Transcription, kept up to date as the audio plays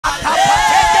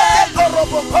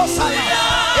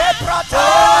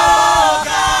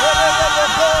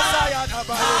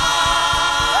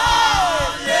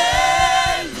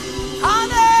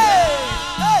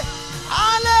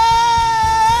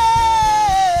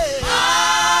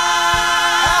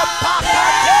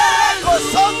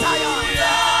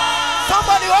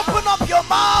Somebody open up your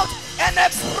mouth and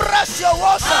express your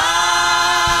worship.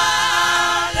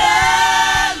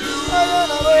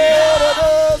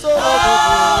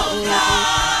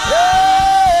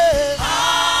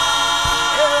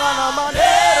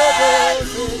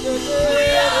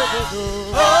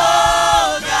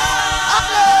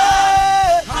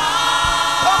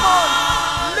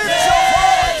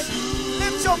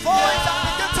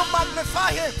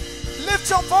 Lift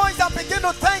your voice and begin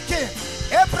to thank him.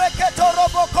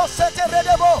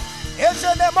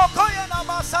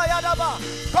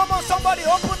 Come on, somebody,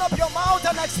 open up your mouth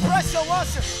and express your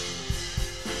worship.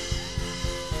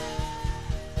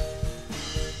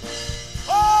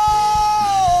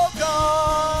 Oh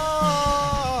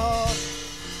God,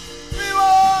 we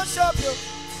worship you,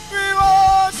 we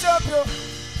worship you,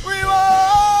 we worship.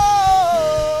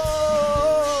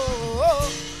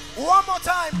 One more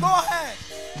time, go ahead.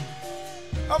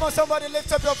 Come on, somebody,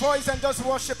 lift up your voice and just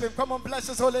worship him. Come on, bless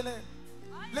his holy name.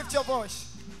 Lift your voice.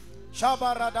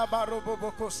 Shabarada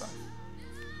barobobokosa.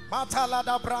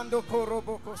 Matalada brando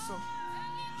korobokoso.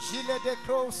 Gile de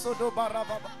croso do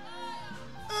barababa.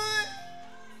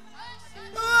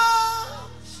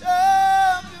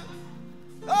 Worship you.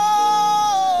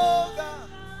 Oh God.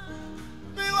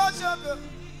 We worship you.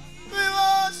 We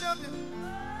worship you.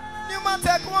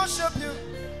 PNEUMATECH worship you.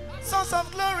 Sons of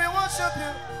Glory worship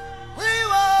you. We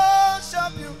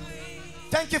worship you.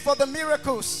 Thank you for the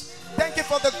miracles. Thank you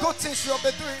for the good things you have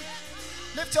been doing.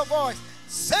 Lift your voice.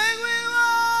 Sing we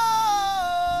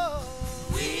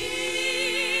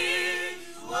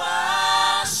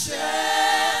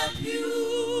worship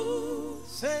you.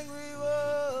 Sing we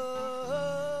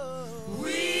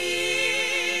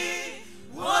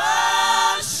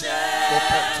worship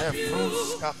you.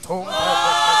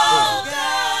 Oh God.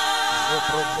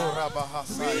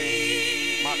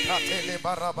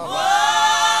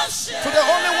 To the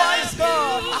only wise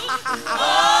God.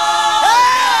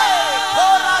 Hey!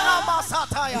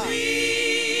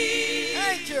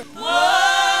 Thank you.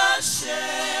 Worship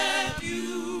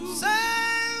you. Say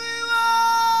we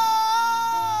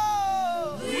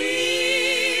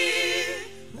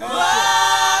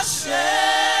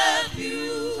worship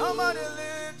you. Somebody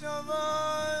lift your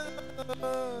voice.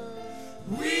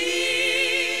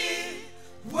 We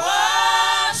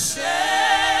worship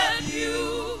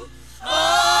you.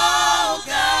 Oh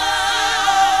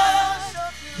God.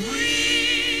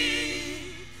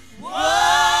 We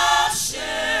worship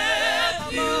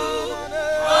you.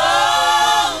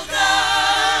 Oh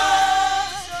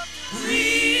God. We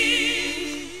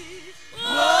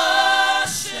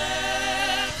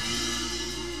worship you.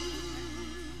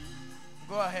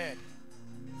 Go ahead.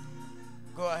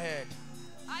 Go ahead.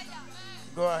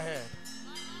 Go ahead.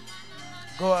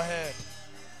 Go ahead.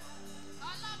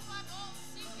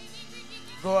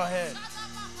 Go ahead.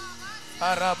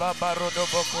 Araba barodo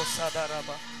boko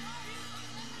sadaraba.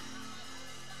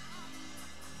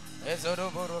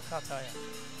 Ezoroboro kataya.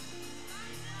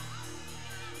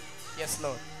 Yes,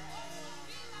 Lord.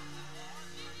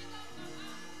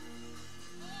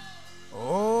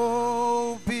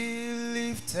 Oh, be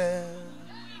lifted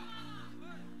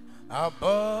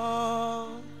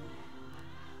above.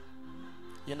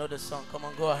 You know the song. Come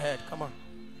on, go ahead. Come on.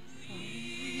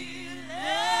 We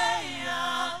lay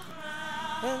our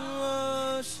crown and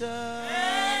worship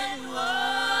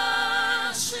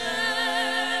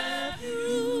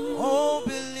you. Oh,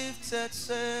 be lifted,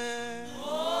 say.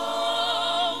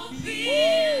 Oh, be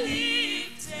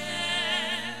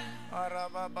lifted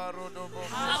above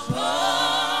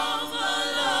the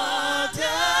Lord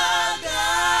our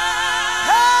God.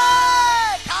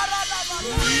 Hey,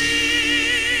 we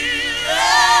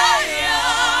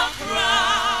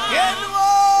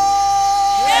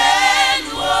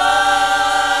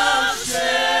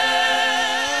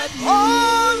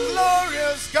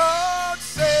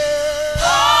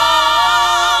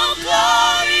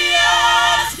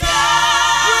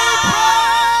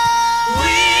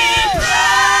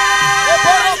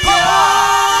pray.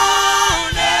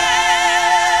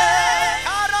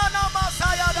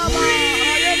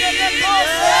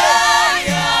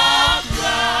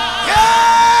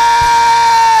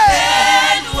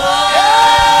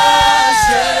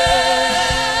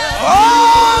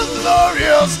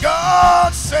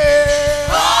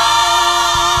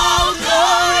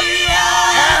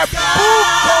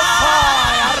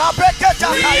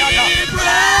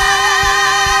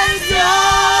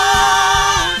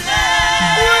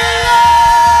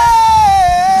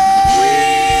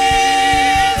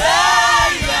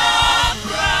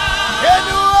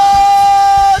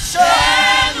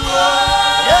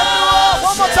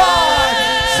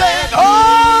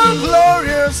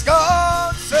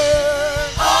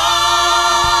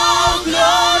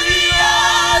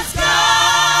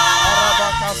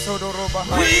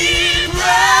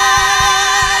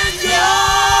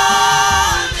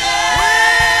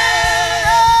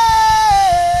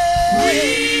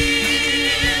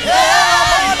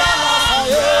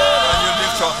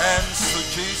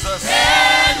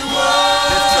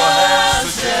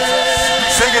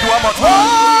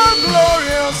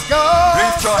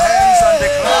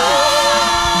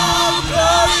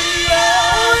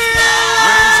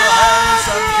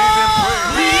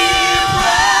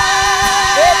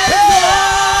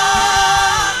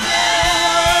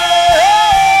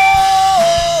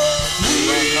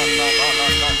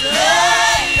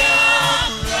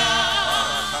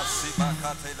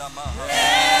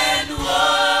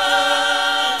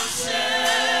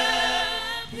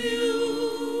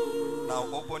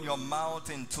 out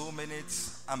in 2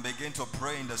 minutes and begin to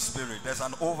pray in the spirit. There's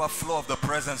an overflow of the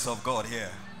presence of God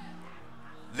here.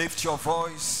 Lift your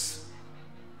voice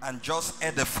and just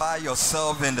edify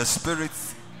yourself in the spirit.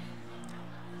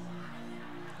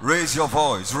 Raise your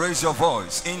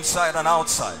voice, inside and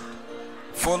outside.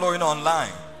 Following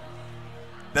online.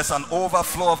 There's an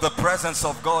overflow of the presence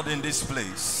of God in this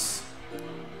place.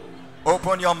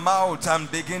 Open your mouth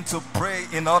and begin to pray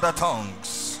in other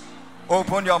tongues.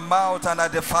 Open your mouth and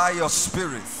edify your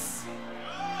spirit.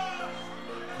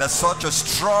 There's such a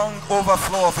strong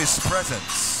overflow of His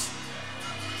presence.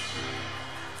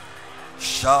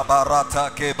 Shabarata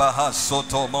kebaha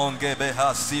soto monge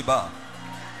beha siba.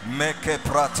 Meke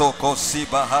prato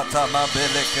kosiba hata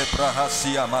mabele ke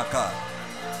prahasia maka.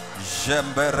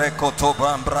 Jembere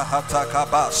kotobambra hata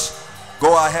kabas.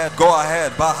 Go ahead.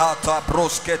 Bahata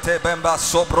broskete bemba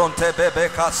sobronte bebe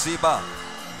kasiba.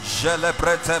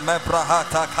 Jelebrete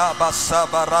mebrahata kabasa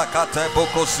barakate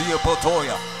bokosia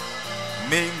potoya.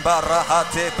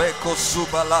 Mimbarahate beko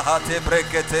subalahate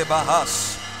brekete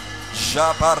bahas.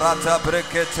 Jabarata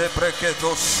brekete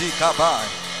breketo sikabai.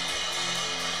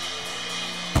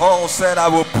 Paul said, I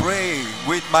will pray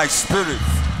with my spirit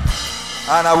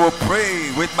and I will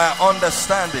pray with my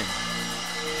understanding.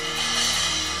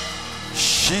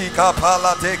 Shika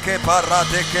paladeke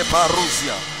paradeke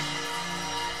parusia.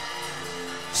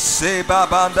 Seba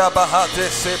banda bahate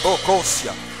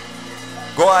sebokosia.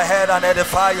 Go ahead and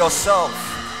edify yourself.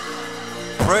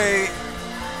 Pray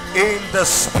in the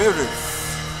spirit.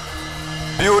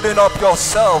 Building up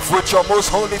yourself with your most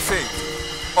holy faith.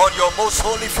 On your most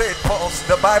holy faith, Paul,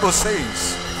 the Bible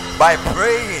says, by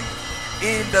praying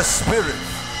in the spirit.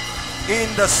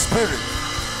 In the spirit.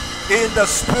 In the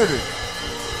spirit.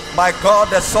 My God,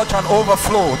 there's such an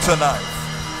overflow tonight.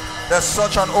 There's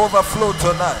such an overflow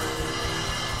tonight.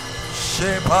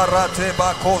 Sheparate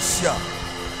bakosia.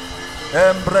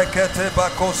 Embrekete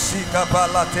bakosika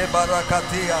palate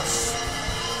barakatias.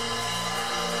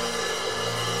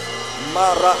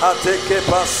 Marahate ke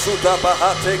basuda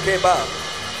bahate ke ba.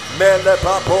 Mele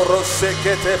paporo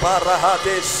sekete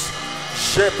barahades.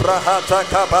 Sheprahata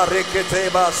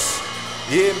kabarekete bas.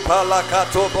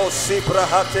 Impalakato bosi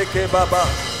brahate ke baba.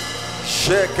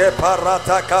 Sheke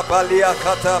parata kabalia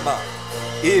katama.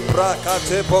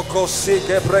 Ibrakate bokosi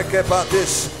ke breke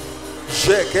badis.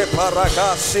 Sheke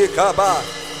paragasi kaba.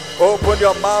 Open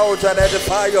your mouth and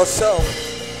edify yourself.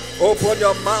 Open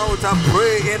your mouth and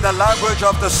pray in the language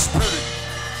of the Spirit.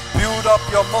 Build up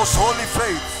your most holy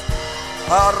faith.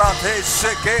 Parate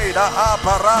seke daha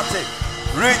parate.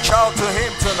 Reach out to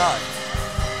Him tonight.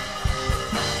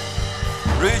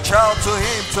 Reach out to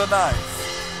Him tonight.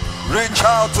 Reach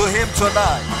out to Him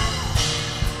tonight.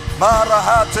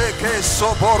 Marahate ke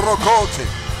soborokote.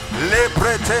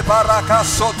 Leprete baraka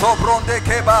soto bronde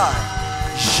keba.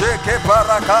 Sheke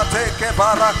barakate ke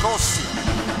barakosi.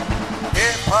 E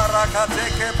parakate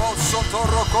ke bosoto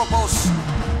rokobos.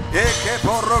 E ke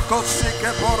borokosi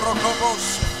ke borokobos.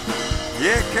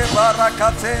 E ke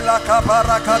barakate la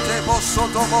kabarakate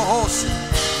bosoto bohosi.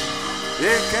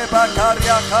 E ke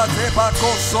bakaria kate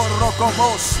bakoso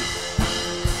rokobosi.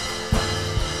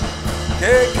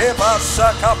 Eke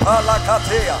basa kapala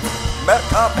katea,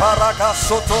 merka paraga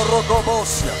soto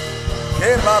rogobosia,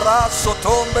 ke bara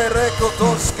sotombe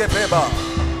rekotos ke beba,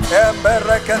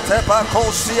 emberekete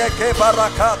bakosi eke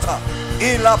barakata,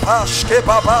 ila pash ke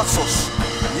babasos,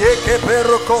 eke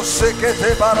perokose ke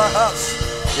te barahas,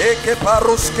 eke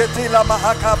parus ke tila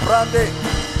mahaka brande,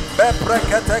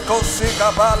 meprekete kosi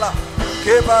kabala,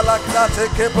 ke balakate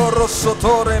ke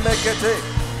borosotore mekete.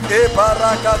 E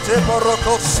parakate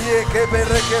borokosie ke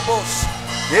berekebos.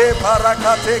 E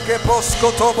parakate ke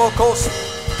boskotobokos.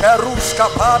 Perus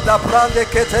kapada brande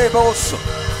ketebos.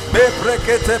 Me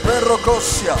brekete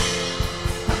berokosia.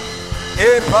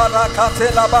 E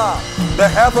parakate laba. The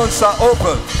heavens are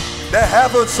open. The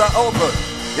heavens are open.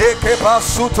 E ke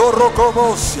basuto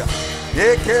rokobosia.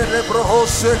 E ke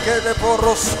rebrohose ke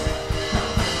leboros.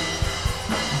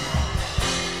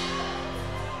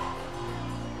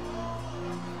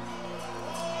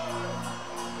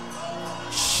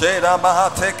 Sheda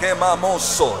mahateke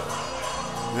mamoso.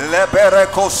 Lebere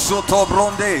kosuto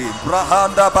bronde.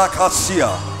 Brahanda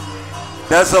bakasia.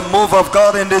 There's a move of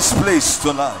God in this place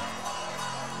tonight.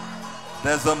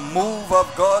 There's a move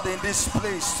of God in this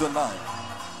place tonight.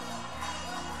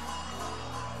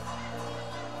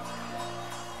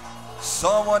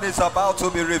 Someone is about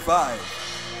to be revived.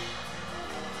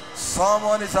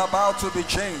 Someone is about to be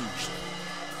changed.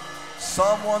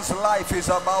 Someone's life is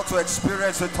about to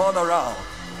experience a turnaround.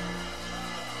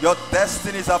 Your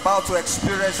destiny is about to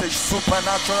experience a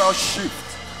supernatural shift.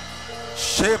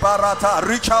 Shebarata,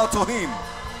 reach out to Him.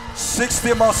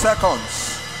 60 more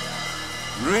seconds.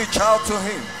 Reach out to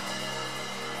him.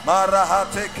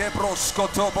 Marahate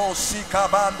kebroskotobo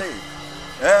sikabande.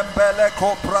 Embele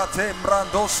koprate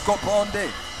mrandoskoponde.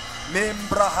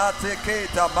 Mimbrahate ke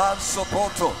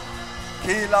damansopoto.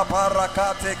 Kila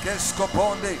parakate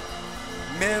keskoponde.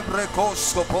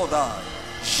 Mebrekoskopoda.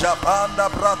 Japanda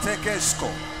bratekesko.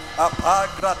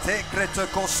 Apagrate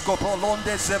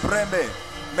kretekoskopolonde zebreme.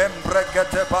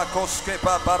 Membrekete pakoske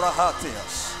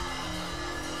paparahatias.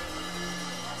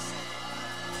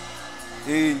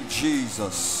 In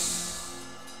Jesus'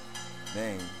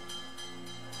 name.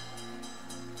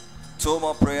 2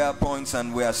 more prayer points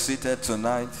and we are seated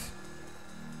tonight.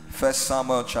 1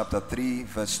 Samuel chapter 3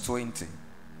 verse 20.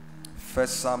 1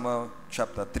 Samuel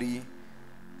chapter 3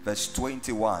 verse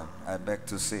 21, I beg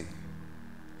to say.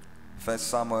 1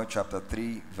 Samuel chapter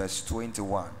 3 verse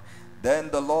 21. Then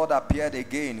the Lord appeared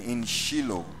again in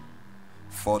Shiloh,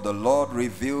 for the Lord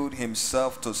revealed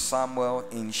himself to Samuel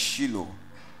in Shiloh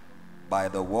by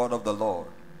the word of the Lord.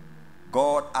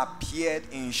 God appeared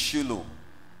in Shiloh,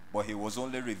 but he was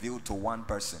only revealed to one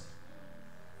person.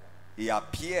 He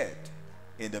appeared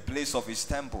in the place of his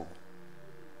temple,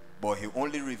 but he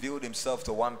only revealed himself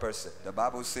to one person. The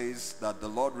Bible says that the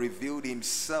Lord revealed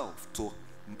himself to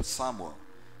Samuel.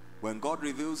 When God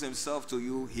reveals himself to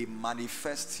you, he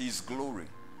manifests his glory.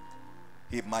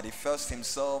 He manifests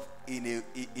himself in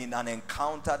an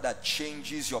encounter that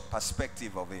changes your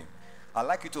perspective of him. I'd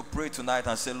like you to pray tonight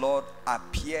and say, Lord,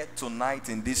 appear tonight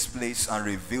in this place and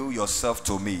reveal yourself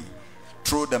to me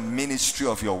through the ministry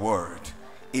of your word.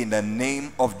 In the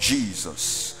name of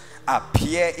Jesus,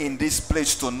 appear in this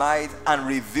place tonight and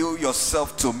reveal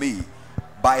yourself to me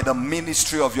by the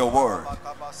ministry of your word.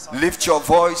 Lift your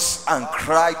voice and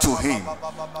cry to him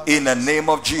in the name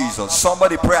of Jesus.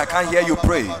 Somebody pray. I can't hear you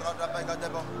pray.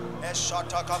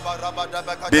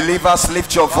 Believers,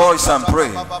 lift your voice and pray.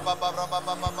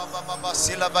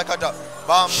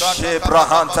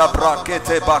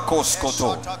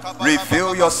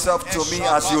 Reveal yourself to me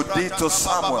as you did to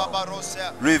Samuel.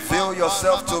 Reveal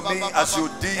yourself to me as you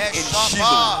did in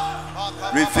Shiloh.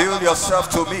 Reveal yourself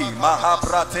to me.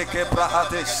 Mahabrateke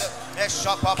Brahades.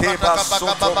 Keba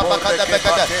soto boreke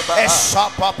pakeba.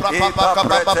 Eba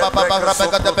brete breke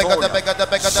soto toya.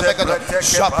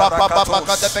 Sebreteke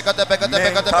parakatos.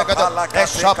 Menta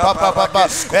palakateka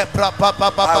parakesko.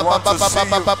 I want to see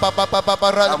you.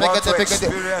 I want to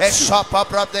experience you.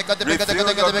 Reveal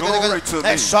your glory to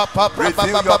me.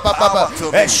 Reveal your power to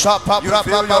me.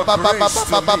 Reveal your grace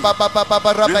to me.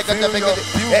 Reveal your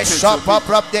beauty to me.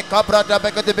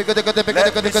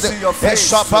 Let me see your face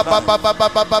tonight.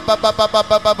 Reveal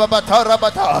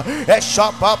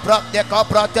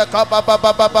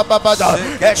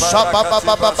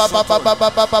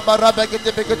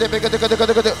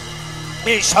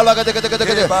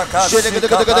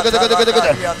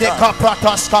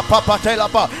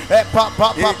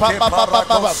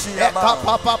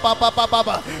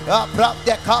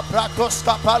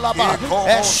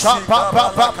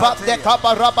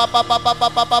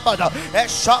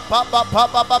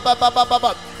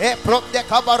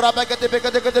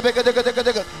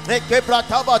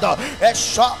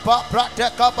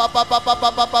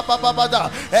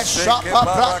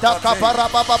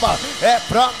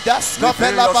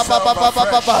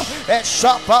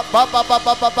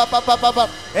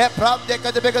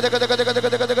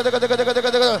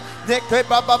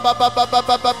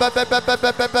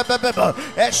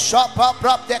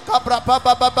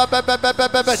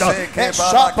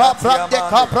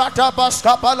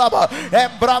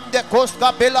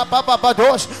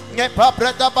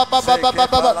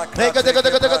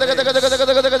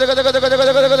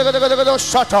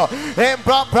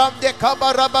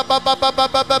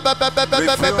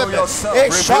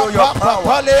your power.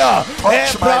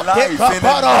 Touch my life in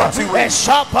a mighty way.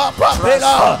 Transform me.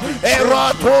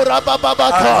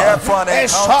 I'm here for an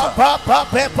encounter. I'm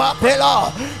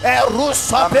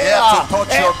here to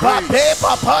touch your grace.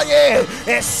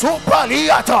 In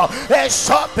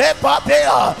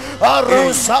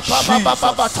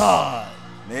Jesus'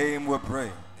 name we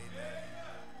pray.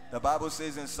 The Bible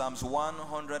says in Psalms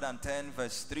 110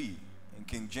 verse 3 in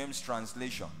King James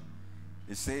translation,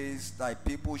 it says, thy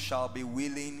people shall be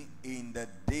willing in the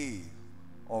day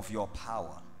of your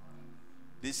power.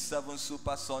 These 7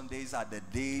 Super Sundays are the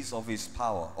days of his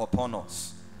power upon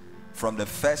us. From the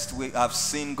first week, I've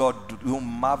seen God do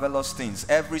marvelous things.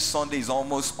 Every Sunday is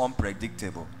almost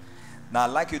unpredictable. Now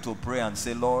I'd like you to pray and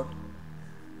say, Lord,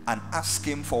 and ask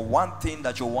him for one thing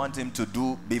that you want him to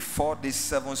do before these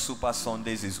 7 Super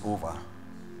Sundays is over.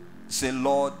 Say,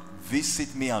 Lord,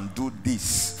 visit me and do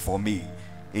this for me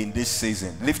in this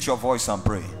season. Lift your voice and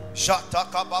pray.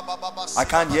 I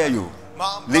can't hear you.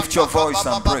 Lift your voice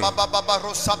and pray.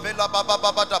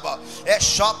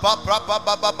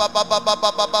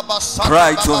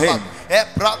 Cry to him.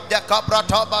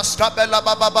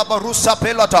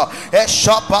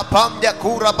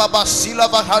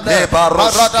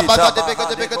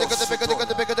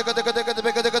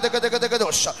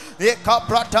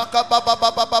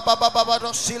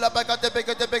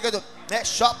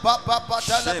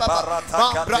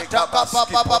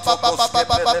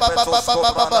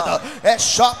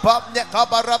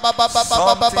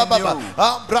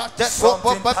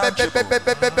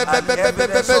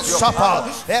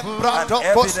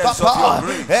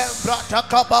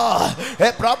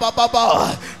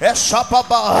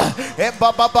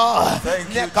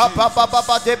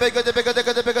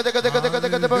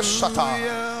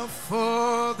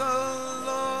 For the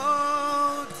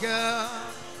Lord God,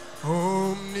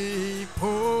 omnipotent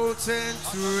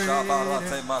reign.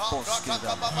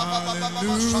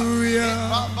 Hallelujah,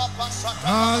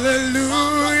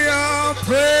 hallelujah,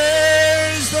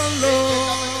 praise the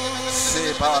Lord.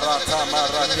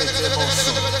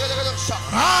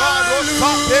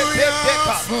 Hallelujah,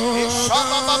 for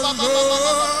the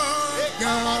Lord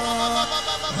God,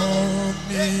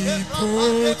 omnipotent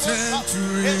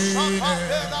reign.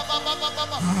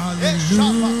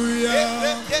 Hallelujah, hallelujah,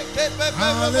 praise the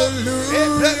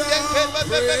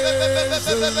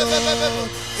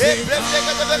Lord. Sing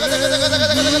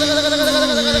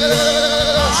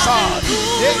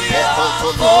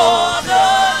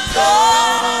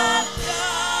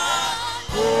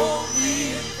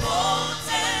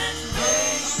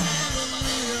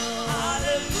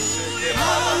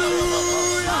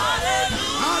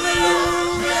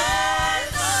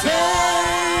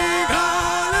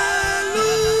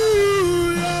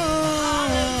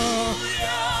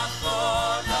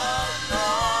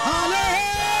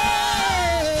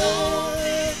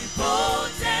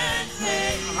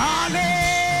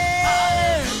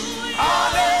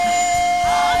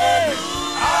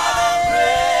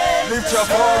your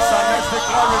voice and let's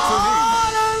declare it to him.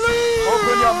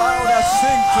 Open your mouth and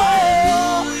sing to him.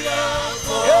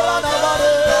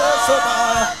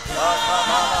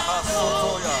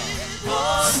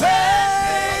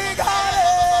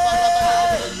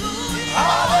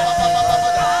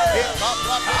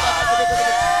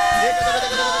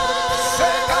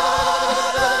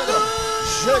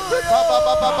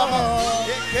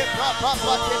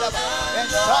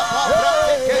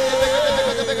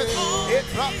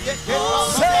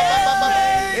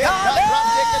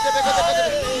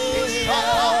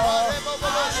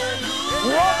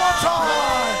 One more time.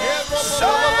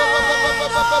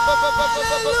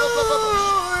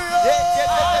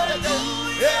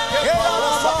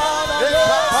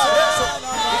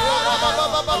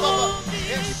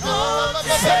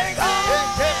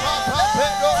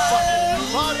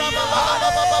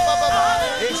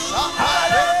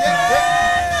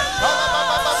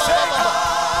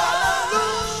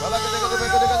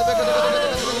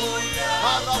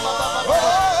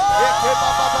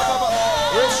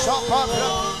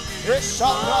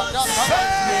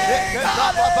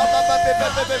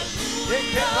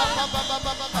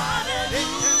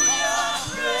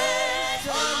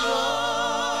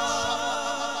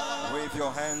 Wave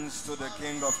your hands to the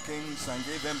King of Kings and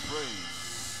give him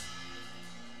praise.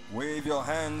 Wave your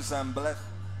hands and bless.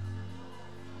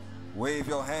 Wave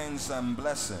your hands and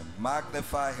bless him.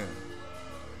 Magnify him.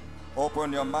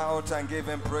 Open your mouth and give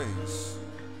him praise.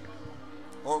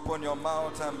 Open your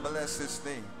mouth and bless his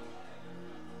name.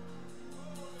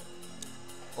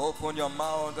 Open your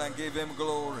mouth and give him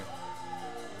glory.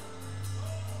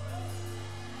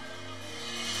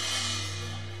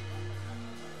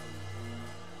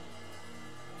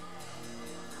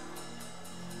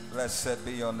 Blessed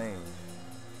be your name.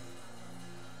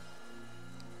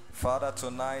 Father,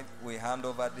 tonight we hand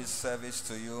over this service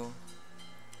to you.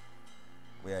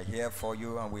 We are here for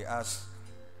you and we ask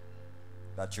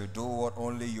that you do what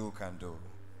only you can do.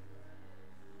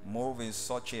 Move in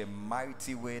such a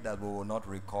mighty way that we will not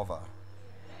recover.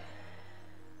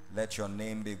 Let your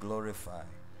name be glorified.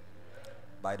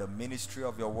 By the ministry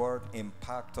of your word,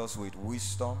 impact us with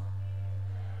wisdom,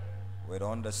 with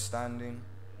understanding,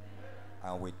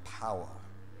 and with power.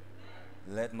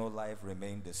 Let no life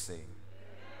remain the same.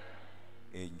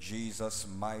 In Jesus'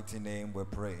 mighty name we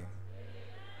pray.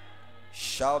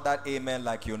 Shout that amen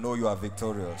like you know you are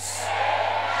victorious.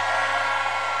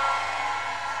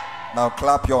 Now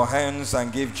clap your hands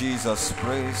and give Jesus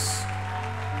praise.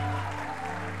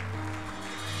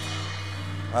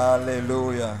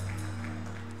 Hallelujah.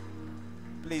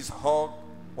 Please hug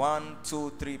 1,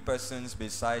 2, 3 persons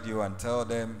beside you and tell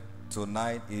them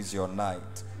tonight is your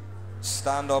night.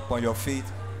 Stand up on your feet.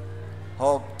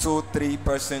 Hug 2, 3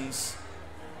 persons.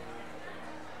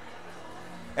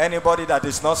 Anybody that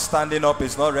is not standing up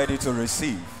is not ready to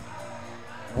receive.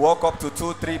 Walk up to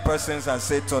 2, 3 persons and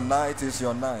say, tonight is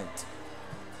your night.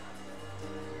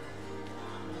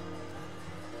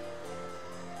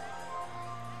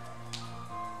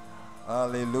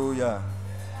 Hallelujah.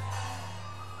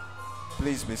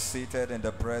 Please be seated in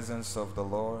the presence of the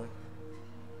Lord.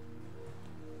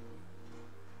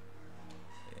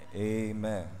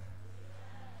 Amen.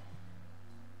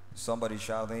 Somebody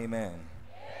shout amen.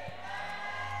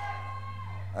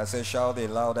 I say shout a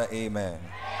louder amen.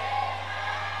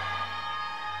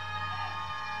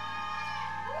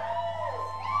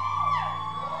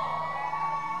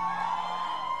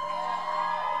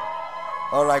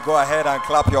 All right, go ahead and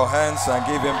clap your hands and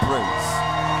give him praise.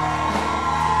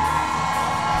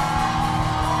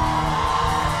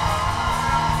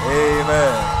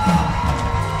 Amen.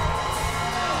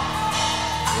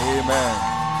 Amen.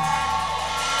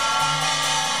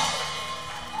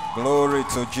 Glory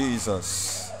to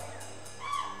Jesus.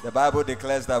 The Bible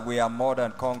declares that we are more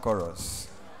than conquerors.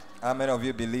 How many of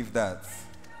you believe that?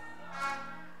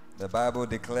 The Bible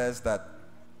declares that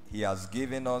He has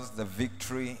given us the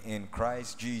victory in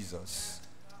Christ Jesus.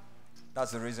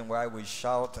 That's the reason why we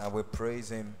shout and we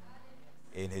praise Him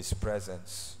in His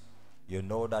presence. You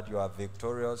know that you are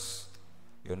victorious.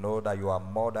 You know that you are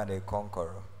more than a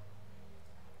conqueror.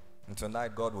 And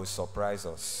tonight God will surprise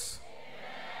us.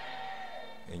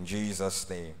 In Jesus'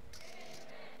 name.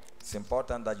 It's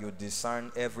important that you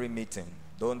discern every meeting.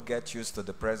 Don't get used to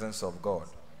the presence of God.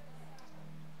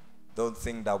 Don't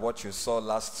think that what you saw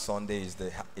last Sunday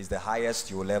is the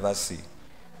highest you will ever see.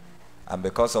 And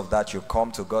because of that, you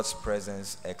come to God's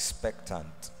presence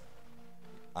expectant.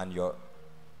 And your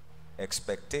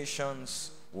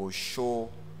expectations will show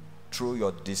through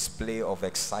your display of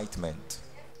excitement.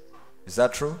 Is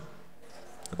that true?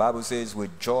 The Bible says,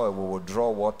 with joy we will draw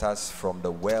waters from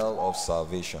the well of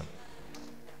salvation.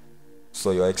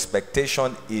 So your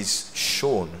expectation is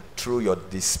shown through your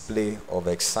display of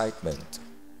excitement.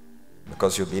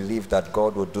 Because you believe that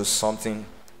God will do something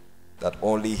that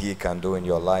only He can do in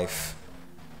your life.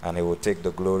 And He will take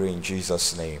the glory in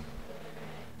Jesus' name.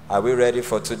 Are we ready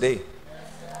for today?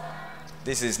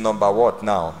 This is number what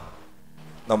now?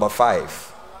 Number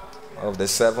 5 of the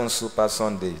 7 Super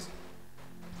Sundays.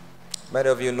 Many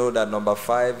of you know that number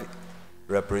 5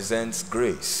 represents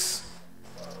grace.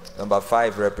 Number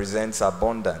 5 represents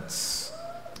abundance.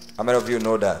 How many of you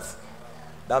know that?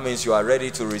 That means you are ready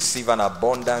to receive an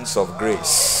abundance of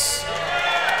grace.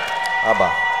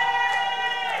 Abba.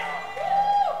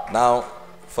 Now,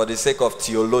 for the sake of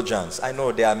theologians, I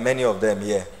know there are many of them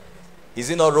here. Is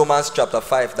it not Romans chapter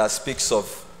 5 that speaks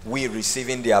of we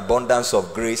receiving the abundance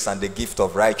of grace and the gift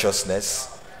of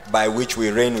righteousness by which we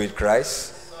reign with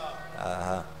Christ?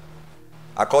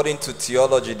 According to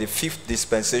theology, the 5th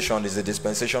dispensation is the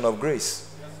dispensation of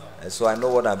grace. And so I know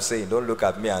what I'm saying. Don't look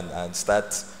at me and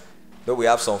start. Though we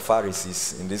have some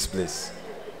Pharisees in this place.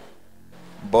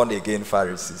 Born again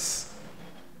Pharisees.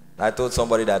 I told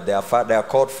somebody that they are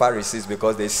called Pharisees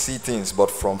because they see things but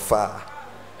from far.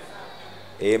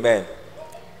 Amen.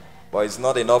 But it's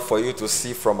not enough for you to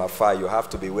see from afar. You have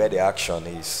to be where the action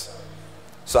is.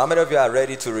 So how many of you are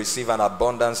ready to receive an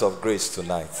abundance of grace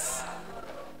tonight?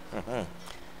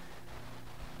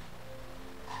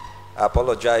 I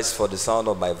apologize for the sound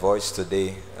of my voice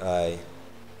today. I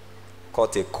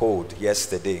caught a cold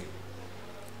yesterday.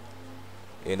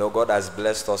 You know, God has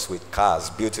blessed us with cars,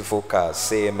 beautiful cars.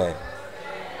 Say amen.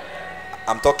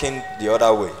 I'm talking the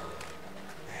other way.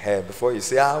 Hey, before you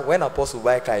say, when Apostle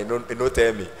buy car, you know,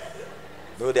 tell me.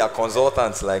 No, there are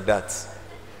consultants like that.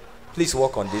 Please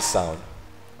work on this sound.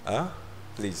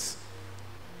 Please.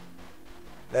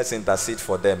 Let's intercede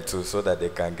for them too so that they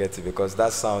can get it, because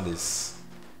that sound is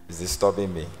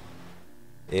disturbing me.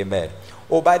 Amen.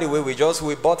 Oh, by the way,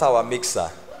 we bought our mixer.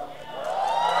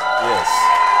 Yes.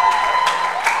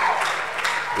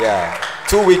 Yeah.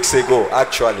 2 weeks ago,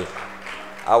 actually.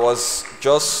 I was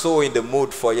just so in the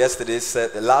mood for yesterday's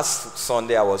last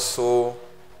Sunday. I was so,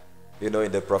 in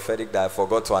the prophetic that I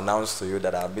forgot to announce to you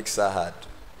that our mixer had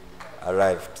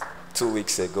arrived 2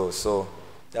 weeks ago. So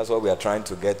that's what we are trying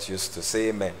to get used to. Say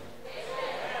amen.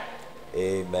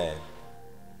 Amen.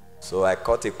 So I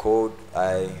caught a cold.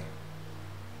 I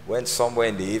went somewhere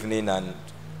in the evening, and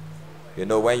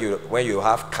when you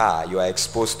have car, you are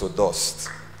exposed to dust.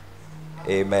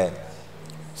 Amen.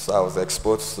 So I was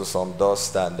exposed to some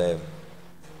dust and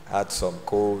had some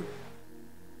cold.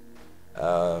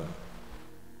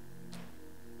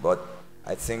 But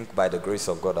I think by the grace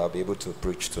of God, I'll be able to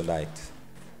preach tonight.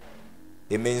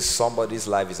 it means somebody's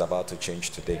life is about to change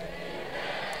today.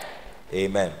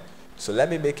 Amen. So let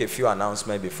me make a few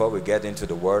announcements before we get into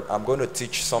the word. I'm going to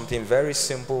teach something very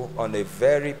simple on a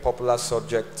very popular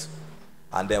subject,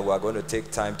 and then we're going to take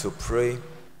time to pray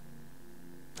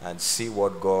and see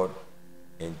what God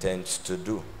intends to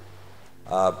do.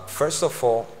 First of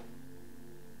all,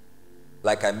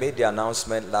 like I made the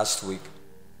announcement last week,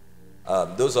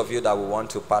 those of you that will want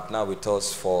to partner with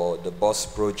us for the bus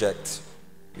project,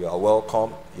 you are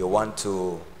welcome. You want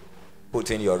to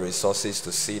put in your resources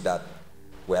to see that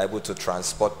we're able to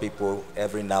transport people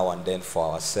every now and then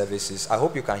for our services. I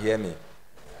hope you can hear me,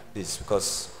 please,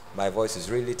 because my voice is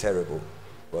really terrible,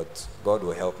 but God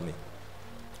will help me.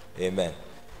 Amen.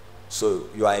 So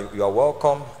you are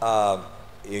welcome.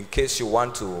 In case you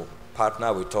want to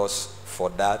partner with us for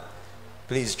that,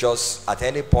 please just at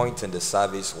any point in the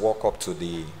service walk up to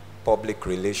the public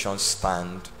relations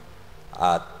stand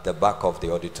at the back of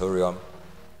the auditorium.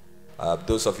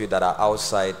 Those of you that are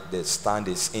outside, the stand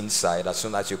is inside. As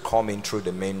soon as you come in through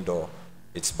the main door,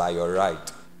 it's by your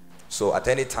right. So at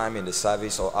any time in the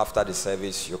service or after the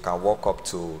service, you can walk up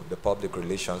to the public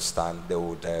relations stand. They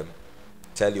would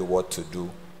tell you what to do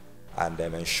and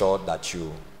ensure that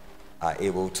you are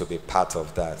able to be part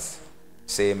of that.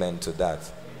 Say amen to that.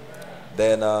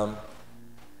 Then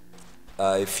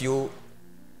a few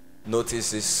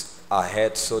notices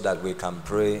ahead so that we can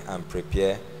pray and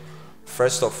prepare.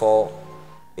 First of all,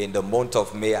 in the month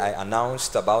of May, I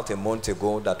announced about a month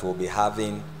ago that we'll be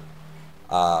having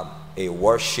a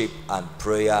worship and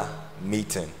prayer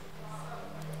meeting.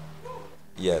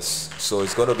 Yes, so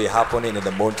it's going to be happening in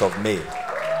the month of May.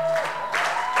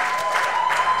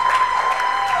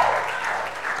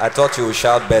 I thought you would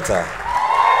shout better.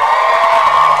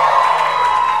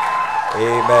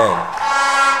 Amen.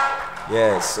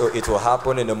 Yes, so it will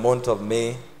happen in the month of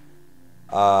May,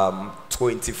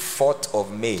 24th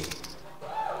of May.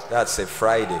 That's a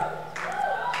Friday.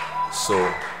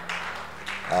 So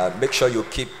make sure you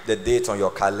keep the date on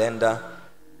your calendar.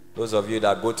 Those of you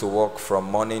that go to work from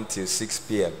morning till 6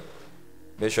 p.m.,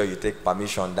 make sure you take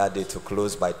permission that day to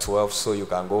close by 12 so you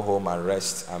can go home and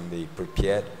rest and be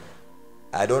prepared.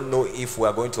 I don't know if we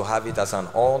are going to have it as an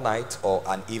all-night or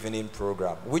an evening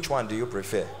program. Which one do you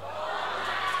prefer?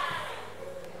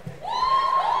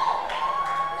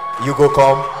 You go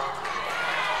come.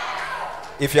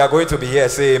 If you are going to be here,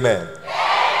 say amen.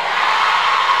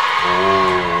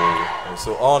 Oh,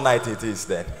 so all night it is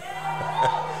then.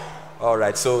 All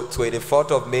right, so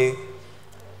 24th of May,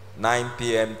 9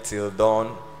 p.m. till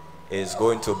dawn is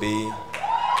going to be,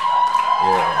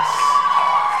 yes.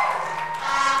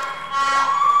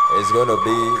 It's going to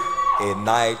be a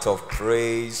night of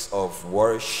praise, of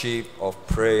worship, of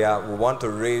prayer. We want to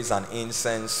raise an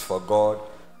incense for God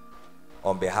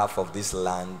on behalf of this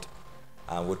land.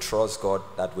 And we trust God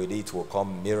that with it will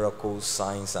come miracles,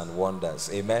 signs, and wonders.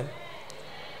 Amen.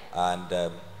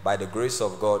 And by the grace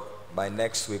of God, by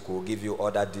next week we'll give you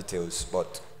other details.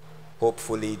 But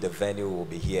hopefully the venue will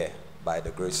be here by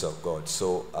the grace of God.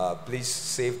 So please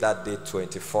save that date,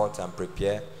 24th, and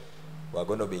prepare. We're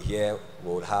going to be here.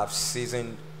 We'll have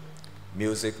seasoned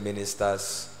music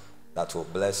ministers that will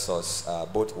bless us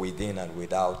both within and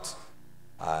without.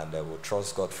 And we'll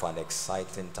trust God for an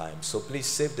exciting time. So please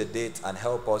save the date and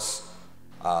help us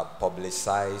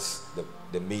publicize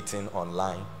the meeting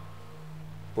online.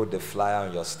 Put the flyer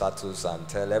on your status and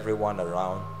tell everyone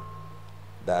around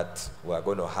that we're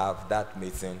going to have that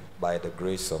meeting by the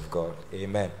grace of God.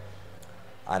 Amen.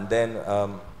 And then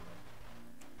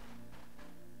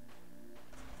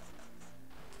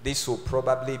this will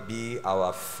probably be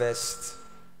our first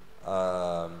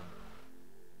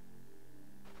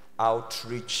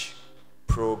outreach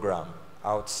program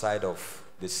outside of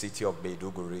the city of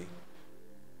Maiduguri.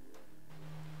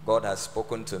 God has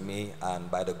spoken to me, and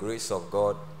by the grace of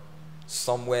God,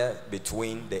 somewhere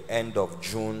between the end of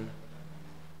June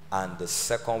and the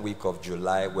second week of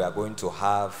July, we are going to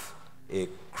have a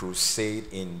crusade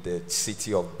in the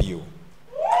city of Biu.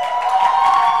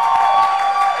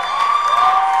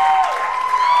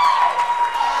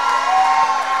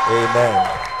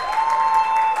 Amen.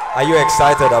 Are you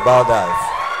excited about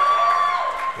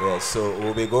that? Yes, so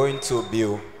we'll be going to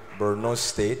Biu, Borno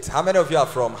State. How many of you are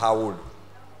from Hawul?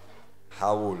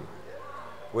 Hawul.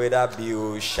 Whether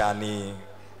Biu, Shani,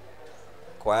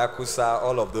 Kwayakusa,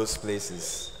 all of those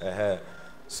places.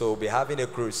 So we'll be having a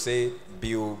crusade,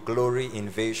 Biu, Glory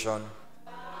Invasion.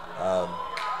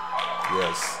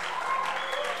 Yes.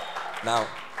 Now,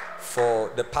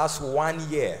 for the past 1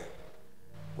 year,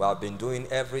 we have been doing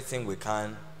everything we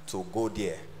can to go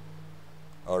there.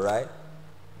 All right?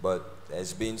 But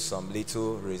there's been some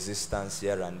little resistance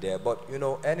here and there. But, you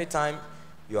know, anytime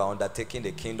you are undertaking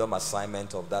the kingdom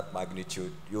assignment of that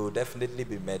magnitude, you will definitely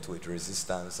be met with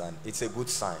resistance, and it's a good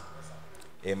sign.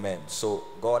 Amen. So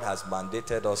God has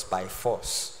mandated us by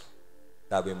force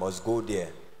that we must go there.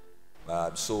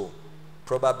 So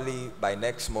probably by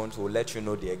next month we'll let you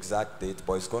know the exact date,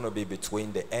 but it's going to be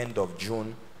between the end of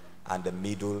June and the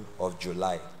middle of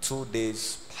July. 2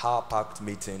 days, power-packed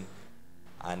meeting,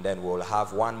 and then we'll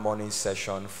have one morning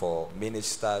session for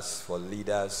ministers, for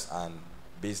leaders, and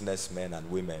businessmen and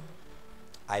women.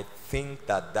 I think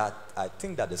that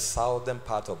the southern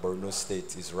part of Borno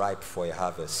State is ripe for a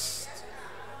harvest.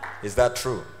 Is that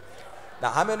true?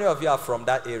 Now, how many of you are from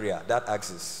that area, that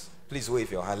axis? Please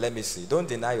wave your hand. Let me see. Don't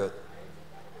deny your...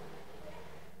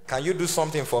 Can you do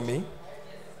something for me?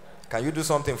 Can you do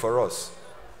something for us?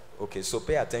 Okay, so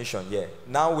pay attention here.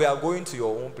 Now we are going to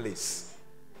your own place.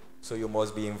 So you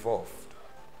must be involved.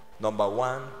 Number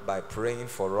one, by praying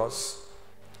for us.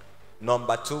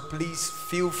 Number two, please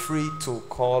feel free to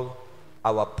call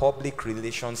our public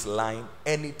relations line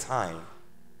anytime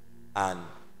and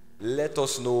let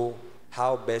us know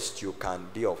how best you can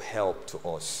be of help to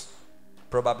us.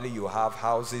 Probably you have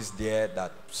houses there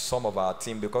that some of our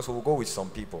team, because we'll go with some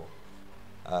people,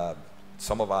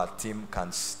 some of our team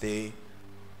can stay.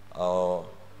 You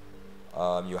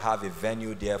have a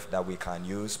venue there that we can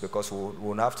use, because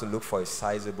we'll have to look for a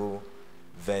sizable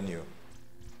venue.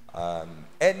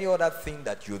 Any other thing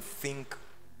that you think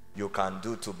you can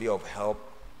do to be of help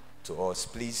to us,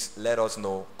 please let us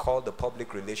know. Call the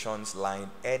public relations line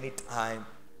anytime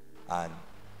and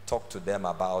talk to them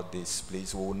about this,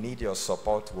 please. We will need your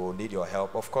support. We will need your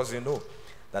help. Of course, you know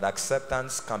that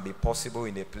acceptance can be possible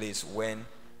in a place when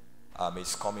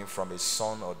it's coming from a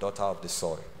son or daughter of the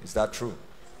soil. Is that true?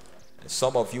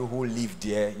 Some of you who live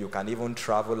there, you can even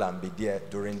travel and be there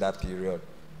during that period.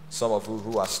 Some of you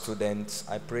who are students,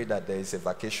 I pray that there is a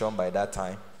vacation by that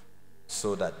time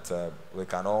so that we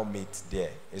can all meet there.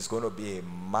 It's going to be a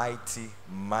mighty,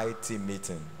 mighty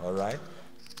meeting, all right?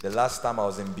 The last time I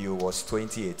was in Biu was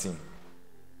 2018.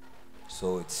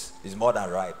 So it's more than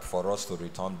ripe for us to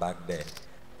return back there.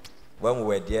 When we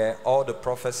were there, all the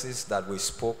prophecies that we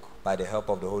spoke by the help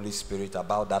of the Holy Spirit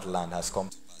about that land has come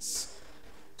to pass.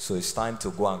 So it's time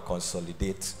to go and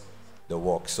consolidate the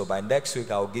work. So by next week,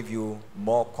 I'll give you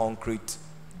more concrete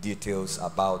details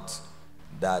about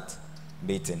that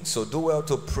meeting. So do well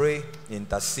to pray,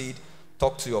 intercede,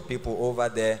 talk to your people over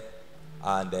there,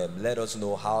 and let us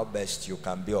know how best you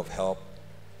can be of help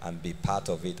and be part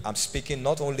of it. I'm speaking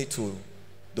not only to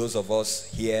those of us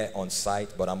here on site,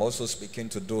 but I'm also speaking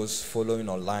to those following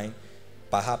online,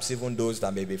 perhaps even those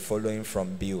that may be following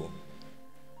from Biu.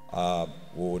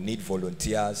 We'll need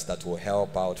volunteers that will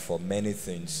help out for many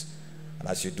things. And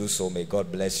as you do so, may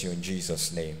God bless you in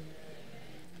Jesus' name.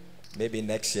 Maybe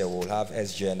next year we'll have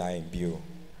SGNI in Biu.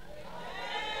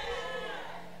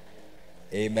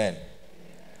 Amen.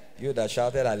 You that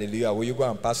shouted hallelujah, will you go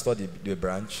and pastor the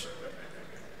branch?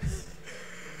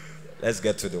 Let's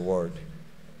get to the word.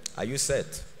 Are you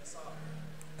set?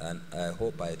 And I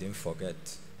hope I didn't forget.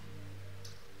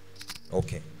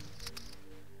 Okay.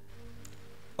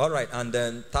 All right, and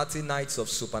then 30 nights of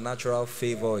supernatural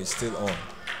favor is still on.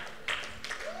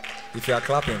 If you are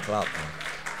clapping, clap.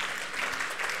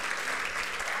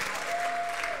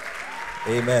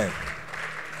 Amen.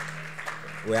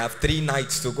 We have 3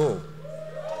 nights to go.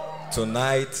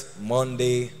 Tonight,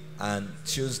 Monday, and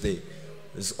Tuesday.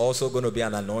 There's also going to be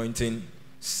an anointing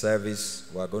service.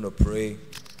 We're going to pray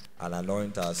and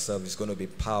anoint ourselves. It's going to be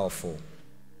powerful.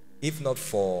 If not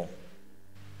for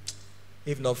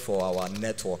our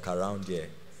network around here,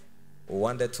 we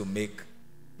wanted to make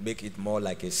it more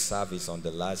like a service on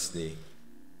the last day.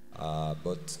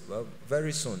 But well,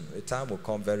 very soon, a time will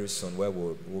come very soon where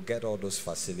we'll get all those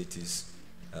facilities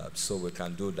so we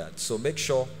can do that. So make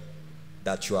sure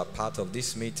that you are part of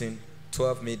this meeting,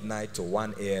 12 midnight to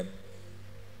 1 a.m.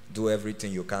 Do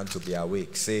everything you can to be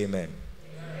awake. Say amen.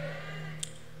 Amen.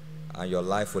 And your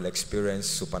life will experience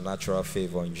supernatural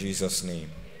favor in Jesus' name.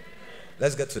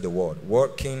 Let's get to the word.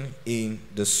 Working in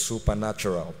the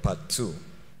supernatural, part 2.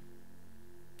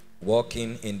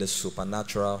 Walking in the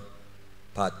supernatural,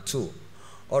 part 2.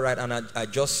 All right, and I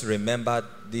just remembered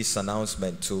this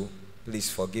announcement too. Please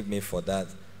forgive me for that.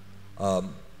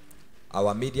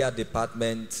 Our media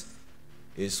department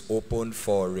is open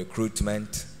for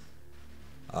recruitment.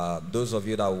 Those of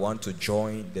you that want to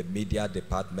join the media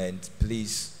department,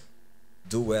 please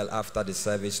do well after the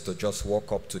service to just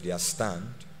walk up to their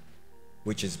stand,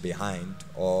 which is behind,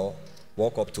 or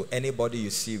walk up to anybody you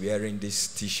see wearing this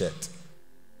t-shirt,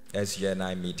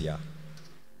 SGNI Media.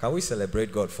 Can we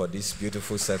celebrate God for this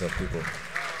beautiful set of people?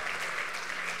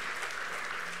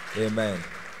 Amen.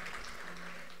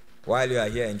 While you are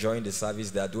here enjoying the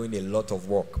service, they are doing a lot of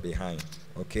work behind.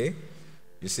 Okay?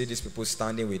 You see these people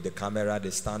standing with the camera, they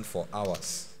stand for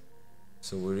hours.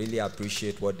 So we really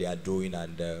appreciate what they are doing,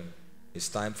 and it's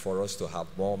time for us to have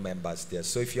more members there.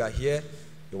 So if you are here,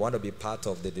 you want to be part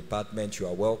of the department, you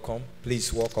are welcome.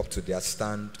 Please walk up to their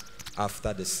stand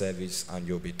after the service and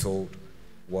you'll be told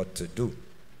what to do.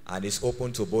 And it's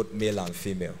open to both male and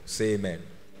female. Say amen.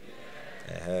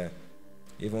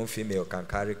 Even female can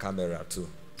carry camera too.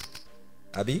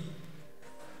 Abi?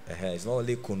 It's not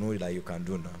only kunu that you can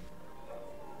do now.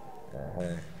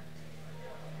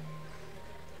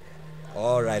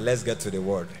 All right, let's get to the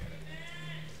word.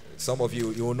 Some of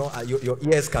you, you will not, your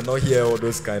ears cannot hear all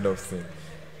those kind of things.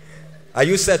 Are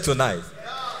you set tonight?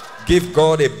 Give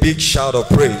God a big shout of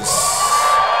praise.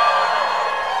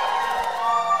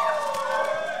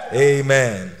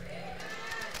 Amen.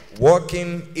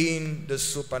 Walking in the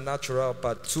supernatural,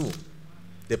 part 2.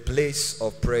 The place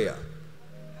of prayer.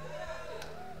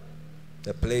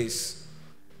 The place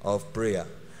of prayer.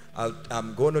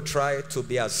 I'm going to try to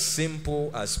be as simple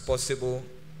as possible.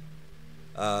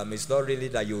 It's not really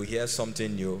that you hear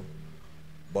something new,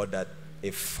 but that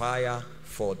a fire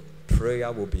for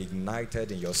prayer will be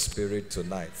ignited in your spirit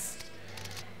tonight.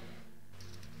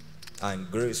 And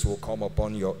grace will come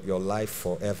upon your life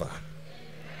forever.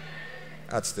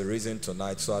 That's the reason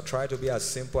tonight. So I try to be as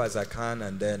simple as I can,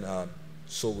 and then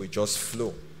so we just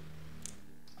flow.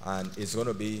 And it's going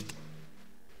to be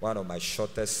one of my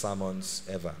shortest sermons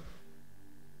ever.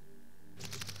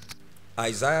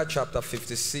 Isaiah chapter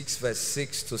 56 verse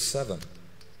 6 to 7.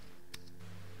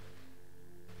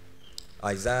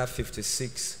 Isaiah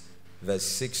 56 verse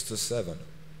 6 to 7.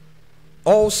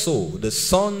 Also the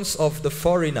sons of the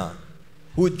foreigner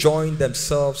who join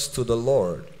themselves to the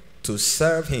Lord to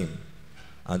serve him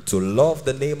and to love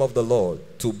the name of the Lord,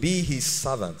 to be his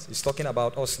servants. He's talking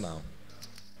about us now,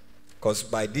 because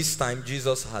by this time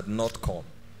Jesus had not come.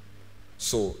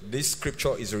 So this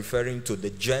scripture is referring to the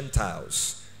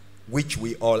Gentiles, which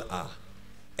we all are.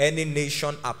 Any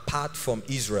nation apart from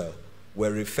Israel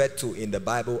were referred to in the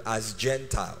Bible as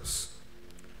Gentiles.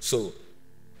 So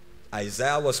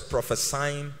Isaiah was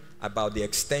prophesying about the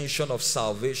extension of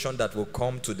salvation that will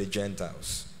come to the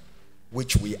Gentiles,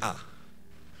 which we are.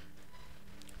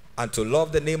 And to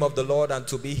love the name of the Lord and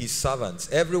to be his servants.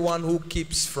 Everyone who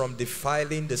keeps from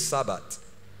defiling the Sabbath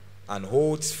and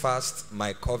holds fast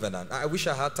my covenant. I wish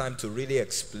I had time to really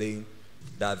explain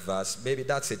that verse. Maybe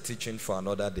that's a teaching for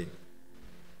another day.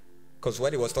 Because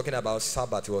when he was talking about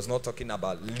Sabbath, he was not talking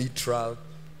about literal,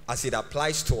 as it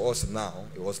applies to us now,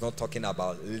 he was not talking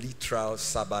about literal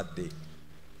Sabbath day.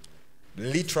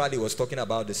 Literally, he was talking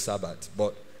about the Sabbath.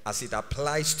 But as it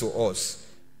applies to us,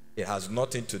 it has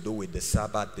nothing to do with the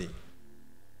Sabbath day.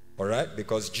 Alright?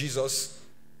 Because Jesus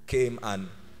came and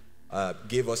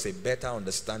gave us a better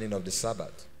understanding of the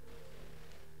Sabbath.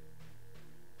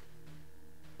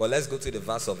 But let's go to the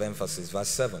verse of emphasis, verse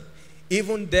 7.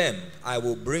 Even them I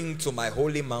will bring to my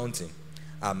holy mountain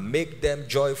and make them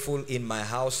joyful in my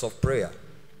house of prayer.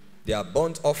 Their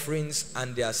burnt offerings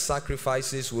and their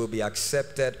sacrifices will be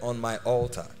accepted on my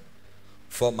altar.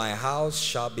 For my house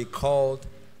shall be called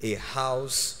a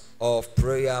house of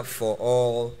prayer for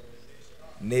all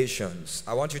nations.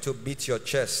 I want you to beat your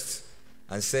chest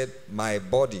and say, my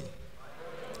body,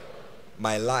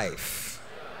 my life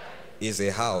is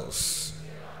a house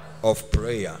of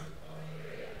prayer.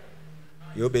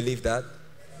 You believe that?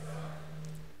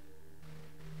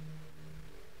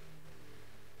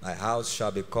 My house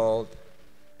shall be called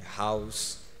a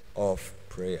house of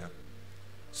prayer.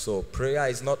 So prayer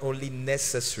is not only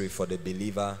necessary for the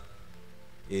believer,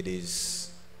 it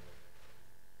is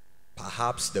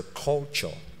perhaps the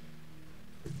culture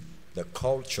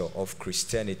of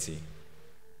Christianity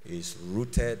is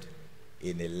rooted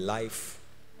in a life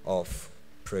of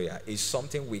prayer. It's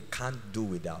something we can't do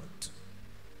without.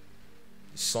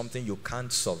 It's something you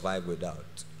can't survive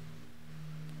without.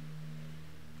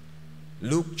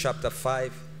 Luke chapter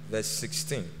 5 verse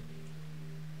 16.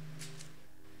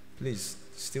 Please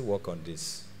still work on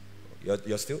this.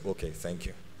 You're still okay. Thank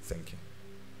you.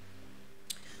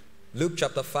 Luke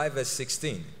chapter 5 verse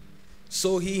 16.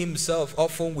 So he himself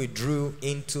often withdrew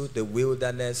into the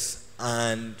wilderness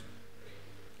and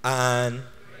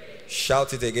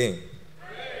shout it again.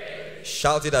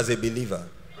 Shout it as a believer.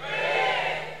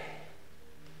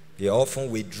 He often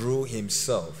withdrew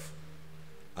himself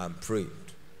and prayed.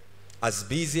 As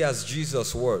busy as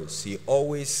Jesus was, he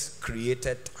always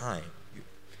created time.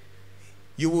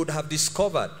 You would have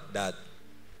discovered that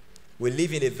we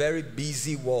live in a very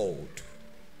busy world.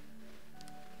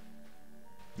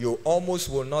 You almost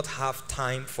will not have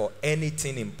time for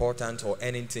anything important or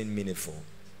anything meaningful.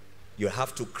 you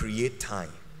have to create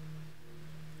time.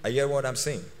 I hear what I'm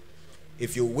saying.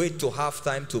 If you wait to have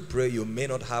time to pray, you may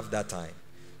not have that time.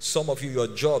 Some of you, your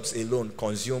jobs alone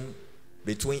consume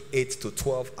between 8 to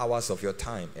 12 hours of your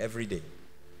time every day.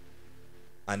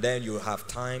 And then you have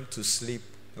time to sleep.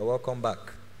 You're welcome back.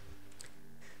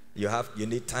 You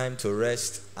need time to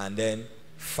rest, and then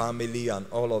family and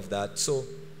all of that. So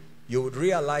you would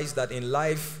realize that in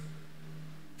life,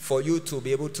 for you to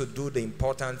be able to do the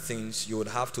important things, you would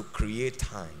have to create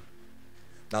time.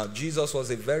 Now, Jesus was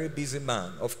a very busy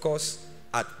man. Of course,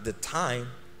 at the time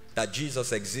that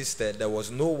Jesus existed, there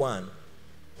was no one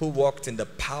who walked in the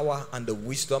power and the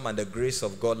wisdom and the grace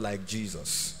of God like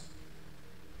Jesus.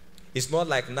 It's not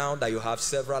like now that you have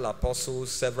several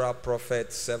apostles, several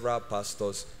prophets, several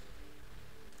pastors.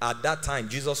 At that time,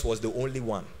 Jesus was the only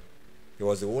one. He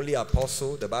was the only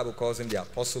apostle. The Bible calls him the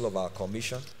apostle of our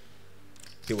commission.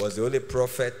 He was the only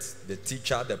prophet, the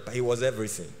teacher, he was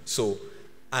everything. So,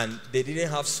 and they didn't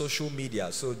have social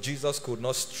media, so Jesus could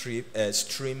not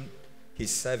stream his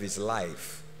service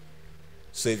live.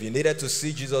 So if you needed to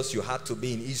see Jesus, you had to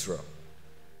be in Israel.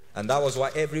 And that was why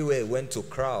everywhere he went to,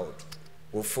 crowd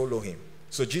will follow him.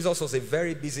 So Jesus was a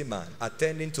very busy man,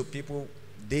 attending to people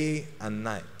day and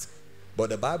night. But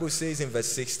the Bible says in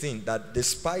verse 16 that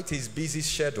despite his busy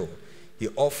schedule, he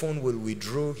often will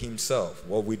withdraw himself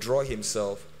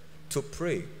to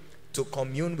pray, to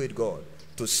commune with God,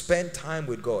 to spend time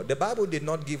with God. The Bible did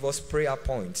not give us prayer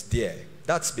points there.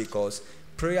 That's because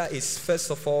prayer is first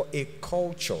of all a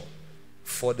culture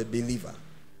for the believer.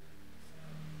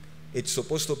 It's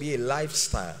supposed to be a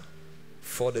lifestyle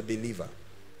for the believer.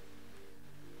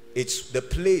 It's the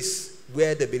place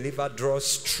where the believer draws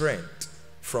strength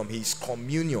from his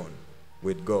communion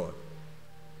with God.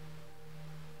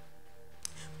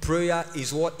 Prayer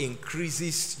is what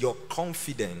increases your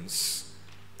confidence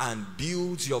and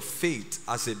builds your faith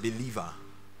as a believer.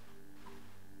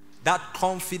 That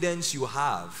confidence you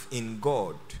have in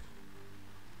God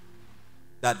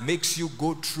that makes you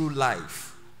go through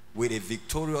life with a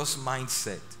victorious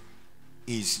mindset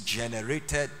is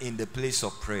generated in the place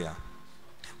of prayer.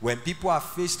 When people are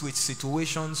faced with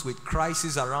situations, with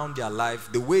crises around their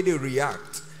life, the way they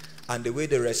react and the way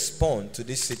they respond to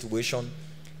this situation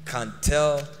can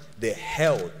tell the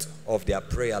health of their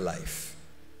prayer life.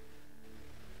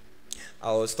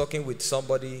 I was talking with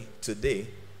somebody today,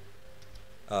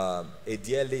 a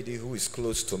dear lady who is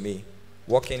close to me,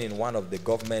 working in one of the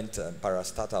government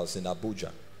parastatals in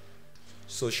Abuja.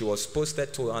 So she was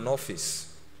posted to an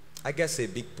office, I guess a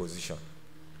big position.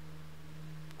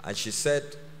 And she said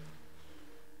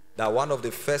that one of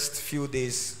the first few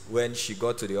days when she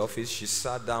got to the office, she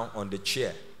sat down on the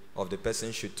chair of the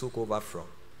person she took over from.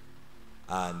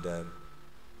 And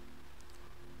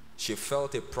she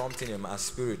felt a prompting in her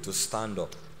spirit to stand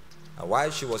up. And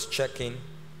while she was checking,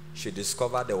 she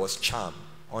discovered there was charm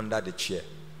under the chair.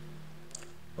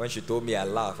 When she told me, I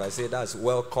laughed. I said, that's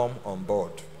welcome on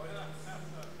board.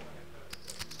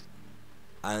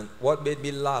 And what made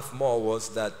me laugh more was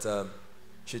that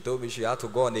she told me she had to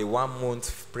go on a 1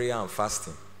 month prayer and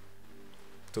fasting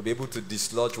to be able to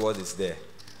dislodge what is there.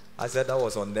 I said that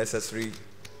was unnecessary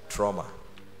trauma.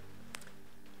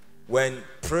 When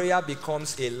prayer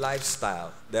becomes a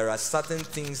lifestyle, there are certain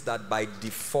things that by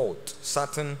default,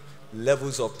 certain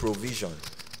levels of provision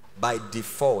by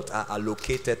default are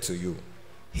allocated to you.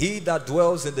 He that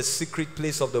dwells in the secret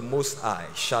place of the Most High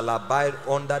shall abide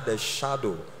under the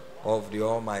shadow of the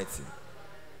Almighty.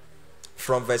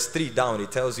 From verse 3 down,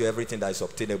 it tells you everything that is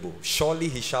obtainable. Surely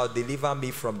he shall deliver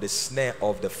me from the snare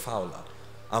of the fowler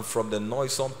and from the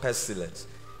noisome pestilence.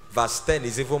 Verse 10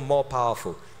 is even more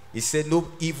powerful. He said, no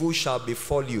evil shall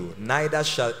befall you, neither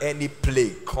shall any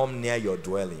plague come near your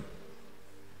dwelling.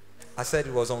 I said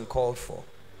it was uncalled for.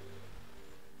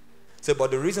 So,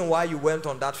 but the reason why you went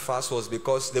on that fast was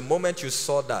because the moment you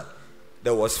saw that,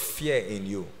 there was fear in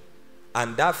you.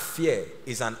 And that fear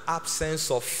is an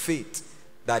absence of faith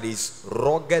that is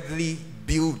ruggedly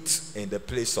built in the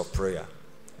place of prayer.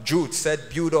 Jude said,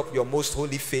 build up your most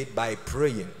holy faith by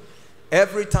praying.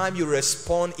 Every time you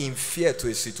respond in fear to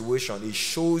a situation, it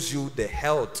shows you the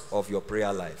health of your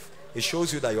prayer life. It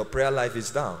shows you that your prayer life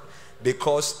is down.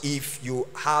 Because if you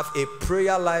have a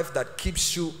prayer life that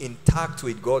keeps you intact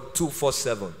with God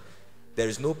 24/7, there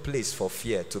is no place for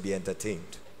fear to be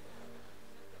entertained.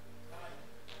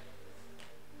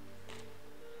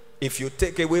 If you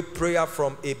take away prayer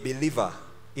from a believer,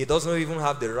 he doesn't even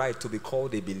have the right to be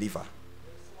called a believer.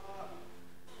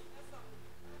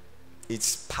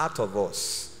 It's part of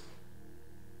us.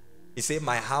 He said,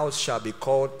 my house shall be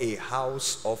called a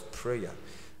house of prayer.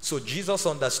 So Jesus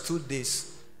understood this.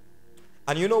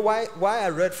 And you know why I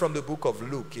read from the book of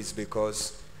Luke is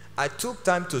because I took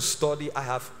time to study. I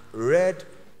have read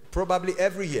probably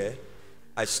every year.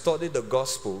 I studied the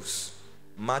Gospels,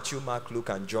 Matthew, Mark, Luke,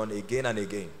 and John again and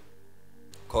again.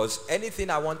 Because anything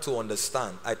I want to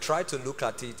understand, I try to look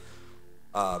at it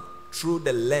through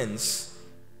the lens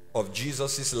of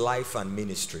Jesus' life and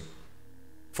ministry.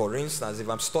 For instance, if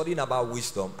I'm studying about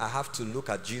wisdom, I have to look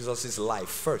at Jesus' life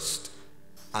first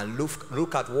and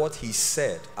look at what he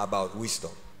said about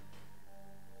wisdom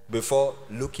before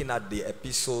looking at the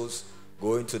epistles,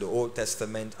 going to the Old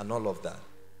Testament and all of that.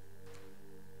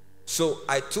 So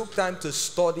I took time to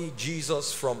study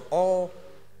Jesus from all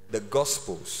the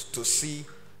Gospels to see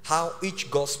how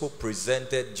each Gospel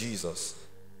presented Jesus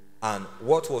and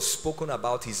what was spoken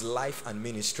about his life and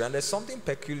ministry. And there's something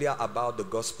peculiar about the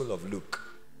Gospel of Luke.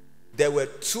 There were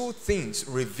two things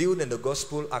revealed in the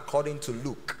Gospel according to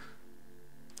Luke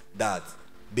that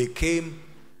became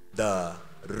the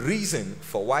reason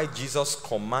for why Jesus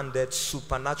commanded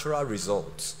supernatural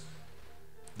results.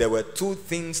 There were two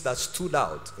things that stood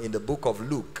out in the book of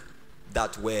Luke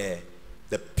that were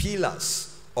the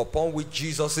pillars upon which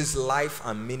Jesus' life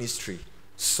and ministry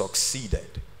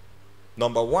succeeded.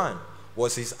 Number one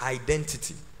was his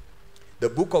identity. The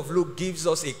book of Luke gives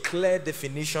us a clear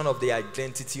definition of the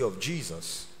identity of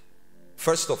Jesus.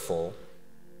 First of all,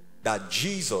 that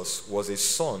Jesus was a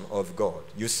son of God.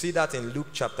 You see that in Luke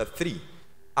chapter 3,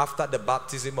 after the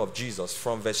baptism of Jesus,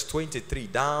 from verse 23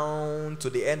 down to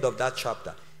the end of that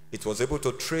chapter, it was able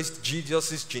to trace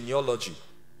Jesus' genealogy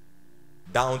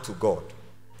down to God.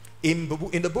 In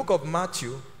the book of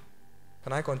Matthew,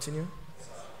 can I continue?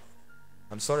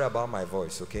 I'm sorry about my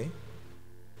voice, okay?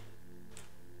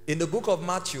 In the book of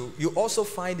Matthew, you also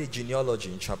find a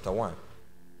genealogy in chapter 1.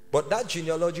 But that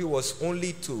genealogy was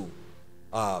only to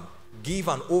give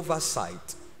an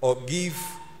oversight or give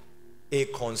a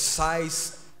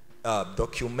concise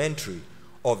documentary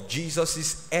of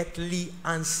Jesus' earthly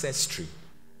ancestry.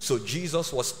 So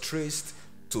Jesus was traced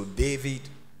to David,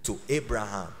 to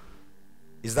Abraham.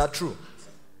 Is that true?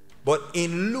 But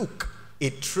in Luke,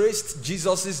 it traced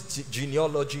Jesus'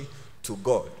 genealogy to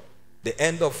God. The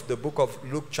end of the book of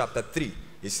Luke chapter 3,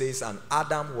 it says, and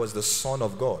Adam was the son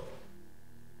of God.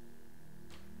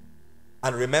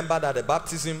 And remember that the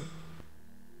baptism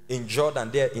in Jordan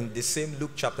there in the same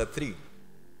Luke chapter 3,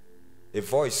 a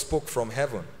voice spoke from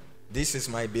heaven, this is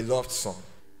my beloved son.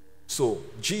 So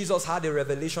Jesus had a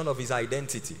revelation of his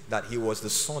identity, that he was the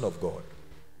son of God.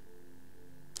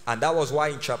 And that was why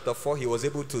in chapter 4 he was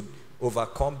able to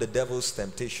overcome the devil's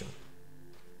temptation.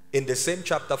 In the same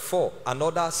chapter 4,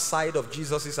 another side of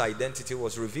Jesus' identity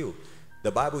was revealed.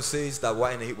 The Bible says that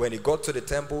when he got to the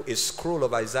temple, a scroll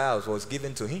of Isaiah was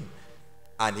given to him.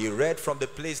 And he read from the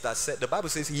place that said, the Bible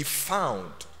says he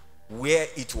found where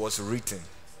it was written.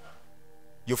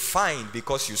 You find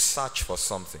because you search for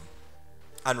something.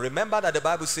 And remember that the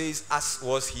Bible says, as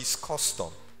was his custom.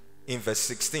 In verse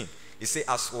 16, it says,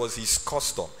 as was his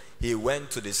custom, he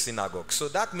went to the synagogue. So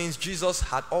that means Jesus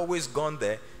had always gone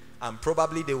there, and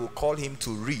probably they will call him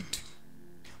to read.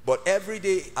 But every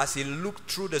day as he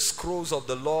looked through the scrolls of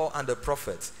the law and the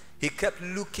prophets, he kept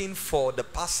looking for the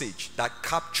passage that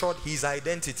captured his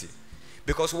identity.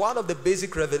 Because one of the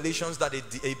basic revelations that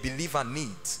a believer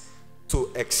needs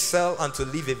to excel and to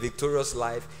live a victorious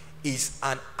life is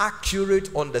an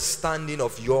accurate understanding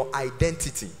of your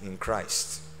identity in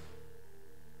Christ.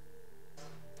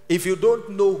 If you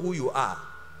don't know who you are,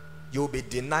 you'll be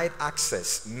denied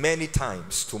access many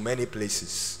times to many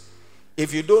places.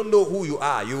 If you don't know who you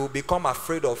are, you will become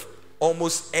afraid of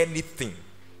almost anything,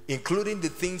 including the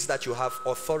things that you have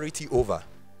authority over.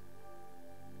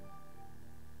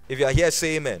 If you are here,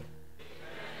 say amen. Amen.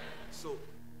 So,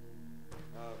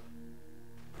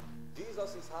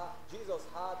 Jesus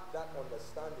had that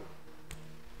understanding.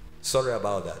 Sorry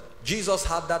about that. Jesus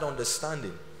had that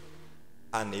understanding.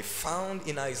 And he found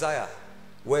in Isaiah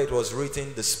where it was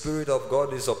written, the Spirit of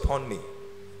God is upon me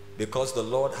because the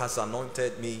Lord has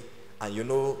anointed me. And you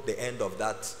know the end of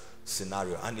that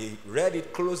scenario. And he read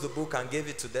it, closed the book and gave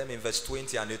it to them in verse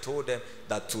 20. And he told them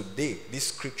that today this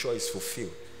scripture is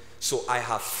fulfilled. So I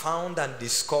have found and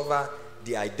discovered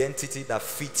the identity that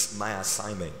fits my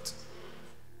assignment.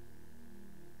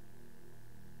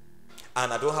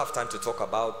 And I don't have time to talk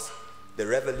about the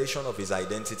revelation of his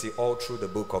identity all through the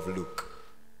book of Luke.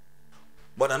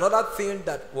 But another thing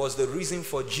that was the reason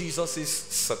for Jesus'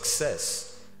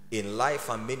 success in life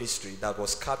and ministry that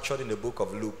was captured in the book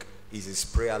of Luke is his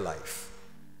prayer life.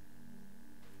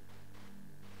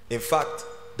 In fact,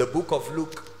 the book of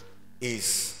Luke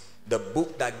is the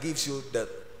book that gives you the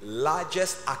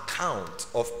largest account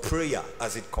of prayer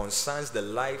as it concerns the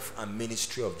life and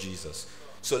ministry of Jesus.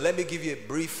 So let me give you a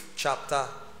brief chapter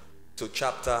to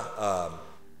chapter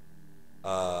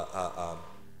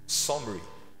summary.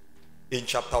 In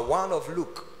chapter 1 of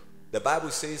Luke, the Bible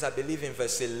says, I believe in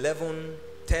verse 11,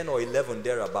 10 or 11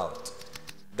 thereabout,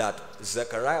 that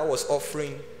Zechariah was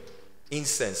offering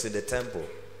incense in the temple,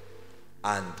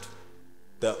 and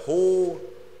the whole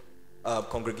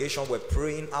congregation were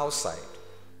praying outside.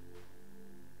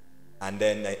 And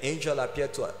then an angel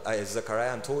appeared to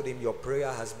Zechariah and told him, your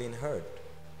prayer has been heard.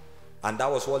 And that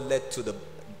was what led to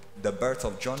the birth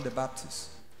of John the Baptist.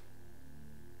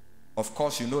 Of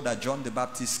course, you know that John the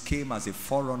Baptist came as a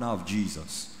forerunner of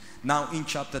Jesus. Now in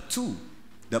chapter 2,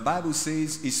 the Bible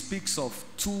says, it speaks of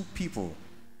two people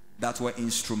that were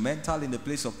instrumental in the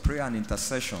place of prayer and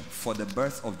intercession for the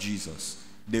birth of Jesus.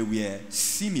 They were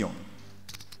Simeon.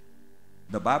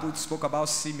 The Bible spoke about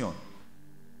Simeon.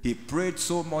 He prayed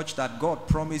so much that God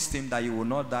promised him that he will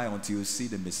not die until you see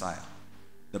the Messiah.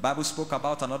 The Bible spoke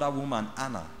about another woman,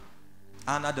 Anna.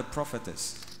 Anna the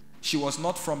prophetess. She was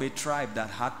not from a tribe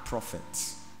that had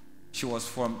prophets. She was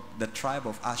from the tribe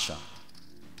of Asher.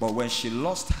 But when she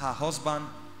lost her husband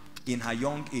in her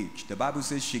young age, the Bible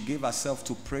says she gave herself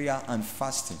to prayer and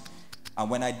fasting. And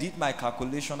when I did my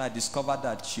calculation, I discovered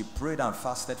that she prayed and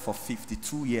fasted for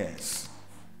 52 years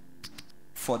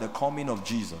for the coming of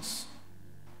Jesus.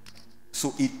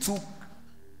 So it took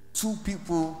two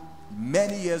people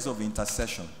many years of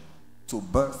intercession to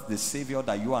birth the Savior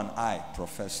that you and I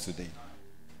profess today.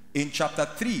 In chapter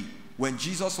 3, when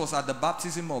Jesus was at the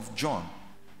baptism of John,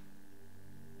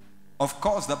 of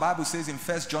course, the Bible says in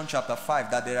 1 John chapter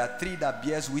 5 that there are three that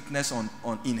bears witness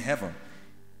in heaven: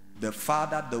 the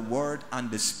Father, the Word, and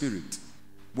the Spirit.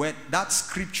 When that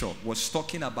scripture was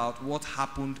talking about what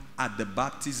happened at the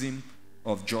baptism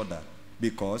of Jordan,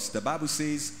 because the Bible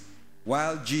says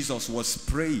while Jesus was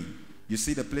praying, you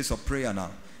see the place of prayer now,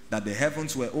 that the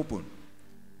heavens were open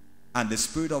and the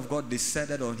Spirit of God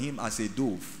descended on him as a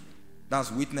dove. That's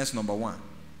witness number 1.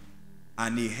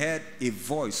 And he heard a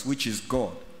voice, which is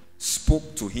God,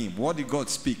 spoke to him. What did God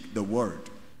speak? The word.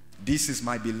 This is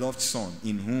my beloved Son,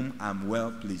 in whom I'm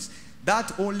well pleased.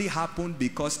 That only happened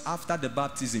because after the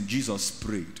baptism, Jesus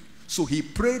prayed. So he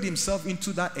prayed himself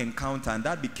into that encounter, and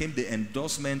that became the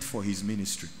endorsement for his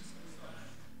ministry.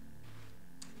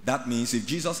 That means if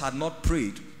Jesus had not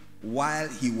prayed while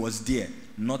he was there,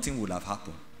 nothing would have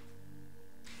happened.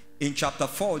 In chapter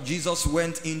 4, Jesus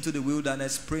went into the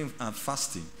wilderness praying and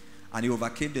fasting, and he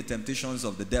overcame the temptations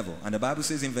of the devil. And the Bible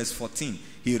says in verse 14,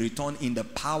 he returned in the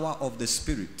power of the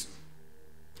Spirit.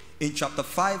 In chapter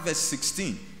 5, verse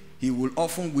 16, he will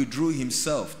often withdraw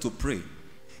himself to pray.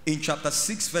 In chapter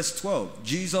 6, verse 12,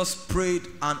 Jesus prayed,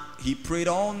 and he prayed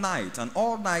all night. And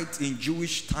all night in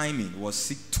Jewish timing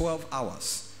was 12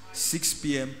 hours, 6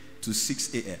 p.m. to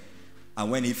 6 a.m. And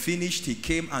when he finished, he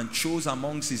came and chose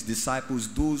amongst his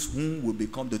disciples those whom will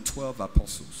become the 12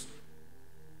 apostles.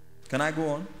 Can I go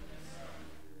on?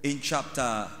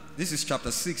 This is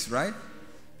chapter 6, right?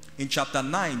 In chapter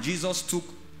 9, Jesus took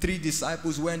 3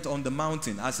 disciples, went on the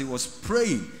mountain. As he was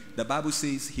praying, the Bible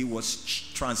says he was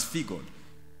transfigured.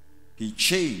 He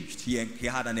changed. He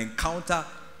had an encounter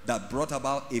that brought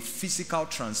about a physical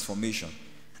transformation.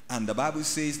 And the Bible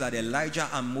says that Elijah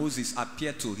and Moses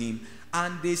appeared to him,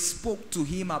 and they spoke to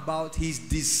him about his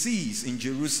disease in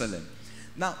Jerusalem.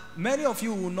 Now, many of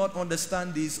you will not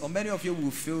understand this, or many of you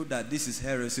will feel that this is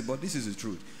heresy, but this is the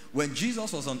truth. When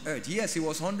Jesus was on earth, yes, he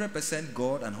was 100%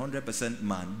 God and 100%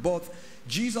 man, but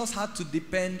Jesus had to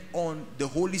depend on the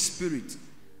Holy Spirit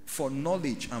for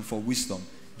knowledge and for wisdom.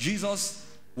 Jesus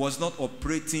was not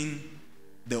operating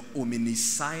the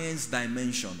omniscience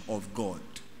dimension of God.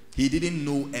 He didn't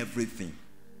know everything.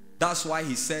 That's why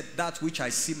he said, that which I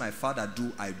see my Father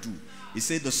do, I do. He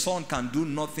said the Son can do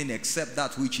nothing except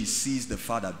that which he sees the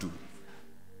Father do.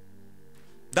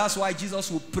 That's why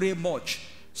Jesus will pray much,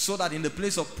 so that in the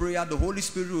place of prayer, the Holy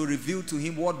Spirit will reveal to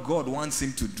him what God wants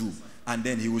him to do, and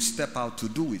then he will step out to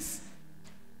do it.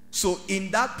 So in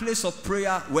that place of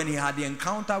prayer, when he had the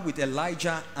encounter with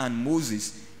Elijah and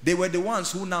Moses, they were the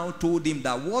ones who now told him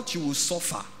that what you will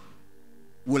suffer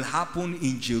will happen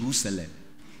in Jerusalem.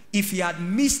 If he had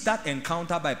missed that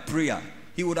encounter by prayer,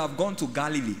 he would have gone to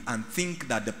Galilee and think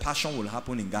that the passion will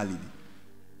happen in Galilee.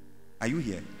 Are you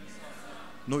here?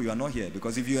 No, you are not here,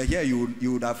 because if you are here,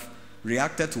 you would have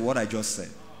reacted to what I just said.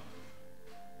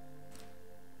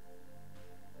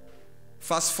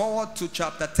 Fast forward to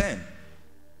chapter 10.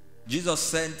 Jesus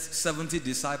sent 70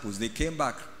 disciples. They came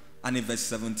back, and in verse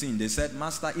 17, they said,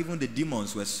 Master, even the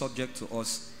demons were subject to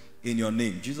us in your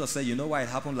name. Jesus said, you know why it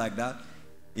happened like that?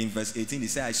 In verse 18, he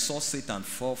said, I saw Satan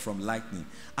fall from lightning.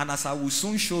 And as I will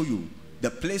soon show you,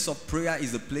 the place of prayer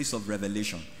is the place of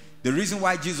revelation. The reason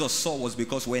why Jesus saw was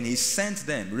because when he sent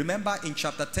them, remember in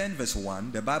chapter 10 verse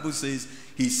 1, the Bible says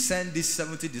he sent these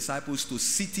 70 disciples to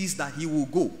cities that he will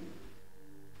go.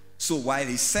 So while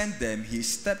he sent them, he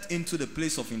stepped into the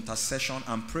place of intercession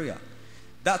and prayer.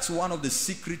 That's one of the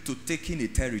secrets to taking a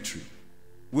territory.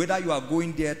 Whether you are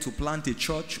going there to plant a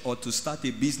church or to start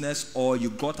a business, or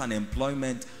you got an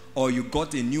employment, or you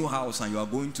got a new house and you are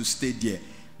going to stay there,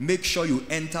 make sure you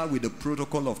enter with the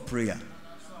protocol of prayer.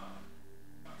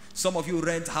 Some of you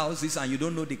rent houses and you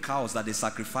don't know the cows that they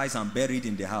sacrifice and buried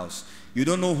in the house. You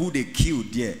don't know who they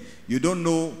killed there. You don't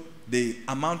know the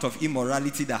amount of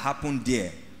immorality that happened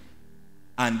there.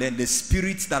 And then the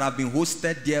spirits that have been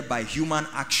hosted there by human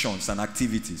actions and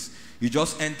activities. You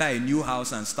just enter a new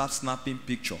house and start snapping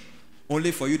pictures,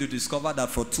 only for you to discover that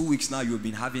for 2 weeks now you've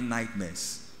been having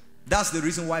nightmares. That's the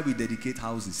reason why we dedicate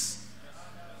houses.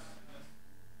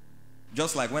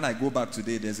 Just like when I go back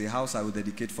today, there's a house I will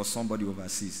dedicate for somebody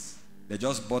overseas. They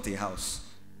just bought a house.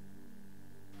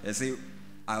 They say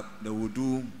they will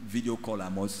do video call, I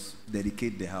must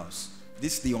dedicate the house.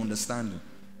 This is the understanding.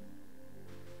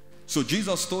 So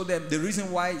Jesus told them the reason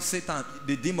why Satan,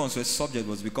 the demons were subject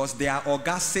was because they are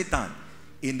august Satan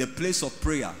in the place of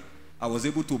prayer. I was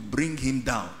able to bring him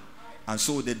down. And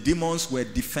so the demons were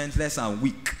defenseless and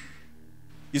weak.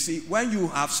 You see, when you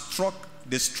have struck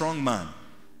the strong man,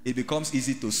 it becomes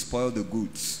easy to spoil the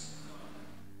goods.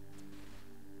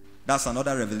 That's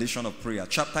another revelation of prayer.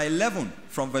 Chapter 11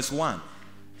 from verse 1.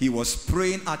 He was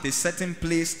praying at a certain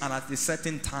place and at a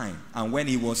certain time. And when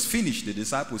he was finished, the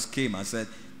disciples came and said,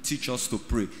 teach us to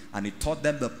pray. And he taught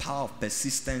them the power of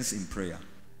persistence in prayer.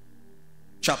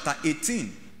 Chapter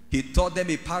 18, he taught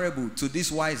them a parable to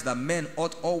this wise, that men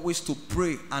ought always to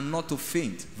pray and not to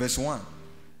faint. Verse 1.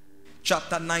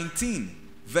 Chapter 19,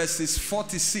 verses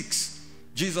 46.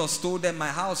 Jesus told them, my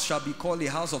house shall be called a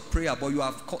house of prayer, but you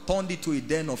have turned it to a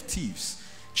den of thieves.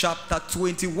 Chapter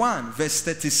 21, verse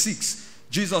 36.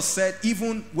 Jesus said,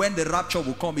 even when the rapture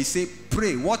will come, he said,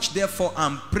 pray, watch therefore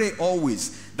and pray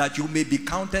always, that you may be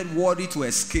counted worthy to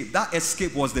escape. That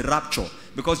escape was the rapture,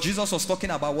 because Jesus was talking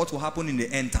about what will happen in the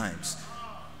end times.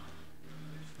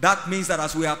 That means that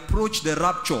as we approach the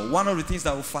rapture, one of the things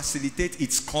that will facilitate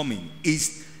its coming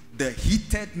is the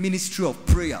heated ministry of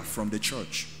prayer from the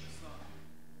church.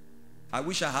 I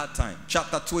wish I had time.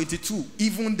 Chapter 22,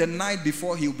 even the night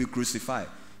before he will be crucified,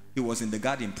 he was in the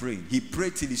garden praying. He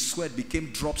prayed till his sweat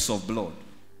became drops of blood.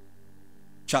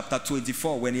 Chapter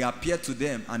 24, when he appeared to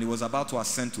them and he was about to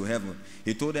ascend to heaven,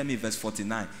 he told them in verse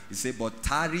 49, he said, but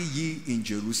tarry ye in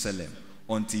Jerusalem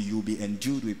until you be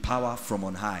endued with power from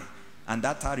on high. And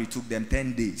that tarry took them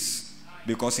 10 days.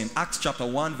 Because in Acts chapter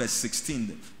 1 verse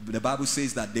 16, the Bible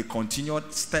says that they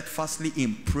continued steadfastly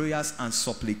in prayers and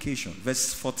supplication.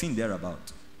 Verse 14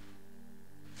 thereabout.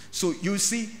 So you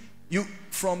see,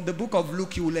 from the book of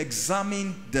Luke, you will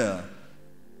examine the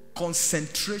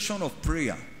concentration of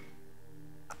prayer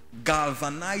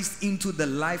galvanized into the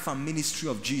life and ministry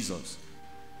of Jesus.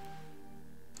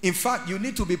 In fact, you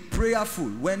need to be prayerful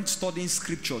when studying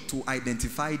scripture to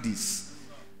identify this.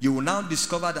 You will now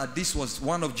discover that this was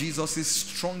one of Jesus'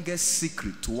 strongest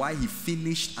secrets to why he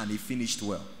finished, and he finished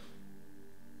well.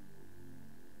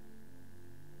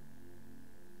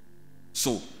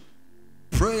 So,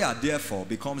 prayer therefore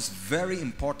becomes very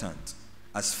important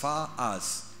as far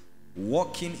as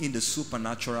walking in the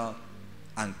supernatural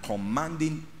and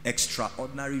commanding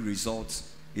extraordinary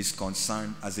results is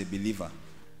concerned as a believer.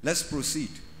 Let's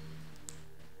proceed.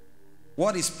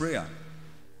 What is prayer?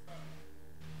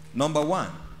 Number one,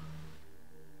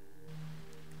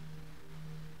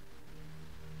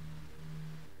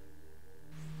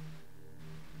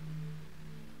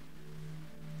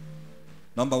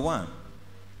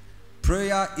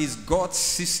 prayer is God's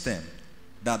system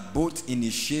that both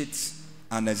initiates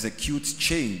and executes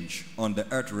change on the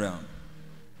earth realm.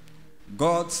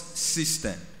 God's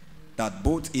system that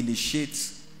both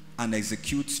initiates and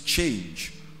executes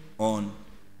change on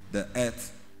the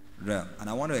earth realm. And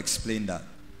I want to explain that.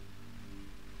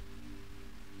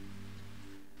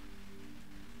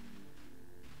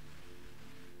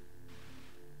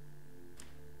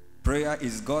 Prayer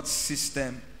is God's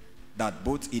system that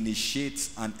both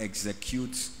initiates and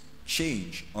executes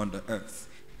change on the earth.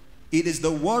 It is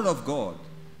the word of God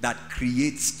that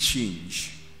creates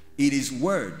change. It is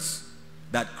words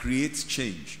that creates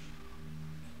change.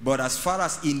 But as far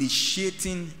as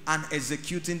initiating and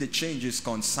executing the change is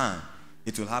concerned,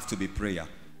 it will have to be prayer.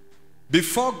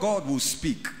 Before God will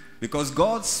speak, because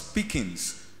God's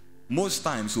speakings most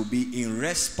times will be in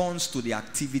response to the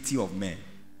activity of men.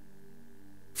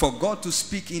 For God to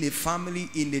speak in a family,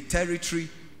 in a territory,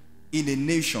 in a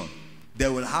nation,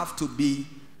 there will have to be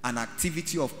an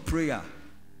activity of prayer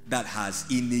that has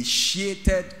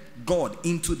initiated God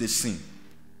into the scene,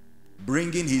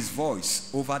 bringing his voice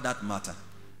over that matter.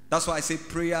 That's why I say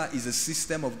prayer is a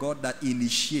system of God that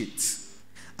initiates.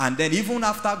 And then even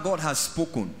after God has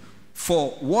spoken,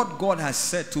 for what God has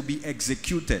said to be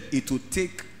executed, it will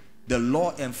take the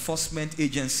law enforcement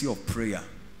agency of prayer.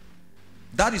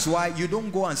 That is why you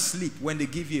don't go and sleep when they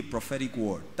give you a prophetic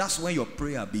word. That's when your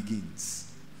prayer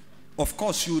begins. Of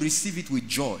course, you receive it with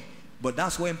joy, but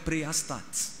that's when prayer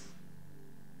starts.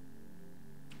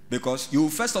 Because you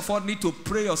first of all need to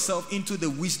pray yourself into the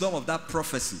wisdom of that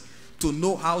prophecy to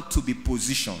know how to be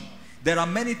positioned. There are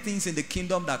many things in the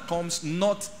kingdom that comes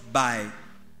not by...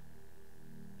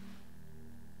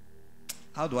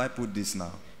 How do I put this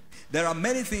now? There are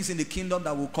many things in the kingdom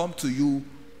that will come to you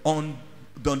on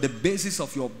the basis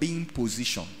of your being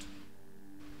positioned.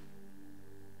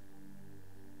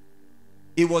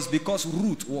 It was because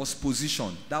Ruth was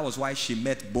positioned. That was why she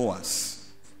met Boaz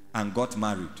and got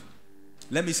married.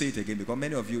 Let me say it again, because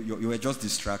many of you were just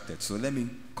distracted. So let me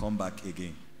come back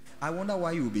again. I wonder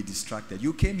why you will be distracted.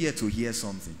 You came here to hear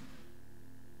something.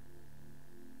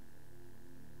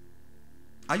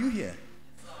 Are you here?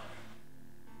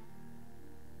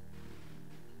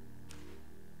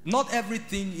 Not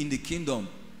everything in the kingdom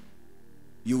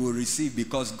you will receive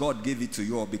because God gave it to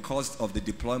you or because of the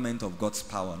deployment of God's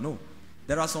power. No.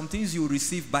 There are some things you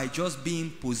receive by just being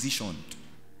positioned.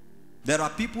 There are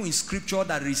people in scripture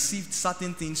that received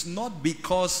certain things not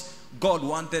because God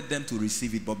wanted them to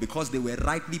receive it, but because they were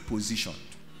rightly positioned.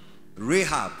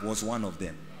 Rahab was one of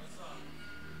them.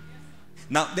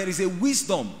 Now, there is a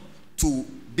wisdom to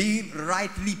being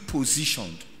rightly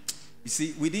positioned. You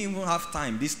see, we didn't even have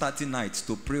time these 30 nights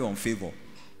to pray on favor.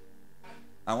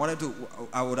 I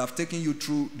would have taken you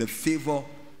through the favor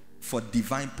for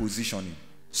divine positioning.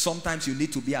 Sometimes you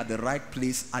need to be at the right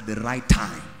place at the right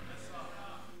time.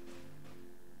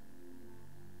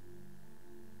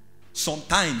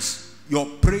 Sometimes your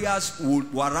prayers will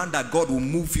warrant that God will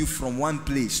move you from one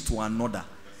place to another.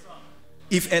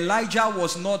 If Elijah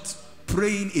was not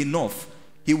praying enough,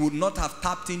 he would not have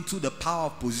tapped into the power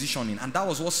of positioning. And that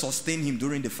was what sustained him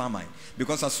during the famine.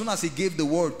 Because as soon as he gave the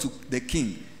word to the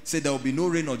king, said there will be no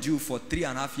rain or dew for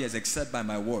 3.5 years except by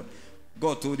my word.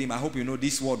 God told him, I hope you know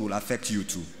this word will affect you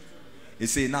too. He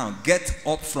said, now get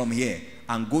up from here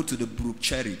and go to the brook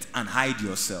Cherith and hide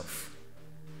yourself.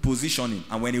 Positioning.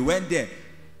 And when he went there,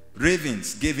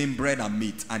 ravens gave him bread and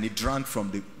meat and he drank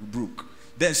from the brook.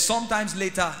 Then sometimes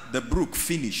later the brook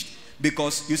finished.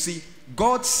 Because you see,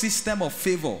 God's system of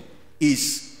favor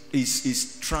is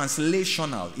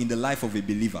translational in the life of a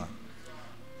believer.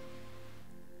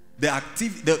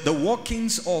 The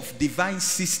workings of divine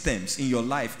systems in your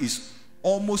life is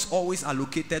almost always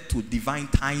allocated to divine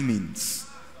timings.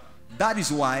 That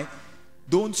is why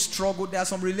don't struggle. There are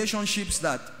some relationships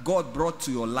that God brought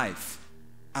to your life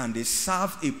and they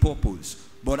serve a purpose.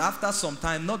 But after some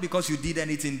time, not because you did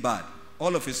anything bad,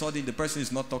 all of a sudden the person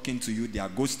is not talking to you, they are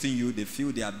ghosting you, they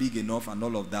feel they are big enough and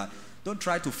all of that. Don't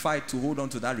try to fight to hold on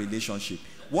to that relationship.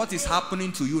 What is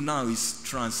happening to you now is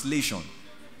translation.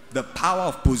 The power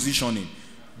of positioning.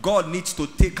 God needs to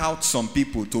take out some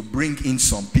people to bring in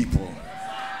some people.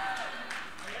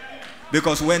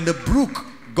 Because when the brook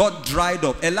got dried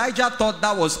up, Elijah thought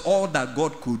that was all that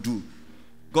God could do.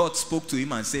 God spoke to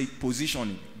him and said,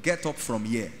 positioning, get up from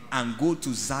here and go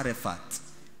to Zarephath.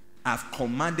 I've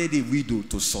commanded a widow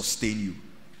to sustain you.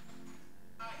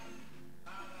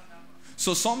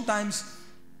 So sometimes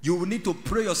you will need to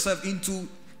pray yourself into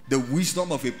the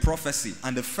wisdom of a prophecy,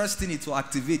 and the first thing it will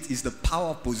activate is the power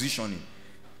of positioning.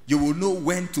 You will know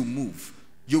when to move.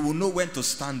 You will know when to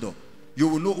stand up. You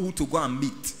will know who to go and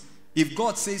meet. If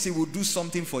God says he will do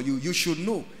something for you, you should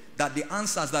know that the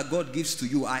answers that God gives to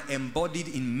you are embodied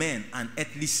in men and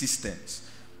earthly systems.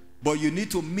 But you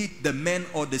need to meet the men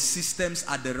or the systems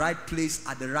at the right place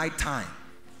at the right time.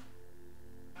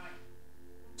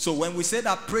 So when we say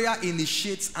that prayer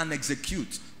initiates and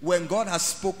executes, when God has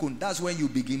spoken, that's when you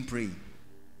begin praying.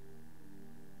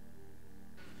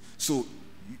 So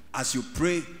as you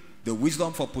pray, the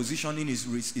wisdom for positioning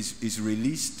is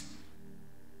released.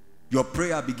 Your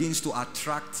prayer begins to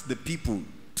attract the people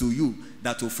to you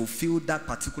that will fulfill that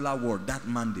particular word, that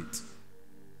mandate.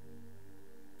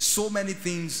 So many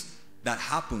things that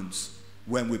happens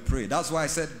when we pray. That's why I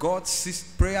said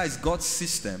prayer is God's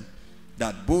system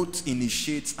that both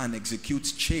initiates and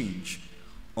executes change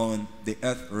on the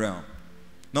earth realm.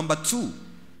 Number 2,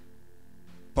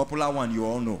 popular one you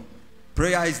all know.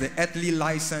 Prayer is the earthly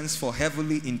license for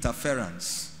heavenly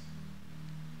interference.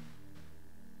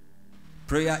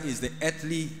 Prayer is the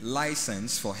earthly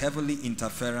license for heavenly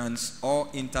interference or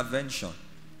intervention.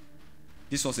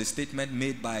 This was a statement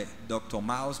made by Dr.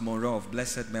 Miles Monroe of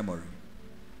blessed memory.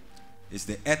 It's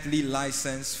the earthly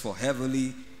license for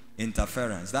heavenly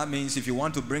interference. That means if you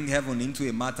want to bring heaven into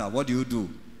a matter, what do?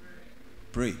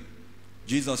 Pray.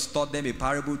 Jesus taught them a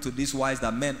parable to these wise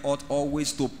that men ought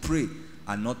always to pray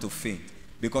and not to faint.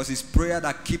 Because it's prayer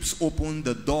that keeps open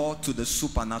the door to the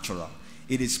supernatural.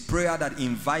 It is prayer that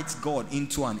invites God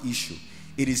into an issue.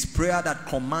 It is prayer that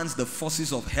commands the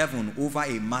forces of heaven over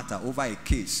a matter, over a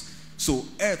case. So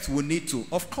earth will need to,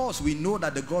 of course, we know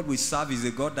that the God we serve is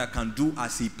a God that can do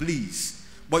as he please.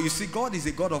 But you see, God is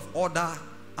a God of order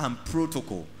and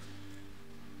protocol.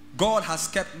 God has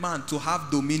kept man to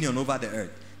have dominion over the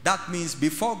earth. That means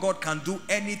before God can do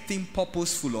anything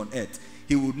purposeful on earth,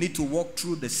 he would need to walk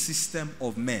through the system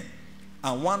of men.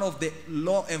 And one of the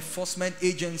law enforcement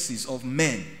agencies of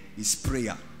men is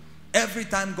prayer. Every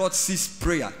time God sees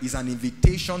prayer is an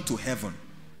invitation to heaven.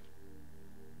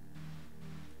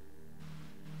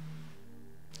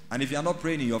 And if you are not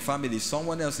praying in your family,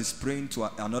 someone else is praying to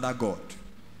another God.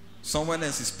 Someone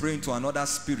else is praying to another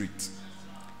spirit.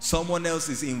 Someone else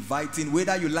is inviting,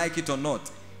 whether you like it or not,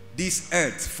 this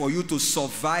earth. For you to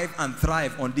survive and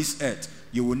thrive on this earth,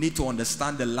 you will need to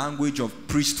understand the language of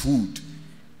priesthood.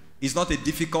 It's not a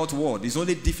difficult word. It's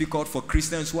only difficult for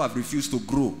Christians who have refused to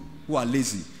grow, who are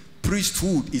lazy.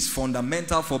 Priesthood is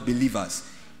fundamental for believers.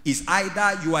 It's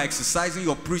either you are exercising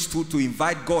your priesthood to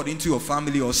invite God into your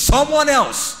family, or someone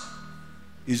else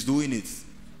is doing it.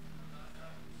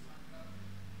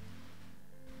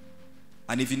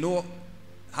 And if you know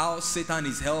how Satan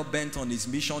is hell-bent on his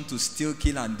mission to steal,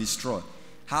 kill, and destroy,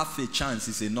 half a chance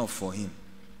is enough for him.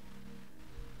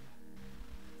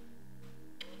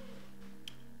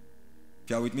 If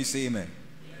you are with me, say amen.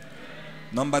 Amen.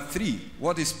 Number 3,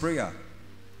 what is prayer?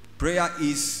 Prayer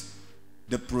is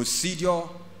the procedure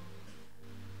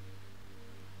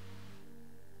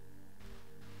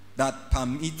that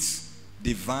permits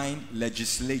divine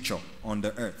legislature on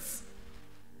the earth.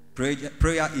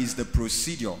 Prayer is the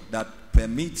procedure that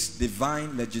permits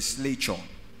divine legislature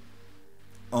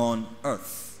on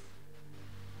earth.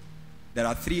 There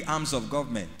are 3 arms of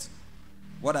government.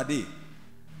 What are they?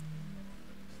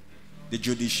 The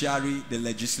judiciary, the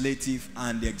legislative,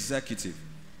 and the executive.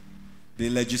 The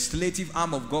legislative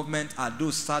arm of government are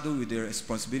those saddled with the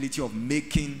responsibility of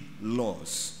making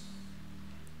laws.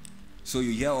 So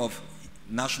you hear of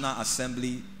National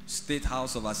Assembly, State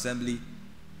House of Assembly.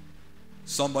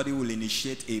 Somebody will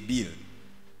initiate a bill.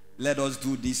 Let us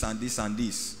do this and this and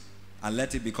this, and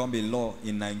let it become a law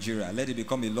in Nigeria. Let it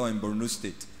become a law in Borno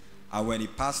State. And when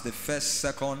it passed the first,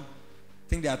 second, I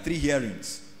think there are 3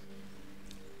 hearings.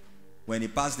 When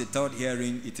it passed the 3rd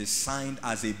hearing, it is signed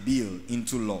as a bill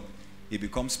into law. It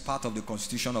becomes part of the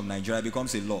constitution of Nigeria. It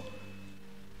becomes a law.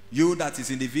 You that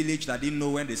is in the village that didn't know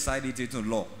when they signed it into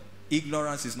law,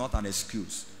 ignorance is not an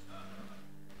excuse.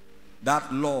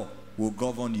 That law will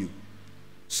govern you.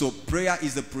 So prayer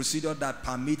is the procedure that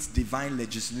permits divine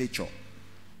legislature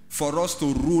for us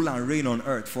to rule and reign on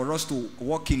earth, for us to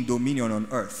walk in dominion on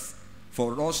earth,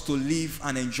 for us to live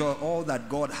and enjoy all that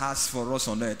God has for us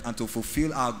on earth, and to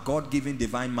fulfill our God-given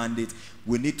divine mandate.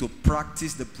 We need to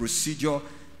practice the procedure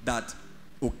that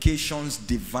occasions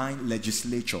divine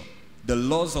legislature. The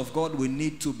laws of God will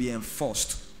need to be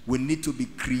enforced, will need to be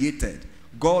created.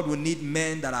 God will need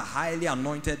men that are highly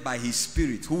anointed by his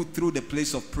Spirit, who through the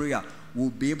place of prayer will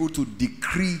be able to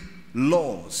decree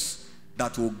laws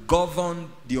that will govern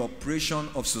the operation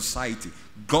of society,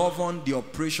 govern the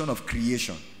operation of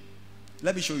creation.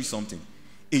 Let me show you something.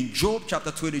 In Job chapter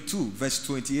 22, verse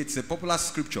 28, it's a popular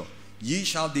scripture. Ye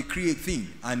shall decree a thing,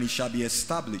 and it shall be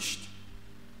established.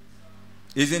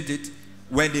 Isn't it?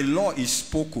 When a law is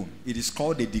spoken, it is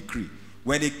called a decree.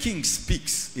 When a king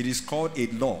speaks, it is called a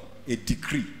law, a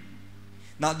decree.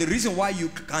 Now, the reason why you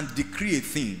can decree a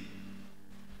thing,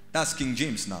 that's King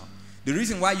James now. The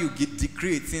reason why you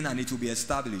decree a thing and it will be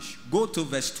established. Go to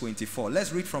verse 24.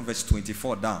 Let's read from verse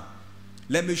 24 down.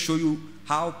 Let me show you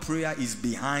how prayer is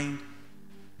behind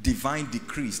divine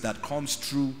decrees that comes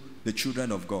through the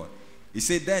children of God. He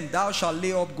said, then thou shalt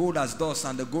lay up gold as dust,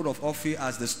 and the gold of Ophir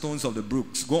as the stones of the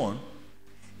brooks. Go on.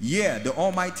 Yea, the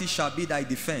Almighty shall be thy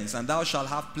defense, and thou shalt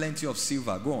have plenty of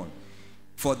silver. Go on.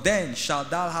 For then shalt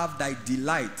thou have thy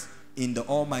delight in the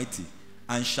Almighty,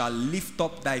 and shalt lift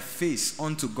up thy face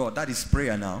unto God. That is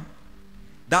prayer now.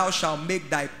 Thou shalt make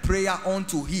thy prayer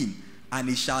unto him, and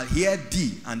he shall hear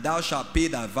thee, and thou shalt pay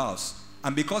thy vows.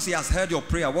 And because he has heard your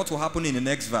prayer, what will happen in the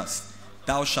next verse?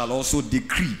 Thou shalt also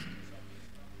decree.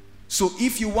 So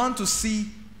if you want to see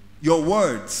your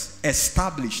words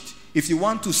established, if you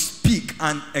want to speak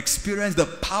and experience the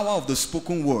power of the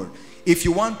spoken word, if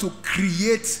you want to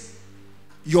create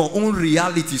your own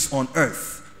realities on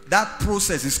earth, that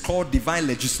process is called divine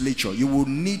legislature. You will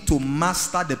need to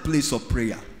master the place of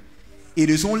prayer. It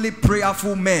is only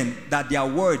prayerful men that their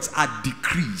words are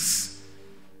decrees,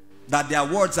 that their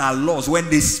words are laws. When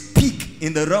they speak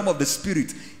in the realm of the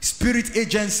spirit, spirit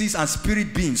agencies and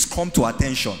spirit beings come to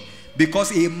attention,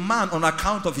 because a man, on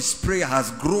account of his prayer,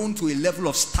 has grown to a level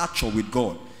of stature with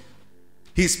God.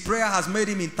 His prayer has made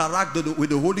him interact with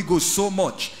the Holy Ghost so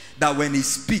much that when he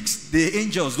speaks, the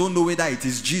angels don't know whether it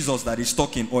is Jesus that is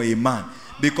talking or a man,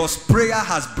 because prayer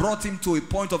has brought him to a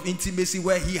point of intimacy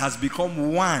where he has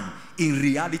become one in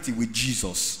reality with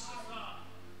Jesus.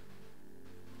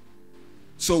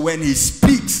 So when he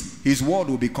speaks, his word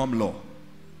will become law.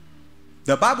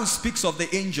 The Bible speaks of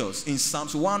the angels in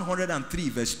Psalms 103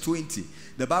 verse 20.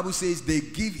 The Bible says they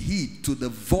give heed to the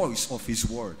voice of his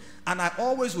word. And I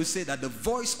always will say that the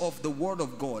voice of the word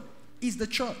of God is the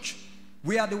church.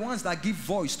 We are the ones that give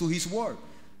voice to his word.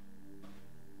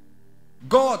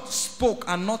 God spoke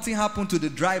and nothing happened to the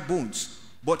dry bones.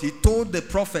 But he told the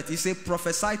prophet, he said,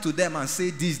 prophesy to them and say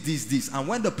this, this, this. And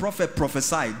when the prophet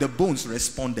prophesied, the bones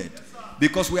responded.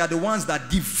 Because we are the ones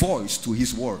that give voice to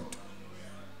his word.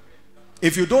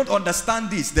 If you don't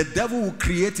understand this, the devil will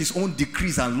create his own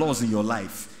decrees and laws in your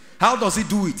life. How does he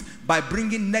do it? By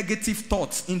bringing negative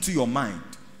thoughts into your mind.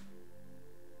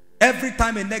 Every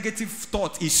time a negative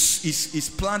thought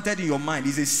is planted in your mind,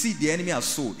 is a seed the enemy has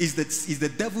sowed, is the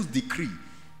devil's decree.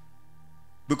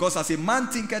 Because as a man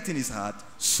thinketh in his heart,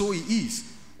 so he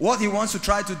is. What he wants to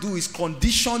try to do is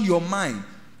condition your mind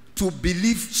to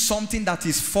believe something that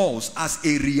is false as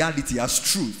a reality, as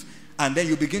truth. And then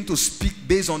you begin to speak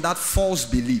based on that false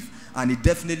belief, and it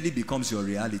definitely becomes your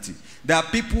reality. There are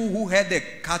people who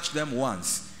headache catch them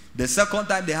once. The second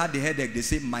time they had the headache, they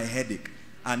say, my headache.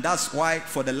 And that's why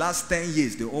for the last 10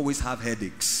 years, they always have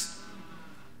headaches.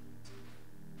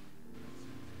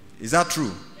 Is that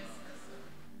true?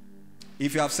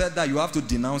 If you have said that, you have to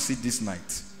denounce it this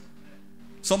night.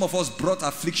 Some of us brought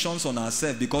afflictions on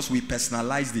ourselves because we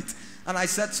personalized it. And I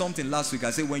said something last week. I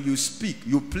said, when you speak,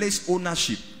 you place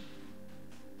ownership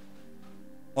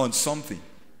on something.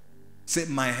 Say,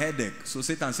 my headache. So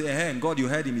Satan say, hey, God, you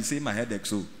heard him. He said, my headache.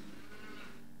 So,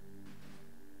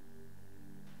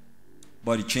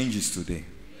 but it changes today.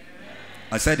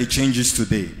 I said it changes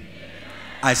today.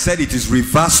 I said it is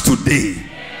reversed today.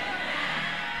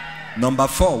 Number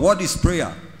 4, what is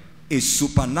prayer? A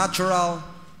supernatural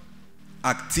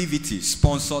activity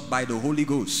sponsored by the Holy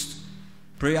Ghost.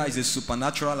 Prayer is a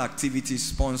supernatural activity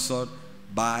sponsored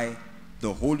by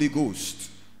the Holy Ghost.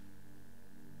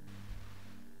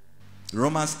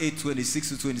 Romans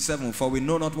 8:26-27. For we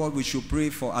know not what we should pray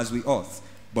for as we ought,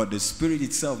 but the Spirit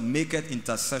itself maketh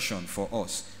intercession for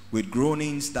us with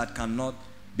groanings that cannot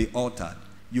be uttered.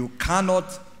 You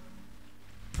cannot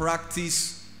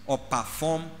practice or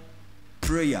perform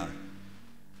prayer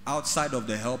outside of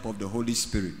the help of the Holy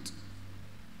Spirit.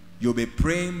 You'll be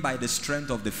praying by the strength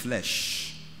of the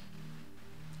flesh,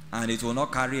 and it will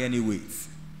not carry any weight.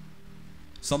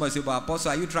 Somebody say, but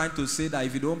Apostle, are you trying to say that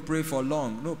if you don't pray for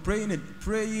long? No, prayer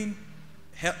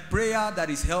that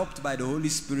is helped by the Holy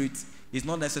Spirit is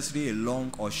not necessarily a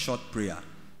long or short prayer.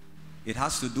 It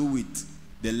has to do with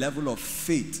the level of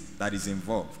faith that is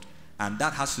involved, and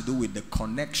that has to do with the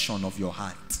connection of your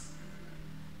heart.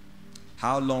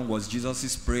 How long was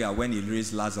Jesus' prayer when he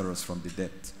raised Lazarus from the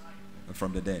dead?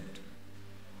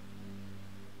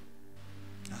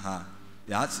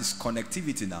 That's his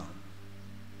connectivity now.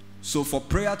 So for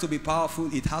prayer to be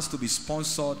powerful, it has to be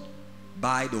sponsored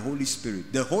by the Holy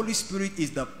Spirit. The Holy Spirit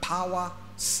is the power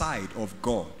side of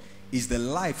God, is the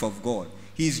life of God.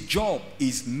 His job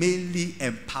is mainly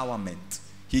empowerment.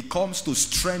 He comes to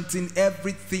strengthen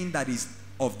everything that is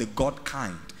of the God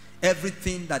kind,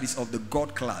 everything that is of the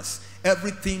God class,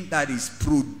 everything that is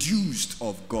produced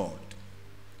of God.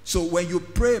 So when you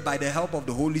pray by the help of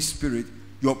the Holy Spirit,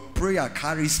 your prayer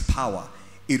carries power.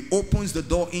 It opens the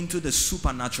door into the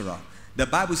supernatural. The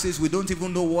Bible says we don't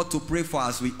even know what to pray for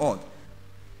as we ought,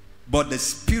 but the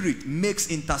Spirit makes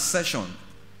intercession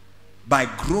by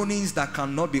groanings that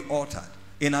cannot be uttered.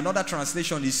 In another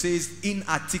translation, it says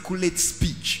inarticulate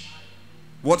speech,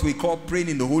 what we call praying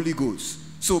in the Holy Ghost.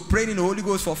 So praying in the Holy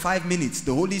Ghost for 5 minutes,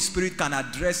 the Holy Spirit can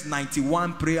address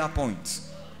 91 prayer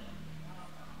points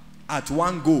at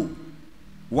one go.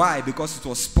 Why? Because it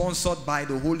was sponsored by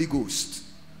the Holy Ghost.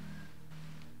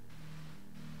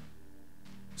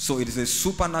 So it is a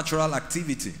supernatural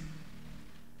activity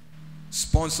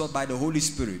sponsored by the Holy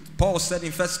Spirit. Paul said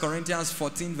in 1 Corinthians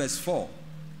 14 verse 4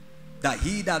 that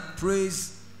he that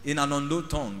prays in an unknown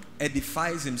tongue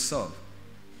edifies himself.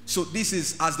 So this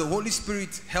is, as the Holy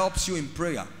Spirit helps you in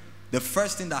prayer, the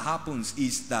first thing that happens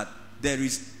is that there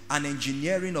is an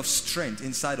engineering of strength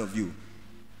inside of you.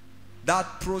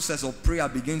 That process of prayer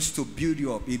begins to build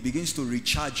you up. It begins to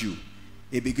recharge you.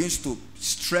 It begins to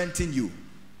strengthen you.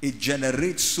 It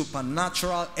generates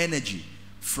supernatural energy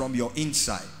from your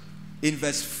inside. In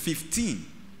verse 15,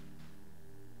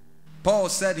 Paul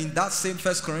said in that same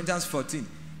 1 Corinthians 14,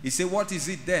 he said, what is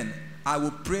it then? I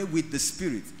will pray with the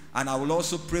Spirit, and I will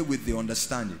also pray with the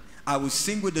understanding. I will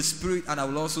sing with the Spirit, and I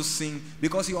will also sing,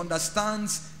 because he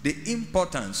understands the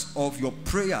importance of your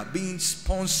prayer being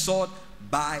sponsored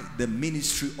by the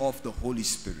ministry of the Holy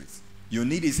Spirit. You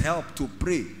need his help to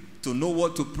pray, to know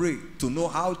what to pray, to know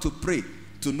how to pray,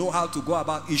 to know how to go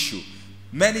about issue.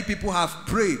 Many people have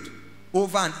prayed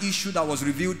over an issue that was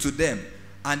revealed to them,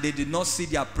 and they did not see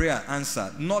their prayer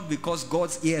answered. Not because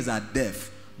God's ears are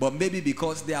deaf, but maybe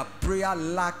because their prayer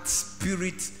lacked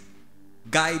spirit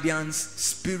guidance,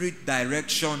 spirit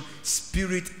direction,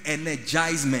 spirit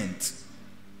energizement.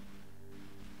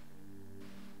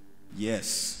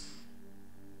 Yes.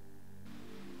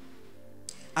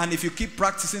 And if you keep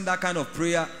practicing that kind of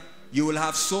prayer, you will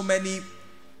have so many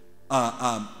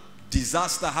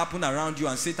disaster happen around you,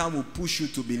 and Satan will push you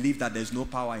to believe that there's no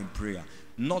power in prayer.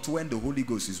 Not when the Holy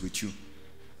Ghost is with you.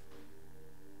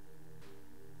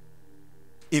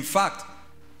 In fact,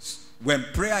 when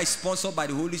prayer is sponsored by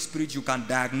the Holy Spirit, you can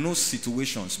diagnose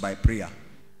situations by prayer.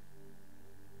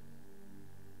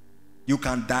 You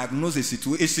can diagnose a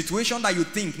situation that you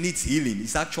think needs healing.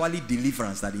 It's actually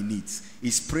deliverance that it needs.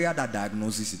 It's prayer that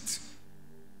diagnoses it.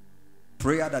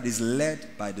 Prayer that is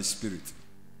led by the Spirit.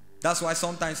 That's why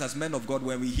sometimes as men of God,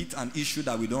 when we hit an issue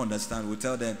that we don't understand, we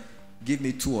tell them, give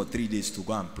me 2 or 3 days to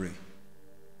go and pray.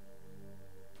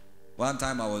 One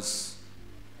time I was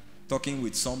talking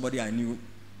with somebody I knew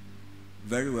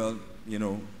very well, you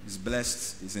know, he's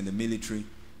blessed, he's in the military,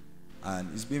 and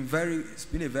he's been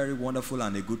a very wonderful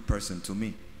and a good person to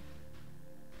me.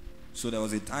 So there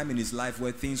was a time in his life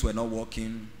where things were not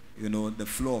working, you know, the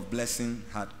flow of blessing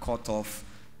had cut off,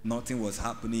 nothing was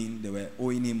happening, they were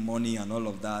owing him money and all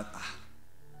of that.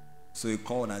 So he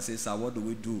called and said, sir, what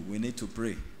do? We need to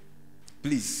pray.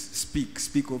 Please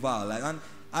speak over our life. And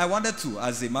I wanted to,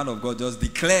 as a man of God, just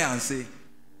declare and say,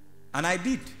 and I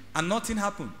did, and nothing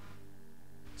happened.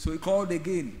 So he called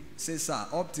again, said, sir,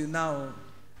 up till now.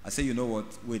 I said, you know what,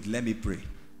 wait, let me pray.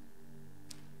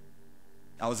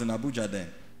 I was in Abuja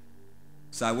then.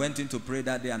 So I went in to pray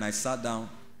that day, and I sat down.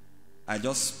 I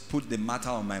just put the matter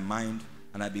on my mind,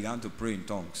 and I began to pray in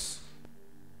tongues.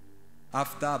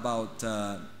 After about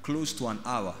close to an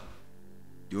hour,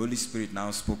 the Holy Spirit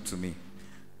now spoke to me.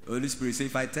 The Holy Spirit said,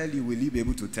 if I tell you, will you be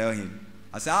able to tell him?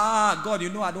 I said, God, you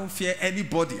know I don't fear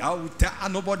anybody. I will tell,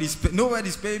 nobody's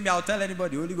paying me. I'll tell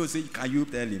anybody. The Holy Ghost said, can you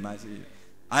tell him?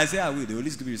 I say, I will. The Holy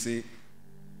Spirit say,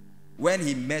 when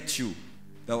he met you,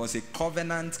 there was a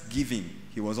covenant giving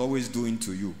he was always doing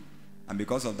to you. And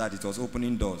because of that, it was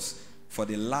opening doors. For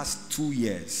the last 2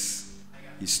 years,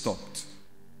 he stopped.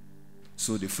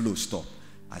 So the flow stopped.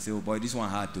 I said, oh boy, this one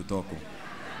hard to talk.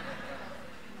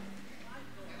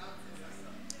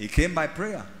 He came by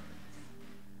prayer.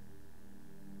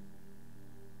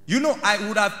 You know, I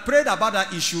would have prayed about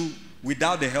that issue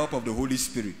without the help of the Holy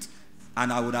Spirit.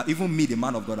 And I would have, even me, the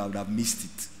man of God, I would have missed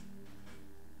it.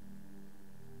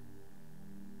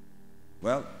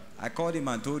 Well, I called him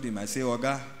and told him, I said,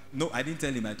 Oga, no, I didn't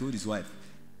tell him, I told his wife.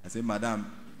 I said,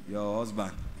 Madam, your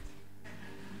husband.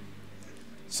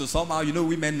 So somehow, you know,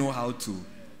 women know how to.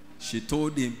 She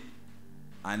told him,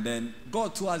 and then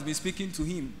God too has been speaking to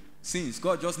him since.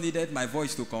 God just needed my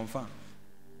voice to confirm.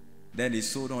 Then he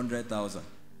sold 100,000.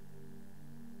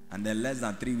 And then less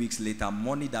than 3 weeks later,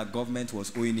 money that government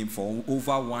was owing him for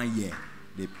over 1 year,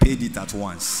 they paid it at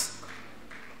once.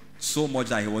 So much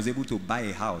that he was able to buy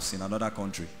a house in another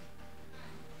country.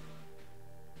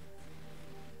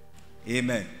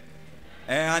 Amen.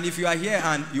 And if you are here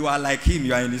and you are like him,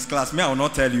 you are in his class, me, I will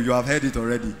not tell you, you have heard it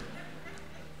already.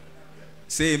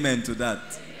 Say amen to that.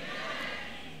 Amen.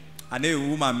 I knew a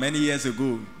woman many years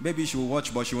ago, maybe she will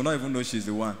watch, but she will not even know she's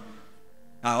the one.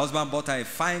 Her husband bought her a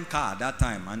fine car at that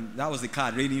time, and that was the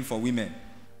car raining for women.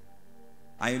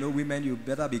 And you know, women, you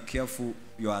better be careful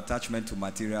your attachment to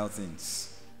material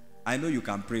things. I know you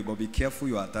can pray, but be careful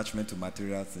your attachment to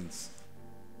material things.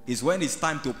 It's when it's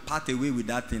time to part away with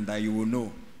that thing that you will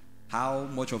know how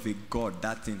much of a God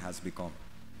that thing has become.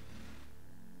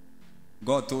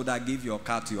 God told her, give your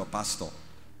car to your pastor.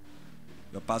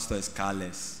 Your pastor is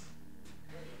carless.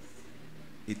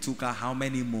 It took her how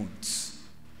many months?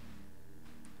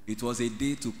 It was a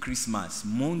day to Christmas.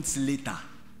 Months later,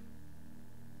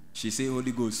 She said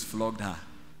Holy Ghost flogged her.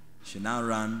 She now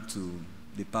ran to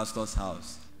the pastor's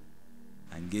house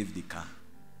and gave the car.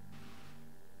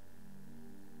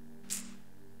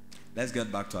 Let's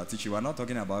get back to our teaching. We're not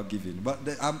talking about giving, but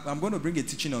I'm going to bring a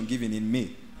teaching on giving in May.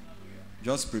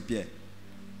 Just prepare.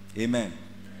 Amen.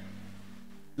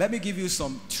 Let me give you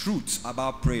some truths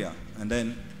about prayer, and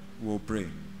then we'll pray.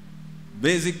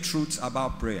 Basic truths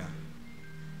about prayer.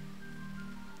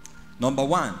 Number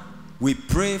one, we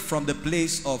pray from the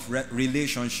place of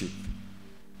relationship.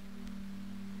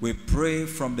 We pray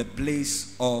from the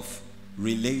place of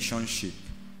relationship.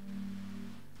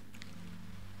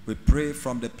 We pray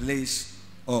from the place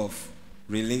of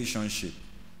relationship.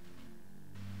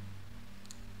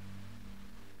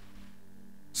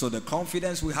 So the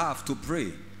confidence we have to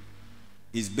pray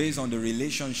is based on the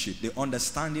relationship, the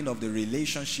understanding of the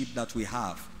relationship that we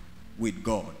have with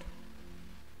God.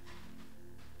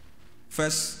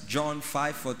 1 John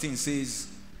 5:14 says,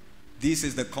 this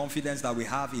is the confidence that we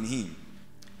have in him,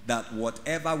 that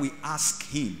whatever we ask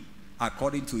him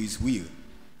according to his will,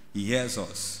 he hears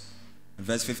us. And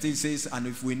verse 15 says, and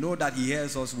if we know that he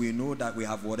hears us, we know that we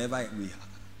have whatever we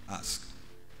ask.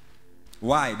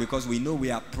 Why? Because we know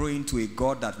we are praying to a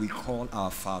God that we call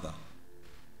our Father.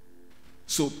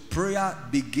 So prayer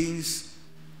begins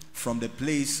from the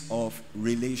place of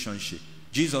relationship.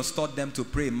 Jesus taught them to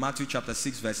pray in Matthew chapter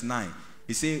 6 verse 9.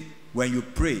 He said, when you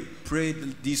pray, pray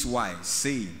this wise,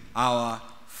 saying, our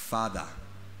Father.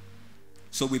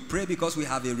 So we pray because we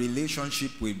have a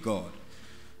relationship with God.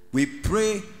 We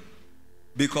pray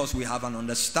because we have an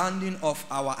understanding of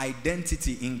our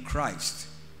identity in Christ.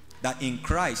 That in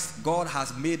Christ, God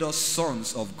has made us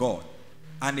sons of God.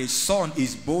 And a son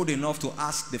is bold enough to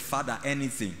ask the Father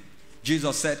anything.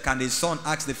 Jesus said, can the son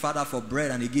ask the Father for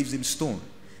bread and he gives him stone?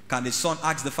 Can the son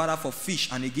ask the Father for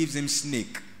fish and he gives him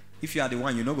snake? If you are the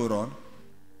one, you know go wrong.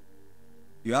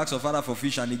 You ask your Father for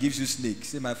fish and he gives you snake.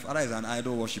 Say, my Father is an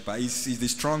idol worshiper. He's the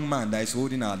strong man that is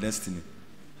holding our destiny.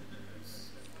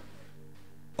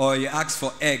 Or he asks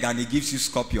for egg and he gives you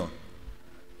scorpion.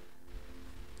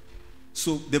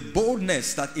 So the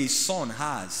boldness that a son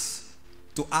has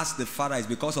to ask the Father is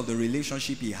because of the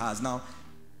relationship he has. Now,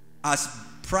 as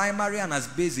primary and as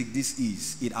basic this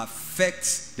is, it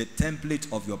affects the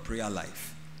template of your prayer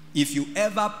life. If you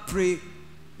ever pray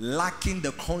lacking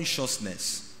the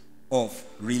consciousness of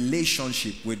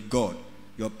relationship with God,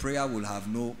 your prayer will have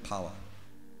no power.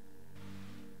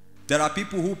 There are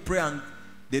people who pray and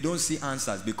they don't see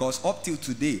answers because up till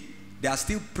today, they are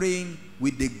still praying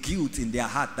with the guilt in their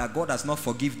heart that God has not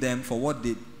forgiven them for what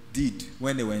they did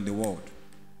when they were in the world.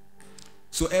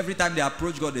 So every time they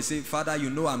approach God, they say, Father, you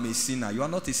know I'm a sinner. You are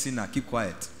not a sinner. Keep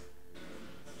quiet.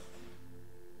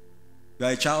 You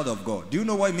are a child of God. Do you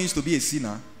know what it means to be a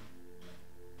sinner?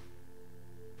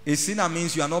 A sinner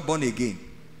means you are not born again.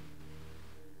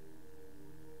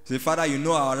 Say, Father, you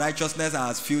know our righteousness are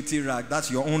as filthy rag. That's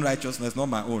your own righteousness, not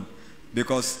my own.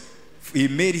 Because he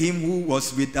made him who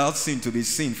was without sin to be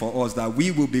sin for us, that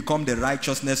we will become the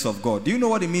righteousness of God. Do you know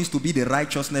what it means to be the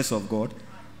righteousness of God?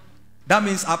 That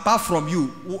means apart from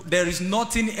you, there is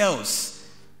nothing else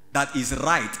that is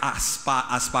right as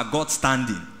per God's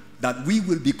standing. That we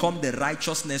will become the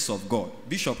righteousness of God.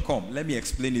 Bishop, come, let me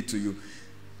explain it to you.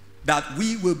 That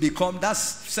we will become,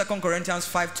 that's 2 Corinthians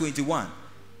 5:21.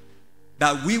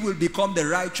 That we will become the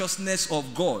righteousness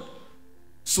of God.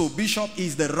 So Bishop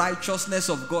is the righteousness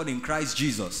of God in Christ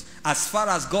Jesus. As far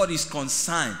as God is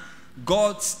concerned,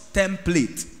 God's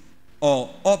template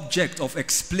or object of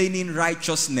explaining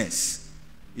righteousness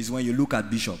is when you look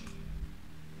at Bishop.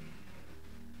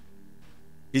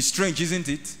 It's strange, isn't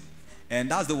it? And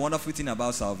that's the wonderful thing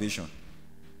about salvation.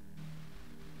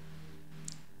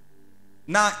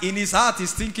 Now, in his heart,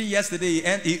 he's thinking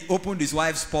yesterday he opened his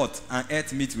wife's pot and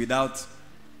ate meat without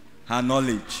her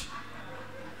knowledge.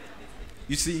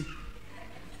 You see,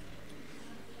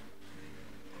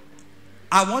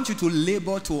 I want you to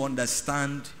labor to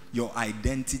understand your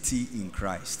identity in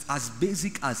Christ. As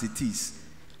basic as it is,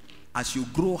 as you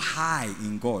grow high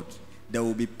in God, there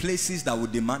will be places that will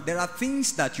demand. There are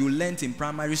things that you learned in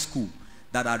primary school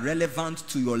that are relevant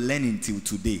to your learning till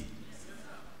today.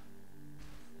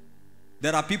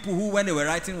 There are people who, when they were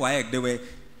writing WAEC, they were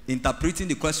interpreting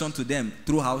the question to them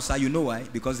through Hausa. You know why?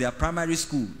 Because their primary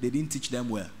school, they didn't teach them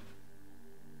well.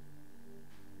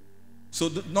 So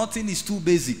nothing is too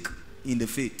basic in the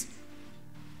faith.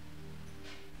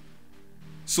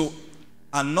 So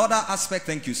another aspect,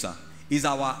 thank you, sir, is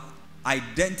our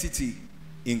identity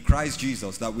in Christ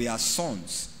Jesus, that we are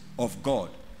sons of God.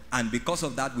 And because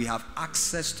of that, we have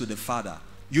access to the Father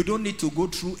You don't need to go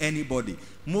through anybody.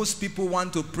 Most people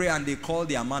want to pray and they call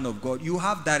their man of God. You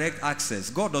have direct access.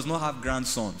 God does not have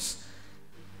grandsons.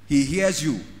 He hears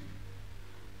you.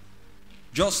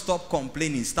 Just stop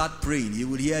complaining. Start praying. He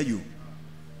will hear you.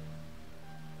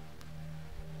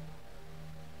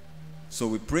 So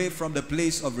we pray from the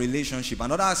place of relationship.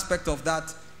 Another aspect of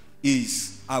that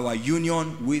is our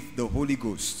union with the Holy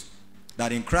Ghost.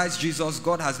 That in Christ Jesus,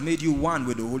 God has made you one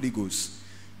with the Holy Ghost.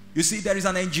 You see, there is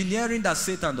an engineering that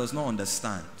Satan does not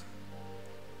understand.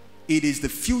 It is the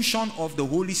fusion of the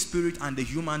Holy Spirit and the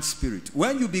human spirit.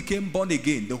 When you became born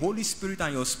again, the Holy Spirit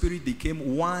and your spirit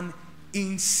became one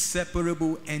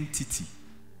inseparable entity.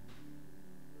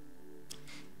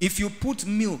 If you put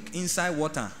milk inside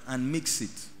water and mix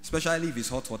it, especially if it's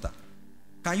hot water,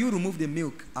 can you remove the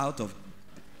milk out of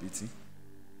it?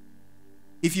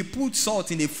 If you put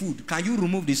salt in a food, can you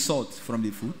remove the salt from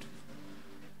the food?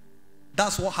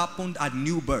 That's what happened at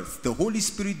new birth. The Holy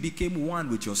Spirit became one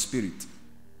with your spirit.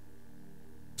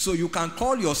 So you can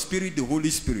call your spirit the Holy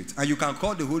Spirit, and you can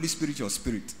call the Holy Spirit your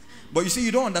spirit. But you see,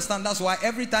 you don't understand. That's why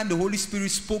every time the Holy Spirit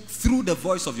spoke through the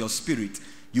voice of your spirit,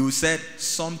 you said,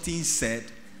 something said.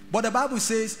 But the Bible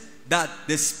says that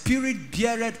the Spirit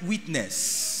beareth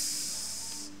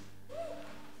witness.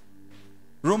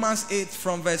 Romans 8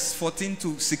 from verse 14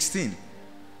 to 16.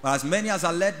 As many as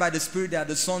are led by the Spirit, they are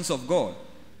the sons of God.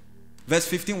 Verse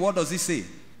 15, what does it say?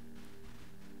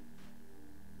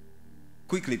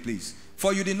 Quickly, please.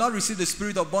 For you did not receive the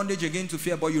spirit of bondage again to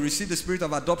fear, but you received the spirit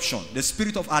of adoption. The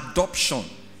spirit of adoption.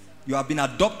 You have been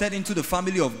adopted into the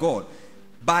family of God,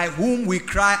 by whom we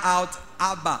cry out,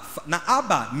 Abba. Now,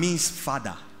 Abba means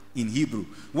father in Hebrew.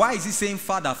 Why is he saying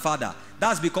father, father?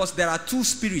 That's because there are two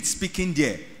spirits speaking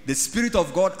there. The Spirit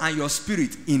of God and your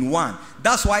spirit in one.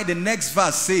 That's why the next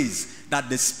verse says that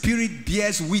the Spirit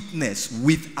bears witness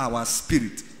with our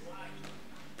spirit.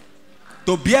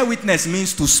 To bear witness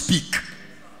means to speak.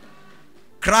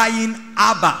 Crying,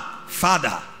 Abba,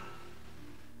 Father.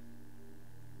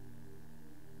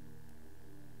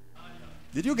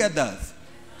 Did you get that?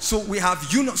 So we have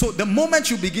so the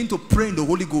moment you begin to pray in the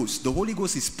Holy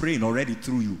Ghost is praying already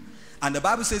through you. And the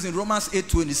Bible says in Romans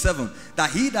 8:27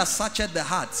 that he that searcheth the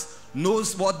heart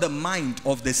knows what the mind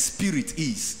of the Spirit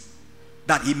is,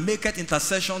 that he maketh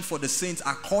intercession for the saints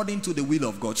according to the will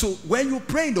of God. So when you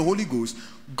pray in the Holy Ghost,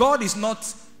 God is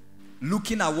not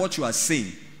looking at what you are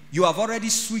saying. You have already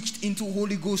switched into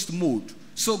Holy Ghost mode.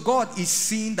 So God is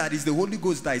seeing that it's the Holy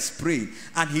Ghost that is praying,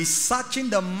 and he's searching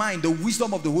the mind, the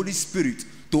wisdom of the Holy Spirit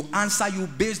to answer you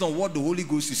based on what the Holy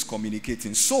Ghost is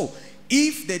communicating. So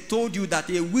if they told you that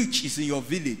a witch is in your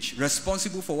village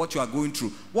responsible for what you are going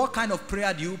through, what kind of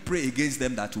prayer do you pray against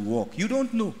them that will work? You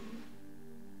don't know.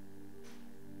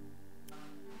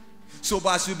 So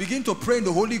but as you begin to pray in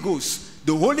the Holy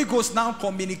Ghost now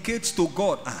communicates to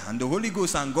God, and the Holy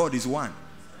Ghost and God is one.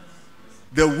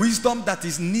 The wisdom that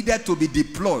is needed to be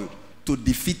deployed to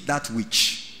defeat that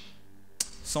witch.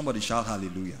 Somebody shout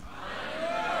hallelujah.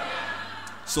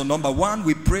 So number one,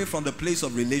 we pray from the place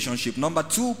of relationship. Number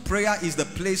two, prayer is the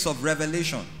place of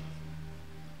revelation.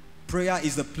 Prayer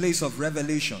is the place of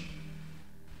revelation.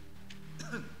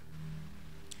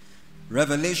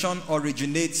 Revelation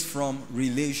originates from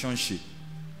relationship.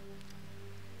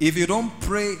 If you don't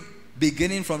pray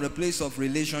beginning from the place of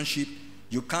relationship,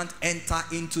 you can't enter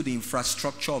into the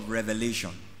infrastructure of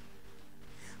revelation.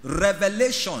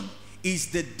 Revelation is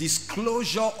the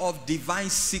disclosure of divine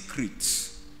secrets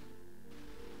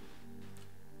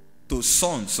to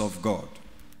sons of God.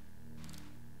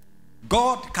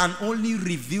 God can only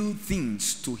reveal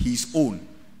things to his own,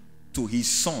 to his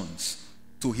sons,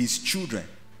 to his children,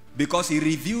 because he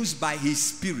reveals by his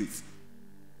Spirit.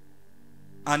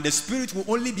 And the Spirit will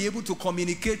only be able to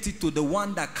communicate it to the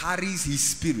one that carries his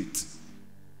Spirit.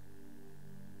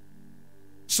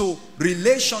 So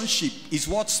relationship is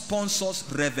what sponsors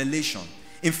revelation.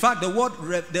 In fact, the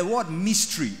word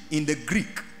mystery in the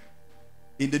Greek,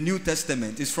 in the New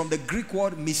Testament, is from the Greek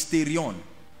word mysterion.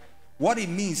 What it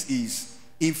means is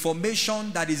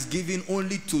information that is given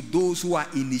only to those who are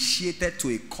initiated to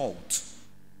a cult.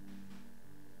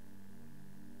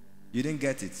 You didn't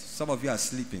get it. Some of you are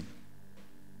sleeping.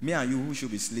 Me and you who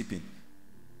should be sleeping.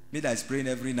 Me that is praying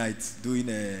every night, doing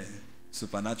a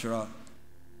supernatural.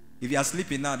 If you are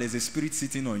sleeping now, there's a spirit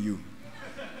sitting on you.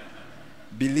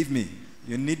 Believe me,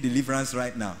 you need deliverance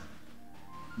right now.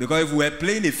 Because if we were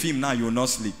playing a film now, you will not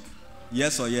sleep.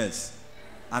 Yes or yes?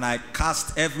 And I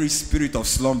cast every spirit of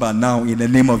slumber now in the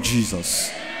name of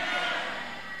Jesus.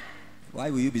 Why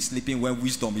will you be sleeping when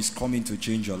wisdom is coming to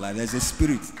change your life? There's a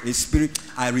spirit.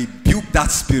 I rebuke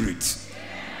that spirit.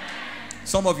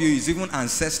 Some of you is even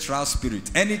ancestral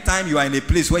spirit. Anytime you are in a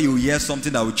place where you hear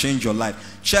something that will change your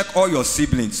life, check all your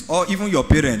siblings or even your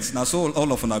parents. Now, so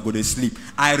all of them are going to sleep.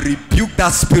 I rebuke that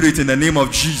spirit in the name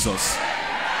of Jesus.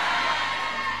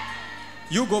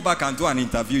 You go back and do an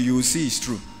interview, you will see it's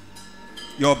true.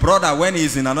 Your brother, when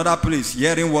he's in another place,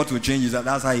 hearing what will change,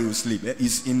 that's how he will sleep.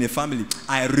 He's in the family.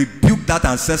 I rebuke that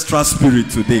ancestral spirit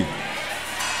today.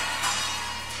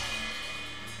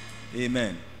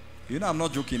 Amen. You know, I'm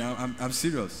not joking. I'm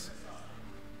serious.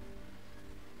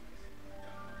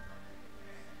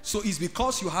 So it's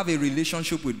because you have a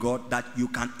relationship with God that you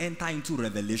can enter into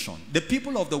revelation. The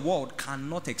people of the world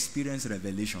cannot experience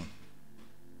revelation.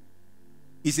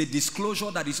 It's a disclosure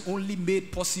that is only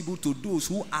made possible to those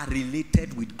who are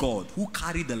related with God, who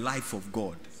carry the life of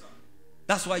God.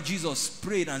 That's why Jesus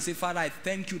prayed and said, Father, I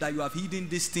thank you that you have hidden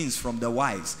these things from the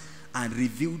wise and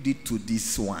revealed it to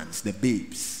these ones, the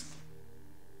babes.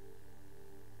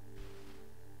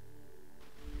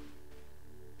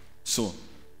 So,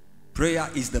 prayer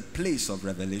is the place of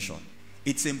revelation.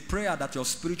 It's in prayer that your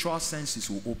spiritual senses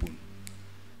will open.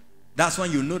 That's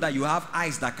when you know that you have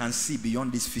eyes that can see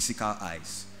beyond these physical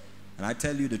eyes. And I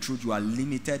tell you the truth, you are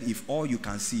limited if all you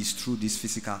can see is through these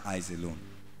physical eyes alone.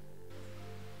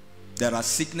 There are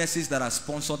sicknesses that are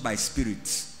sponsored by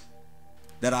spirits.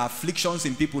 There are afflictions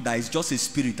in people that is just a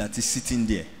spirit that is sitting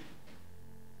there.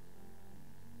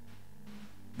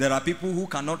 There are people who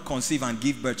cannot conceive and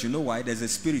give birth. You know why? There's a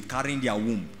spirit carrying their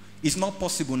womb. It's not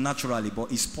possible naturally,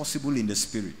 but it's possible in the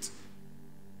spirit.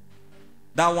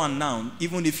 That one now,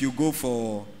 even if you go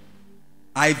for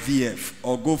IVF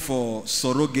or go for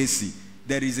surrogacy,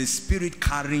 there is a spirit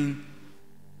carrying.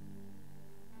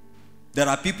 There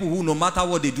are people who, no matter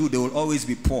what they do, they will always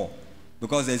be poor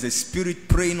because there's a spirit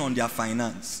preying on their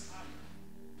finance.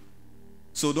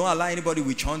 So don't allow anybody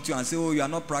witch hunt you and say, oh, you are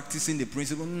not practicing the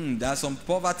principle. There are some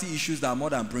poverty issues that are more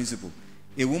than principle.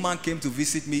 A woman came to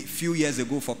visit me a few years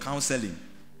ago for counseling.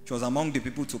 She was among the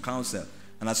people to counsel.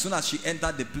 And as soon as she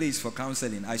entered the place for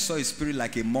counseling, I saw a spirit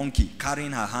like a monkey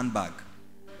carrying her handbag.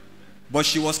 But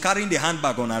she was carrying the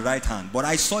handbag on her right hand. But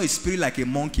I saw a spirit like a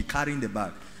monkey carrying the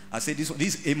bag. I said,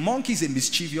 a monkey is a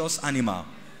mischievous animal.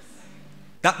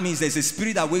 That means there's a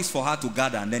spirit that waits for her to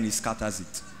gather and then he scatters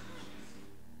it.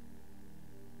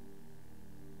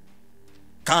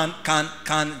 Can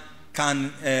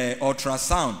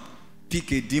ultrasound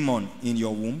pick a demon in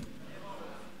your womb?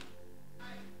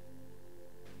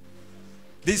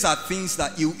 These are things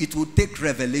that it will take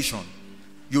revelation.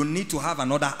 You need to have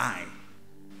another eye.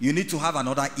 You need to have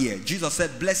another ear. Jesus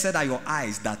said, blessed are your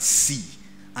eyes that see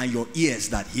and your ears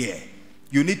that hear.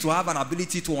 You need to have an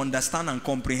ability to understand and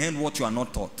comprehend what you are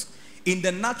not taught. In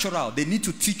the natural, they need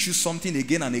to teach you something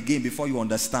again and again before you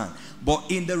understand.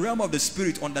 But in the realm of the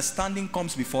spirit, understanding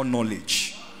comes before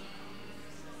knowledge.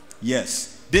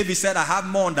 Yes. David said, I have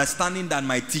more understanding than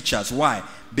my teachers. Why?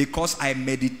 Because I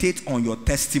meditate on your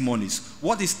testimonies.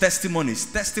 What is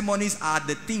testimonies? Testimonies are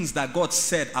the things that God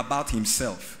said about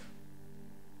himself.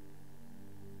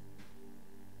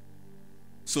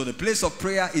 So the place of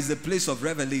prayer is the place of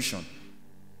revelation.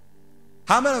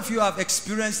 How many of you have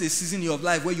experienced a season in your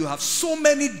life where you have so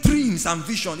many dreams and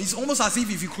visions? It's almost as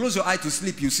if you close your eye to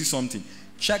sleep, you see something.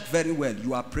 Check very well.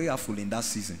 You are prayerful in that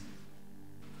season.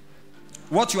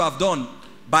 What you have done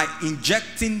by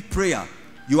injecting prayer,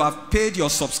 you have paid your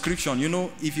subscription. You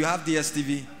know, if you have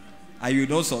DSTV and you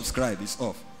don't subscribe, it's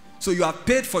off. So you have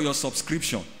paid for your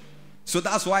subscription. So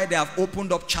that's why they have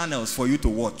opened up channels for you to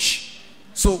watch.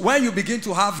 So when you begin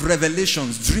to have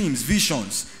revelations, dreams,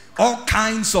 visions, all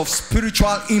kinds of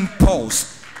spiritual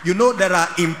impulse. You know, there are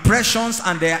impressions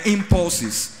and there are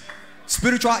impulses.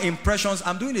 Spiritual impressions.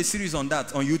 I'm doing a series on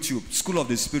that on YouTube, School of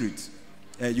the Spirit.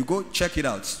 You go check it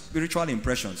out. Spiritual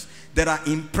impressions. There are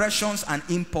impressions and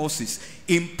impulses.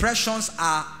 Impressions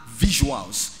are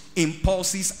visuals.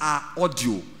 Impulses are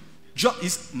audio.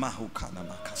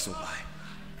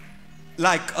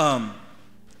 Like,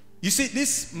 you see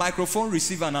this microphone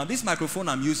receiver now, this microphone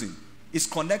I'm using is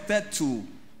connected to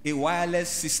a wireless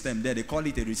system there. They call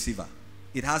it a receiver.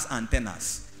 It has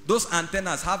antennas. Those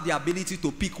antennas have the ability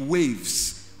to pick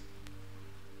waves,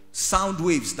 sound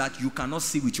waves that you cannot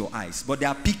see with your eyes, but they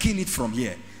are picking it from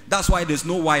here. That's why there's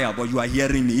no wire, but you are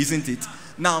hearing me, isn't it?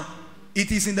 Now,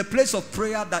 it is in the place of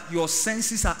prayer that your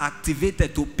senses are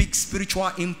activated to pick spiritual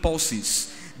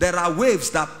impulses. There are waves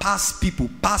that pass people,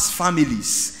 pass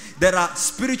families. There are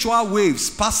spiritual waves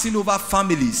passing over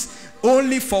families,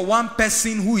 only for one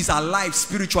person who is alive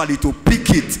spiritually to pick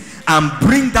it and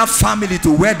bring that family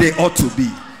to where they ought to be.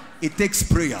 It takes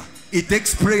prayer. It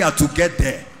takes prayer to get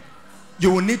there.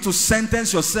 You will need to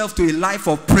sentence yourself to a life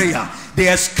of prayer.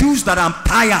 The excuse that I'm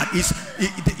tired is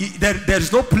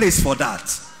There's no place for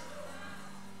that.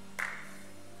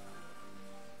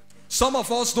 Some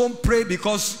of us don't pray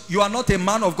because you are not a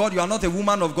man of God, you are not a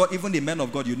woman of God. Even the men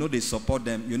of God, you know they support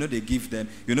them, you know they give them,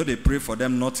 you know they pray for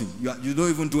them, nothing. You don't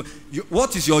even do.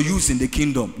 What is your use in the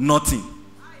kingdom? Nothing.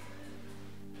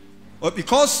 But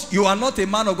because you are not a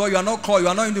man of God, you are not called, you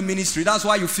are not in the ministry, that's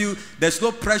why you feel there's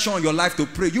no pressure on your life to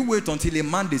pray. You wait until a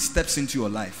mandate steps into your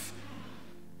life.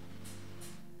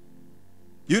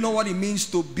 You know what it means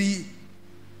to be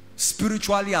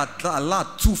spiritually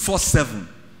alert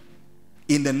 247.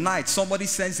 In the night, somebody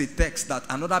sends a text that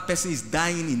another person is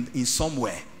dying in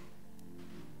somewhere.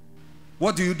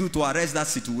 What do you do to arrest that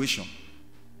situation?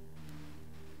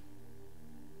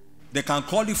 They can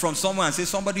call you from somewhere and say,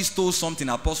 somebody stole something,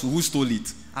 apostle, who stole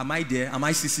it? Am I there? Am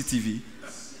I CCTV?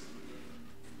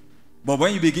 But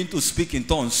when you begin to speak in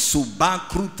tongues, you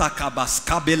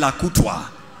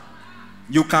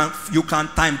can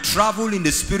time travel in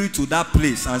the spirit to that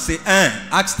place and say,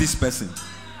 ask this person.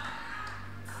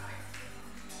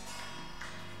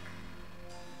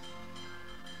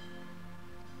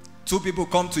 Two people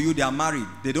come to you, they are married,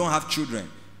 they don't have children.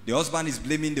 The husband is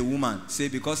blaming the woman. Say,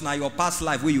 because now your past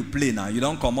life where you play now, you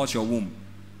don't come out your womb.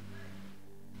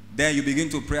 Then you begin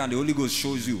to pray and the Holy Ghost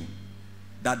shows you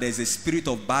that there's a spirit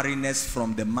of barrenness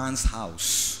from the man's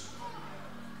house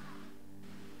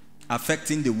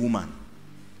affecting the woman.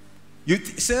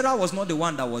 Sarah was not the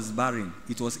one that was barren.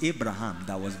 It was Abraham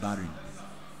that was barren.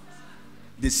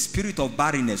 The spirit of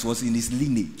barrenness was in his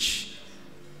lineage.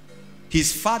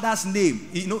 His father's name,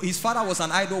 his father was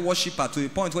an idol worshiper to the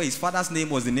point where his father's name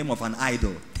was the name of an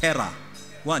idol, Terah.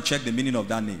 Go and check the meaning of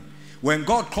that name. When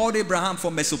God called Abraham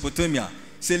from Mesopotamia,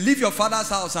 say, leave your father's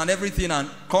house and everything and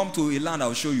come to a land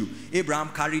I'll show you.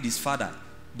 Abraham carried his father,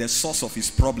 the source of his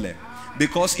problem.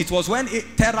 Because it was when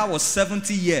Terah was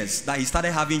 70 years that he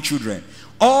started having children.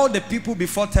 All the people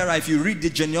before Terah, if you read the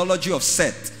genealogy of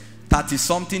Seth,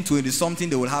 30-something, 20-something,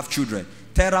 they will have children.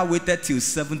 Terah waited till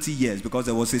 70 years because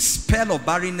there was a spell of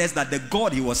barrenness that the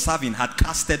God he was serving had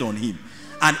casted on him.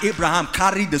 And Abraham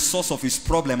carried the source of his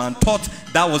problem and thought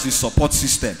that was his support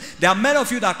system. There are many of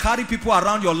you that carry people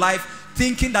around your life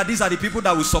thinking that these are the people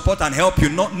that will support and help you,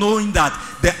 not knowing that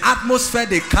the atmosphere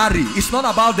they carry, it's not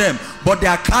about them, but they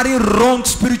are carrying wrong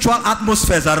spiritual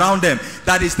atmospheres around them.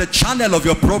 That is the channel of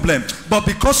your problem. But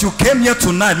because you came here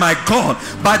tonight, my God,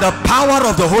 by the power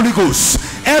of the Holy Ghost,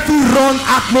 every wrong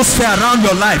atmosphere around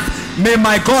your life, may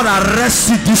my God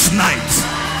arrest it this night.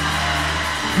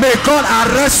 May God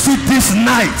arrest it this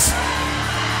night.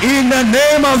 In the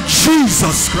name of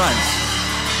Jesus Christ.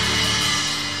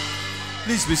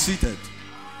 Please be seated.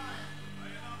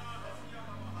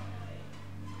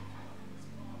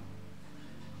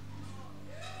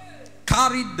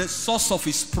 Carried the source of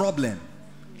his problem.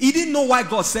 He didn't know why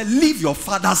God said, leave your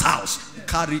father's house. He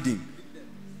carried him.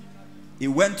 He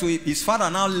went to his father,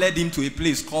 now led him to a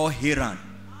place called Haran.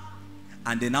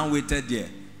 And they now waited there.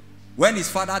 When his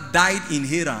father died in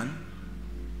Haran,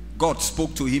 God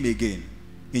spoke to him again.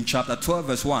 In chapter 12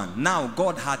 verse 1. Now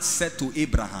God had said to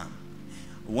Abraham,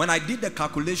 when I did the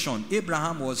calculation,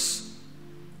 Abraham was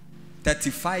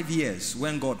 35 years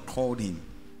when God called him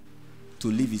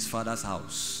to leave his father's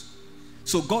house.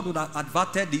 So God would have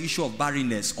averted the issue of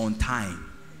barrenness on time,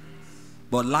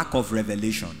 but lack of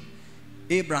revelation.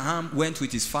 Abraham went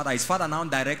with his father. His father now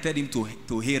directed him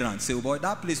to Haran. Say, oh boy,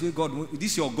 that place where God,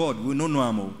 this is your God, we don't know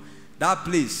him. That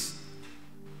place,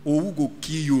 who go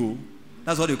kill you.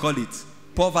 That's what they call it.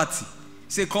 Poverty.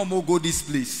 Say, come, we'll go this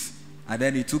place. And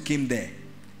then he took him there.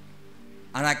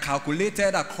 And I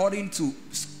calculated according to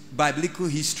biblical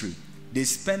history, they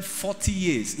spent 40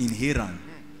 years in Haran.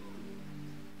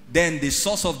 Then the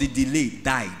source of the delay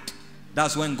died.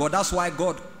 That's when God, that's why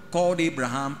God called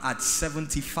Abraham at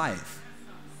 75.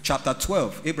 Chapter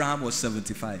 12, Abraham was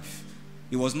 75.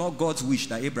 It was not God's wish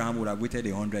that Abraham would have waited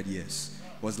 100 years.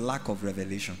 It was lack of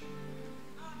revelation.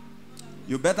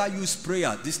 You better use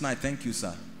prayer this night, thank you,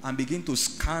 sir, and begin to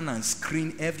scan and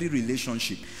screen every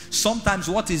relationship. Sometimes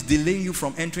what is delaying you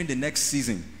from entering the next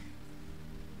season,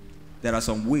 there are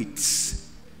some weights,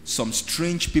 some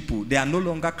strange people. They are no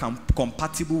longer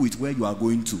compatible with where you are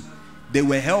going to. They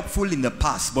were helpful in the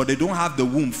past, but they don't have the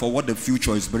womb for what the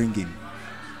future is bringing.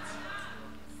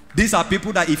 These are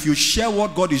people that if you share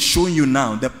what God is showing you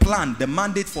now, the plan, the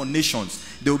mandate for nations,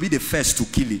 they will be the first to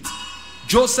kill it.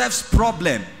 Joseph's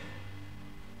problem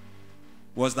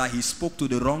was that he spoke to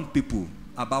the wrong people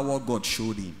about what God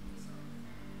showed him.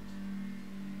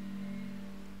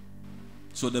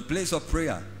 So the place of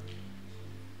prayer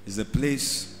is a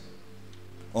place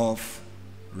of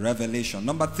revelation.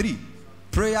 Number 3,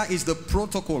 prayer is the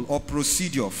protocol or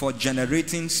procedure for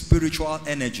generating spiritual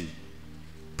energy.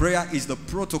 Prayer is the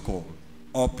protocol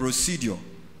or procedure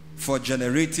for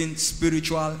generating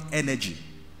spiritual energy.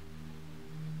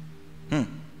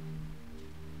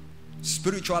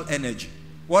 Spiritual energy.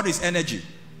 What is energy?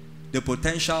 The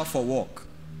potential for work,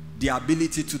 the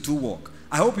ability to do work.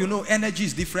 I hope you know energy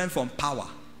is different from power.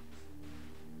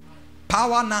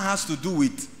 Power now has to do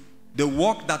with the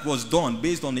work that was done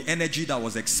based on the energy that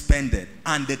was expended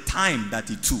and the time that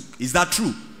it took. Is that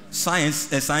true?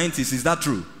 Scientists, is that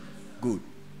true? Good.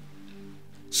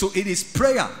 So it is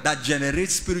prayer that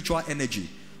generates spiritual energy,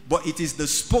 but it is the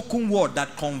spoken word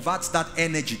that converts that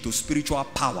energy to spiritual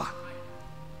power.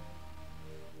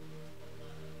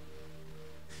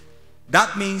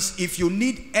 That means if you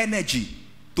need energy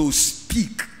to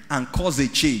speak and cause a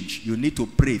change, you need to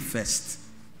pray first.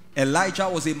 Elijah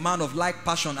was a man of like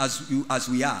passion as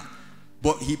we are,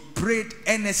 but he prayed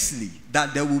earnestly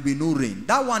that there will be no rain.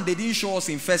 That one they didn't show us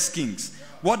in 1 Kings.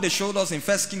 What they showed us in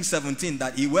 1 Kings 17,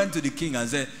 that he went to the king and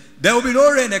said, there will be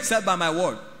no rain except by my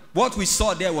word. What we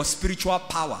saw there was spiritual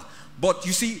power. But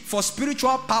you see, for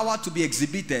spiritual power to be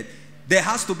exhibited, there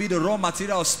has to be the raw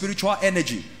material of spiritual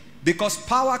energy. Because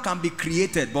power can be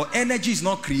created, but energy is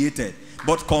not created,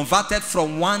 but converted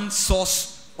from one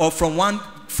source or from one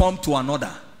form to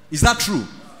another. Is that true?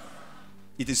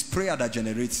 It is prayer that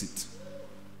generates it.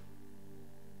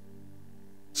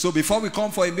 So before we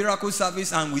come for a miracle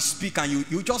service and we speak and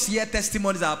you just hear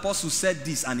testimonies, the apostle said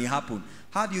this and it happened.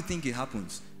 How do you think it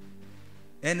happens?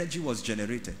 Energy was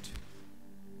generated.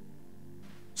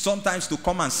 Sometimes to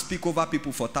come and speak over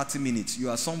people for 30 minutes, you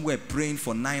are somewhere praying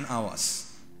for 9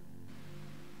 hours.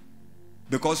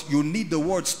 Because you need the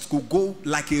words to go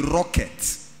like a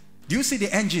rocket. Do you see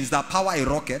the engines that power a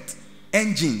rocket?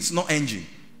 Engines, not engine.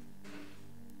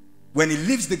 When it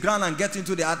leaves the ground and gets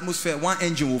into the atmosphere, one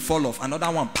engine will fall off, another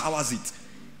one powers it.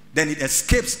 Then it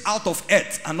escapes out of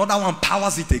earth, another one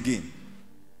powers it again.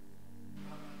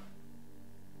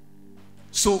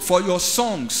 So for your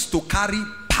songs to carry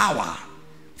power,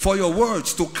 for your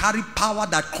words to carry power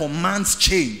that commands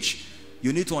change,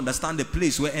 you need to understand the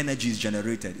place where energy is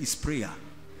generated. It's prayer.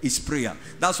 It's prayer.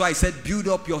 That's why I said build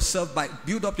up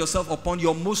yourself upon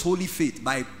your most holy faith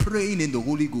by praying in the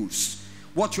Holy Ghost.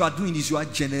 What you are doing is you are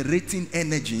generating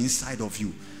energy inside of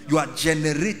you. You are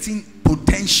generating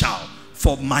potential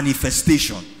for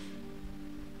manifestation.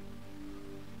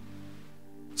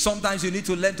 Sometimes you need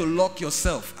to learn to lock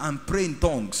yourself and pray in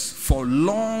tongues for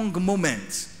long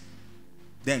moments.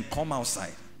 Then come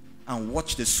outside and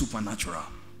watch the supernatural.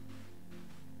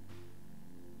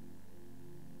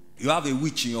 You have a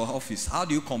witch in your office. How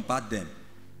do you combat them?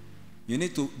 You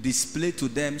need to display to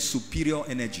them superior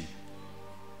energy.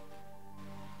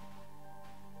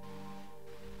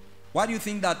 Why do you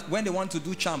think that when they want to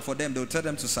do charm for them, they'll tell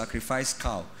them to sacrifice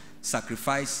cow,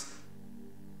 sacrifice?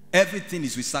 Everything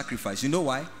is with sacrifice. You know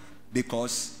why?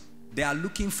 Because they are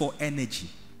looking for energy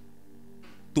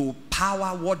to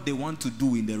power what they want to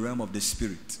do in the realm of the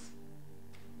spirit.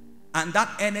 And that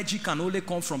energy can only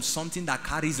come from something that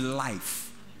carries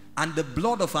life. And the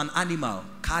blood of an animal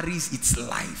carries its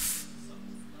life.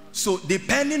 So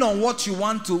depending on what you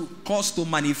want to cause to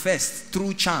manifest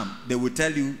through charm, they will tell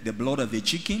you the blood of a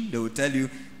chicken, they will tell you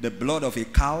the blood of a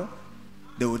cow,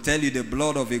 they will tell you the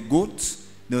blood of a goat,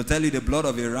 they will tell you the blood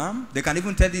of a ram, they can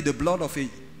even tell you the blood of a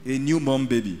newborn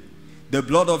baby, the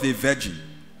blood of a virgin.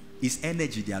 Is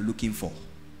energy they are looking for.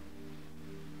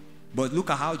 But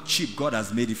look at how cheap God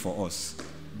has made it for us.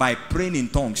 By praying in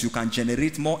tongues, you can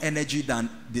generate more energy than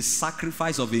the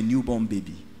sacrifice of a newborn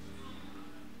baby.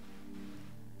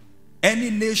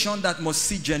 Any nation that must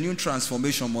see genuine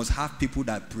transformation must have people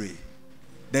that pray.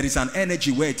 There is an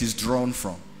energy where it is drawn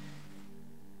from.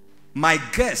 My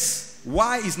guess,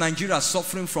 why is Nigeria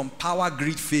suffering from power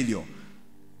grid failure?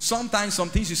 Sometimes some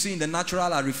things you see in the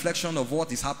natural are a reflection of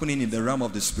what is happening in the realm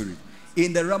of the spirit.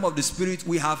 In the realm of the spirit,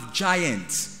 we have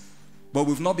giants. But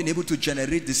we've not been able to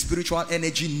generate the spiritual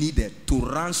energy needed to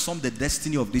ransom the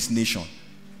destiny of this nation.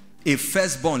 A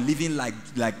firstborn living like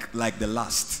the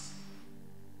last.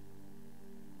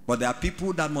 But there are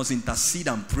people that must intercede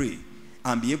and pray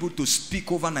and be able to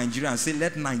speak over Nigeria and say,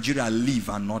 let Nigeria live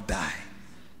and not die.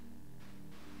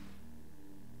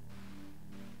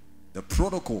 The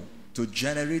protocol to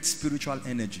generate spiritual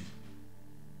energy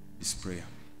is prayer.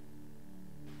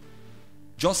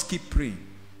 Just keep praying.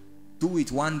 Do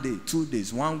it 1 day, 2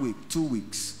 days, 1 week, 2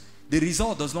 weeks. The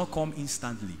result does not come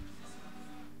instantly.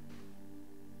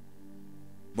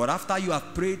 But after you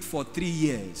have prayed for 3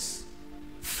 years,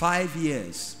 5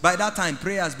 years, by that time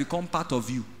prayer has become part of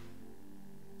you.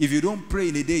 If you don't pray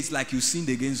in a day, it's like you sinned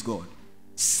against God.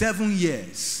 7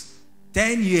 years,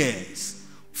 10 years,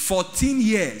 14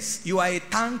 years, you are a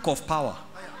tank of power.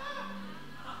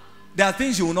 There are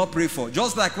things you will not pray for.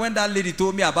 Just like when that lady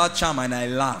told me about charm and I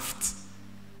laughed.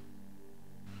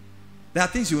 There are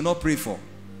things you will not pray for.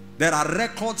 There are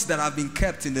records that have been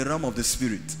kept in the realm of the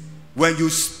spirit. When you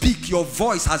speak, your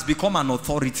voice has become an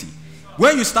authority.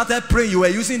 When you started praying, you were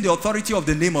using the authority of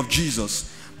the name of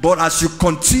Jesus. But as you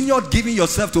continued giving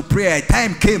yourself to prayer, a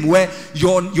time came where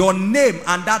your name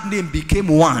and that name became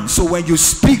one. So when you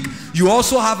speak, you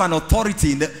also have an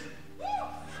authority.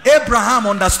 Abraham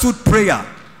understood prayer,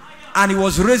 and he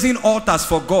was raising altars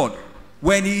for God.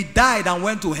 When he died and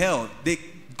went to hell,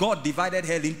 God divided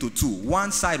hell into two.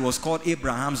 One side was called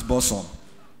Abraham's bosom.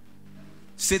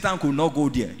 Satan could not go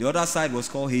there. The other side was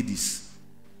called Hades.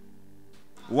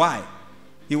 Why?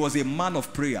 He was a man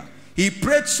of prayer. He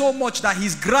prayed so much that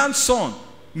his grandson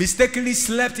mistakenly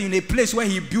slept in a place where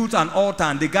he built an altar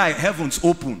and the guy, heavens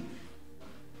open.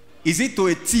 Is it to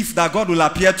a thief that God will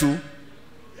appear to?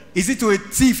 Is it to a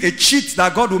thief, a cheat,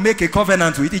 that God will make a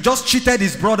covenant with? He just cheated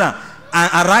his brother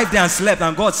and arrived there and slept,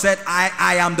 and God said,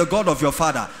 I am the God of your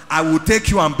father. I will take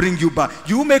you and bring you back.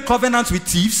 You make covenants with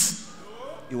thieves?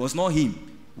 It was not him.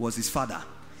 It was his father.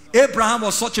 Abraham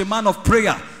was such a man of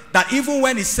prayer that even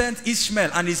when he sent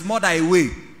Ishmael and his mother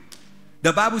away,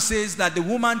 the Bible says that the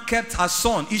woman kept her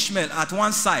son Ishmael at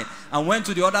one side and went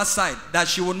to the other side, that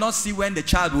she would not see when the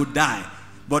child would die.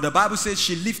 But the Bible says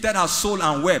she lifted her soul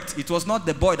and wept. It was not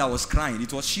the boy that was crying.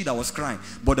 It was she that was crying.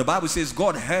 But the Bible says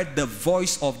God heard the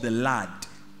voice of the lad.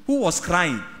 Who was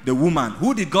crying? The woman.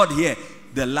 Who did God hear?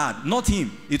 The lad. Not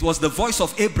him. It was the voice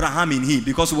of Abraham in him,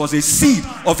 because it was a seed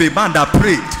of a man that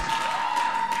prayed.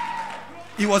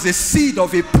 It was a seed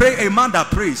of a man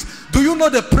that prays. Do you know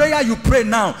the prayer you pray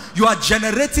now? You are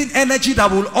generating energy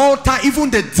that will alter even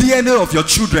the DNA of your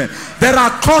children. There are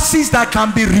curses that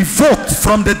can be revoked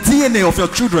from the DNA of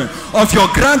your children, of your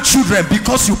grandchildren,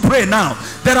 because you pray now.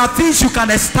 There are things you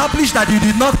can establish that you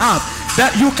did not have,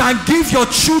 that you can give your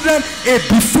children a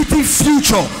befitting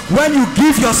future when you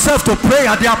give yourself to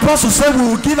prayer. The apostle said we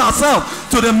will give ourselves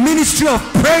to the ministry of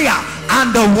prayer and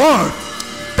the word.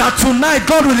 That tonight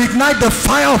God will ignite the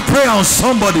fire of prayer on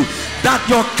somebody. That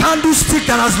your candlestick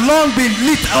that has long been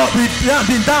lit up,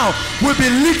 been down, will be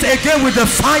lit again with the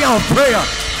fire of prayer.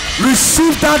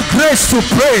 Receive that grace to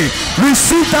pray.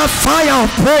 Receive that fire of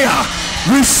prayer.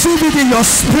 Receive it in your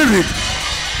spirit.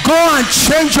 Go and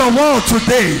change your world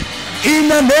today in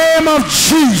the name of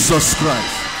Jesus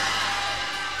Christ.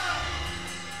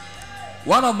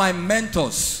 One of my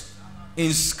mentors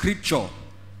in scripture,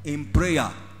 in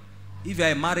prayer, if you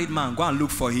are a married man, go and look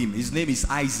for him. His name is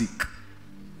Isaac.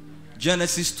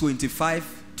 Genesis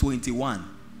 25:21.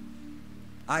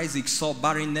 Isaac saw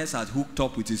barrenness, had hooked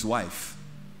up with his wife.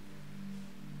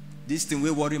 This thing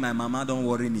will worry my mama, don't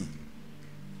worry me.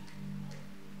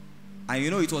 And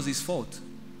you know it was his fault.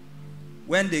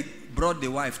 When they brought the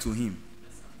wife to him,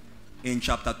 in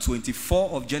chapter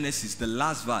 24 of Genesis, the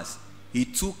last verse, he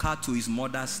took her to his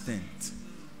mother's tent.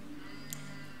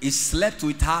 He slept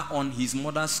with her on his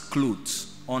mother's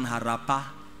clothes, on her wrapper.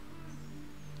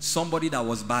 Somebody that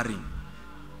was barren.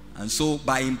 And so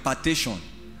by impartation,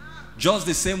 just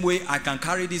the same way I can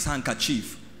carry this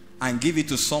handkerchief and give it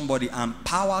to somebody, and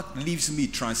power leaves me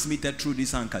transmitted through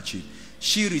this handkerchief.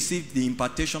 She received the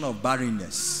impartation of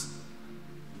barrenness.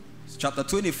 Chapter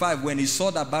 25, when he saw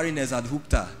that barrenness had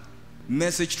hooked her,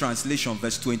 Message translation,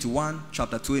 verse 21,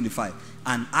 chapter 25.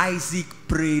 And Isaac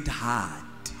prayed hard.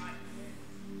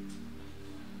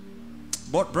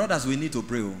 But brothers, we need to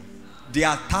pray. The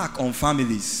attack on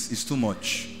families is too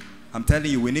much. I'm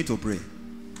telling you, we need to pray.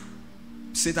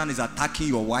 Satan is attacking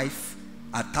your wife,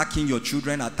 attacking your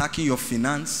children, attacking your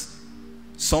finance.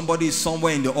 Somebody is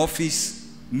somewhere in the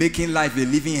office making life a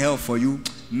living hell for you.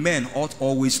 Men ought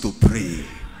always to pray.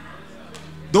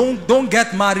 Don't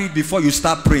get married before you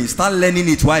start praying. Start learning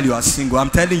it while you are single. I'm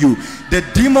telling you, the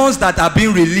demons that are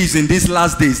being released in these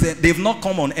last days, they've not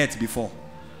come on earth before.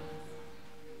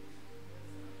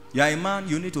 You are a man,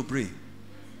 you need to pray.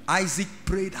 Isaac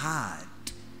prayed hard,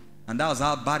 and that was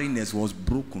how barrenness was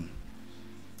broken.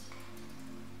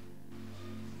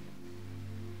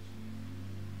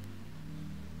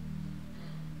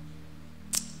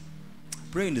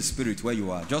 Pray in the spirit where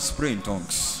you are. Just pray in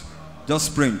tongues.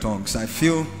 Just pray in tongues. I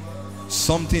feel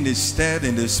something is stirred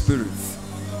in the spirit.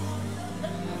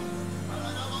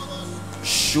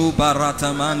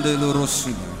 Shubaratamandelu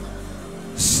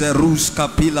Serus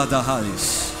kapila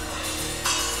dahais.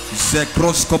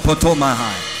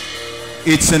 Zekroskopotomahai.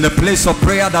 It's in the place of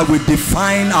prayer that we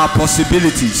define our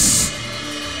possibilities.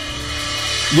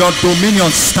 Your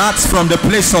dominion starts from the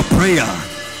place of prayer.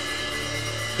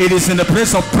 It is in the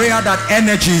place of prayer that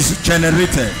energy is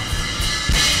generated.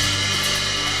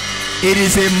 It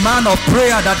is a man of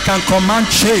prayer that can command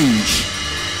change.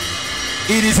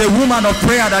 It is a woman of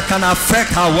prayer that can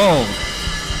affect her world.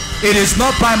 It is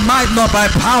not by might nor by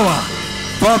power,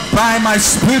 but by my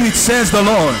spirit, says the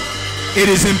Lord. It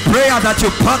is in prayer that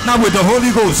you partner with the Holy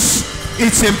Ghost.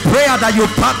 It's in prayer that you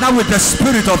partner with the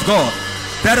Spirit of God.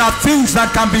 There are things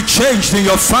that can be changed in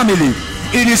your family.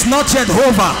 It is not yet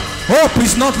over. Hope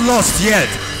is not lost yet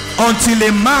until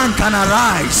a man can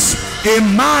arise, a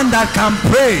man that can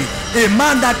pray, a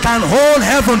man that can hold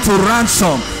heaven to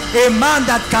ransom, a man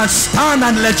that can stand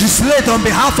and legislate on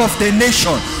behalf of the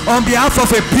nation, on behalf of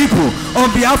a people,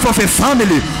 on behalf of a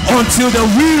family, until the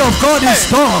will of God is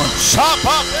done.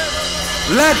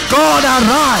 Let God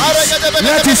arise.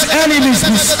 Let his enemies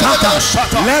be scattered.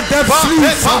 Let them flee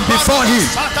from before him.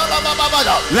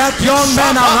 Let young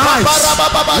men arise.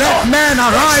 Let men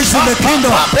arise in the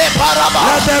kingdom.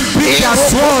 Let them beat their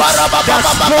swords, their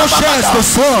plowshares to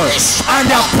swords, and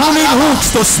their pruning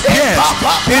hooks to spears.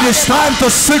 It is time to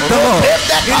seek the Lord.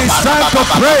 It is time to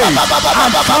pray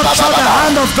and capture the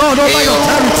hand of God over your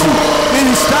territory. It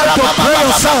is time to pray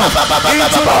yourself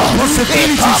into the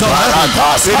possibilities of heaven.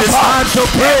 It is time to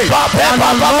pray and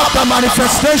unlock the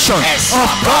manifestation of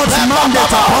God's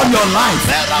mandate upon your life.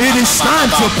 It is time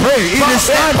to pray. It is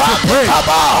time to pray.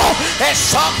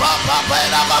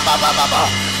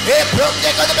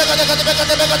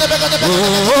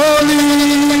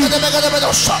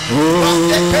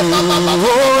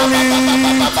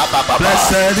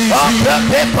 Blessed is he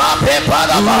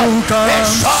who comes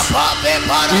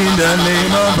in the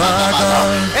name of our God.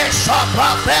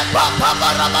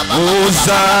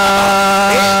 Hosanna,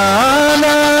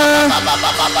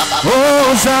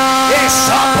 Hosanna.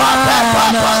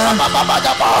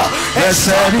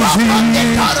 Blessed is he who comes in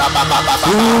the name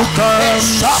of God.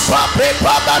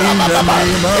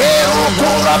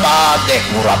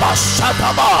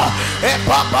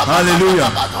 Hallelujah.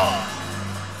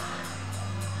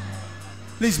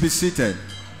 Please be seated.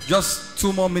 Just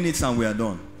 2 more minutes and we are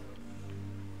done.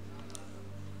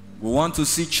 We want to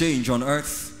see change on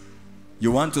earth.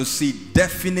 You want to see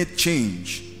definite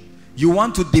change. You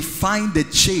want to define the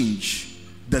change,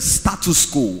 the status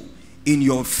quo in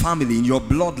your family, in your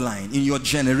bloodline, in your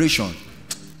generation.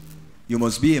 You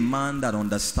must be a man that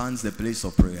understands the place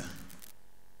of prayer.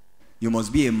 You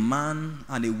must be a man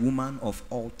and a woman of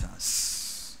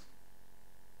altars.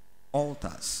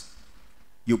 Altars.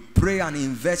 You pray and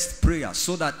invest prayer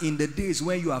so that in the days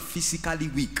when you are physically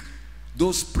weak,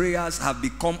 those prayers have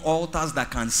become altars that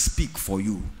can speak for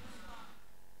you.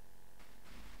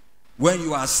 When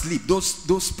you are asleep,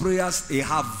 those prayers, they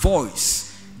have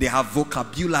voice, they have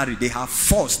vocabulary, they have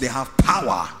force, they have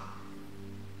power.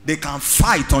 They can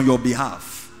fight on your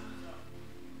behalf.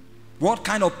 What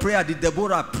kind of prayer did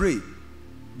Deborah pray?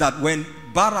 That when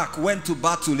Barak went to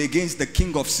battle against the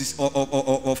king of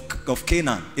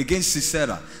Canaan, against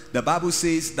Sisera, the Bible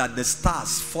says that the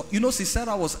stars fought. You know,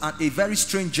 Sisera was a very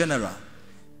strange general.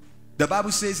 The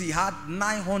Bible says he had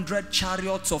 900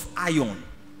 chariots of iron.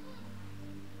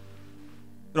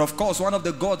 But of course, one of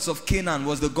the gods of Canaan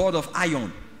was the god of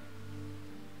iron.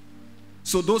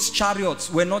 So those chariots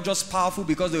were not just powerful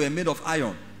because they were made of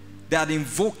iron. They had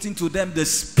invoked into them the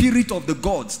spirit of the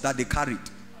gods that they carried.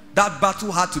 That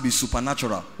battle had to be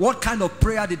supernatural. What kind of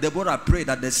prayer did Deborah pray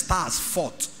that the stars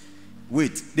fought?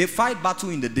 Wait, they fight battle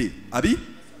in the day, Abi?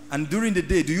 And during the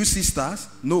day, do you see stars?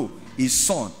 No, it's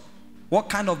sun. What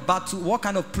kind of battle, what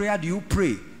kind of prayer do you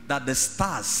pray that the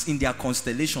stars in their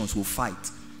constellations will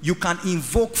fight? You can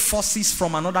invoke forces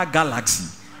from another galaxy,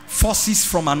 forces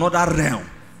from another realm.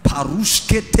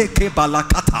 Parushke teke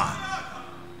balakata.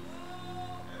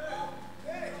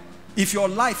 If your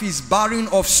life is barren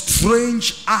of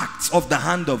strange acts of the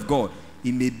hand of God,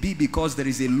 it may be because there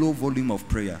is a low volume of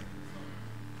prayer.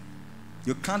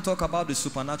 You can't talk about the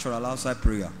supernatural outside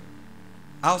prayer.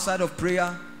 Outside of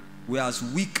prayer, we are as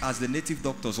weak as the native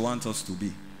doctors want us to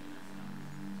be.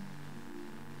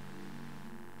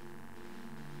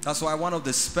 That's why one of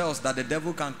the spells that the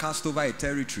devil can cast over a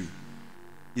territory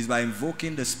is by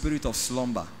invoking the spirit of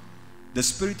slumber. The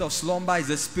spirit of slumber is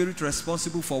the spirit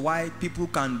responsible for why people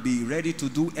can be ready to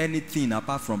do anything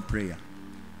apart from prayer.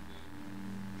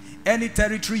 Any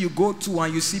territory you go to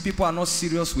and you see people are not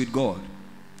serious with God,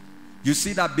 you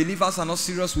see that believers are not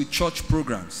serious with church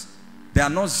programs, they are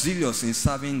not serious in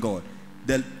serving God,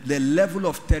 the level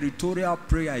of territorial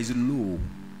prayer is low.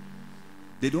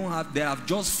 There are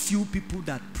just few people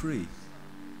that pray.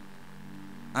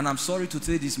 And I'm sorry to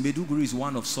say this, Maiduguri is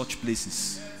one of such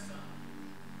places.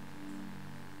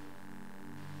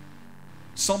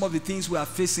 Some of the things we are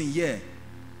facing here,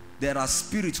 there are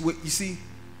spirits where, you see,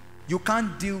 you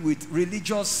can't deal with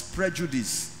religious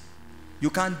prejudice You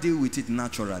can't deal with it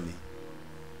naturally.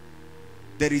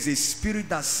 There is a spirit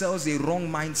that sells a wrong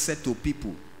mindset to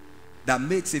people that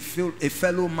makes a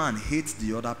fellow man hate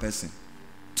the other person.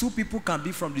 Two people can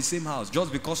be from the same house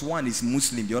just because one is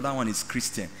Muslim, the other one is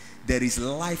Christian. There is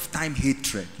lifetime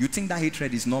hatred. You think that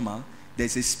hatred is normal?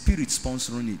 There's a spirit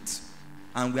sponsoring it.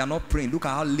 And we are not praying. Look at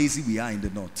how lazy we are in the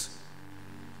north.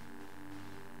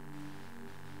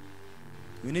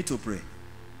 We need to pray.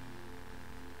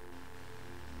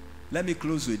 Let me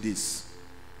close with this.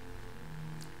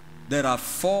 There are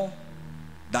 4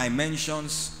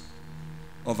 dimensions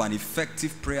of an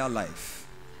effective prayer life.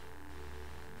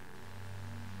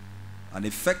 An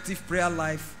effective prayer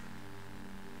life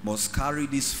must carry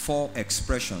these 4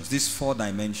 expressions, these 4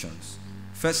 dimensions.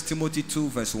 1 Timothy 2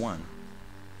 verse 1.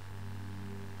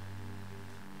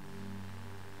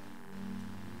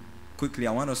 Quickly,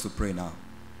 I want us to pray now.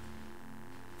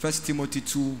 1 Timothy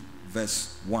 2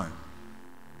 verse 1.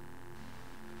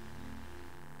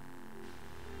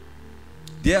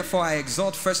 Therefore I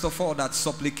exhort first of all that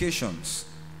supplications,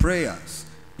 prayers,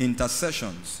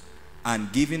 intercessions,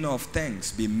 and giving of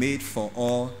thanks be made for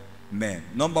all men.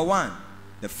 Number 1,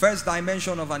 the first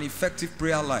dimension of an effective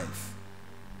prayer life: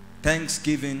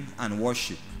 thanksgiving and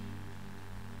worship.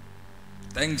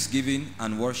 Thanksgiving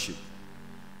and worship.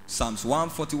 Psalms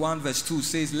 141 verse 2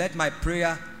 says, let my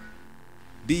prayer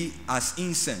be as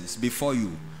incense before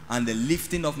you, and the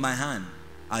lifting of my hand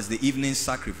as the evening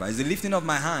sacrifice. The lifting of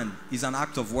my hand is an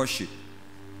act of worship.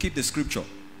 Keep the scripture.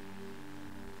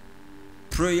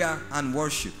 Prayer and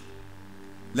worship,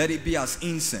 let it be as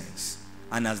incense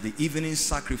and as the evening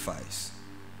sacrifice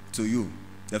to you.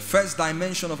 The first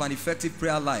dimension of an effective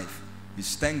prayer life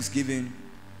is thanksgiving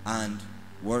and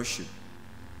worship.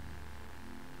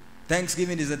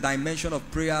 Thanksgiving is a dimension of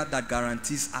prayer that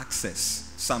guarantees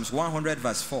access. Psalms 100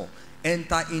 verse 4.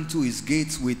 Enter into his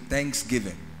gates with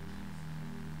thanksgiving.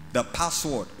 The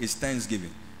password is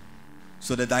thanksgiving.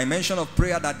 So the dimension of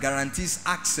prayer that guarantees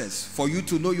access, for you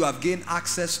to know you have gained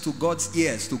access to God's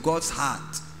ears, to God's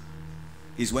heart,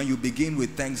 is when you begin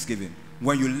with thanksgiving.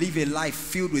 When you live a life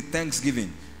filled with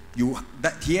thanksgiving,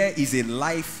 that here is a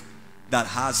life that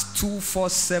has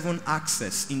 24/7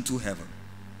 access into heaven.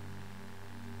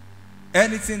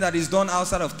 Anything that is done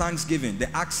outside of thanksgiving,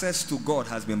 the access to God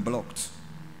has been blocked.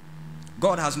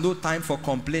 God has no time for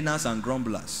complainers and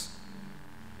grumblers.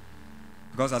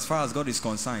 Because as far as God is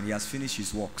concerned, he has finished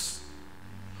his works.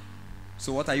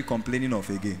 So what are you complaining of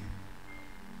again?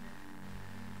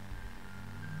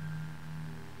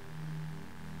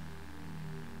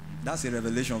 That's a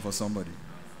revelation for somebody.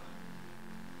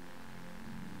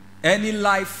 Any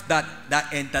life that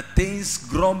entertains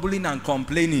grumbling and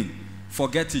complaining,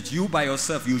 forget it. You by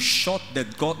yourself, you shut the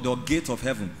gate of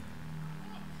heaven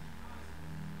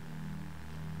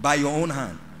by your own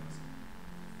hand.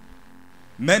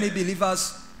 Many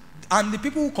believers, and the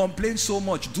people who complain so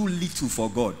much, do little for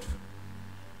God.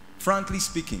 Frankly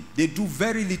speaking, they do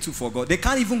very little for God. They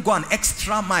can't even go an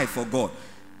extra mile for God.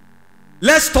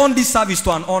 Let's turn this service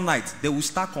to an all-night. They will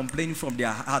start complaining from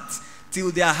their hearts, till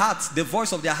their hearts, the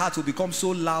voice of their hearts will become so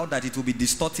loud that it will be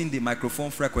distorting the microphone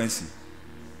frequency.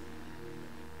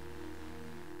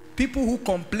 People who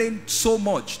complain so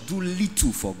much do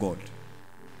little for God.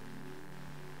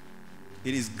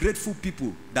 It is grateful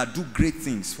people that do great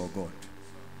things for God.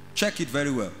 Check it very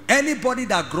well. Anybody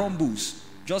that grumbles,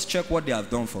 just check what they have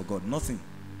done for God. Nothing.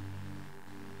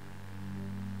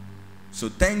 So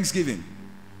thanksgiving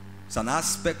is an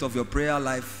aspect of your prayer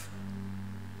life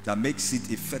that makes it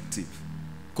effective.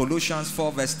 Colossians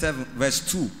 4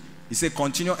 verse 2. He said,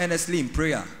 continue earnestly in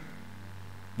prayer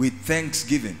with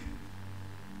thanksgiving.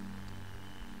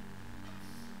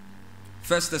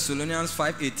 1 Thessalonians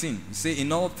 5:18. He said,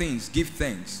 in all things give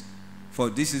thanks, for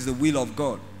this is the will of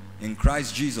God in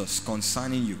Christ Jesus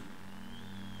concerning you.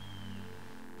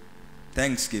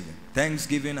 Thanksgiving.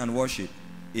 Thanksgiving and worship.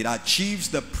 It achieves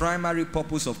the primary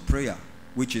purpose of prayer,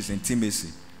 which is intimacy.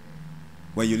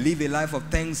 When you live a life of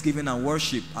thanksgiving and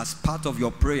worship as part of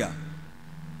your prayer,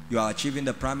 you are achieving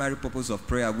the primary purpose of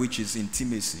prayer, which is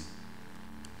intimacy.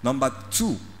 Number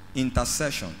 2,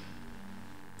 intercession.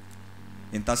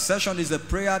 Intercession is a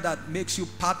prayer that makes you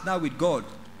partner with God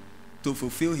to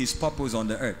fulfill his purpose on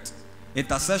the earth.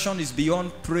 Intercession is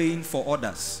beyond praying for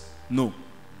others. No.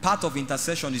 Part of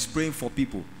intercession is praying for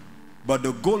people. But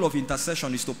the goal of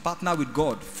intercession is to partner with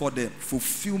God for the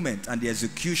fulfillment and the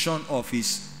execution of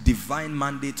his divine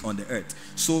mandate on the earth.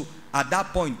 So at that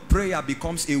point, prayer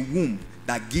becomes a womb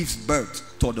that gives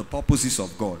birth to the purposes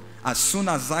of God. As soon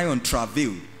as Zion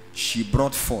travailed, she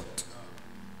brought forth.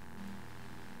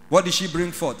 What did she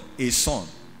bring forth? A son.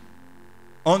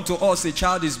 Unto us a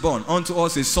child is born. Unto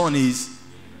us a son is.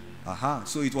 Aha.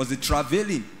 So it was the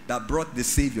travailing that brought the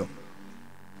Savior.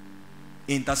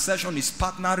 Intercession is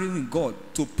partnering with God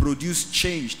to produce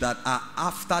change that are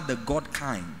after the God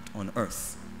kind on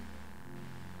earth.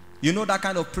 You know that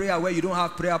kind of prayer where you don't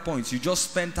have prayer points. You just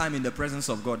spend time in the presence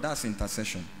of God. That's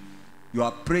intercession. You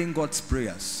are praying God's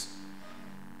prayers.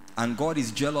 And God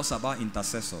is jealous about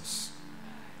intercessors.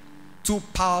 Two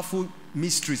powerful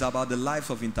mysteries about the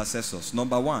lives of intercessors.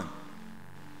 Number one,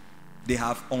 they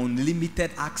have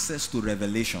unlimited access to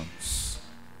revelations.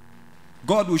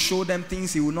 God will show them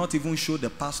things he will not even show the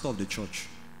pastor of the church.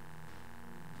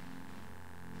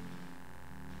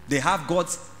 They have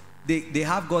God's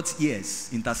ears,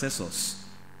 intercessors.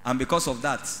 And because of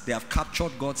that, they have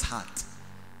captured God's heart.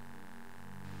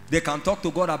 They can talk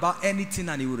to God about anything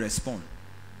and he will respond,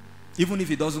 even if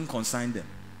it doesn't concern them.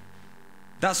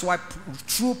 That's why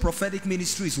true prophetic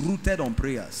ministry is rooted on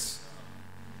prayers.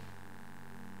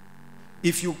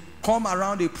 If you come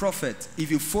around a prophet, if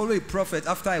you follow a prophet,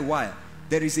 after a while,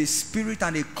 there is a spirit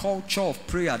and a culture of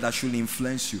prayer that should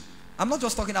influence you. I'm not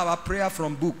just talking about prayer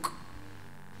from book,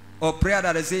 or prayer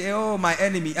that they say, oh, my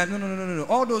enemy. No.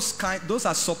 All those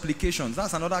are supplications.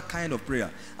 That's another kind of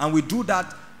prayer. And we do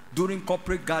that during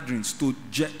corporate gatherings to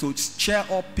cheer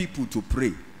up people to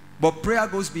pray. But prayer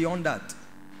goes beyond that.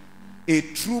 A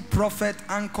true prophet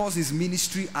anchors his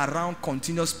ministry around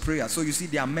continuous prayer. So you see,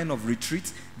 they are men of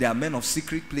retreat. They are men of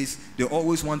secret place. They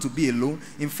always want to be alone.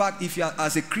 In fact, if you are,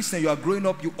 as a Christian, you are growing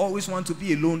up, you always want to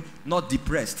be alone, not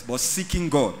depressed, but seeking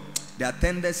God. There are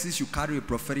tendencies you carry a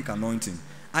prophetic anointing.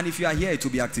 And if you are here, it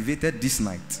will be activated this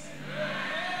night.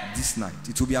 This night,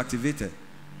 it will be activated.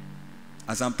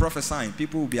 As I'm prophesying,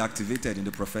 people will be activated in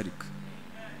the prophetic.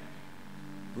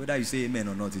 Whether you say amen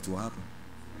or not, it will happen.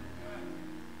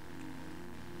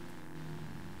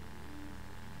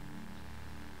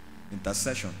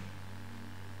 Intercession.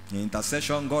 In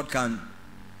intercession, God can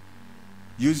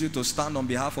use you to stand on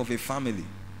behalf of a family,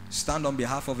 stand on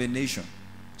behalf of a nation,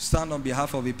 stand on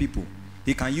behalf of a people.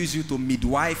 He can use you to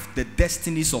midwife the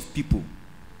destinies of people.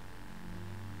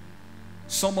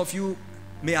 Some of you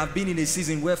may have been in a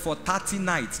season where for 30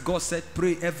 nights, God said,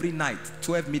 pray every night,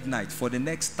 12 midnight, for the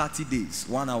next 30 days,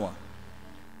 1 hour.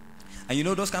 And you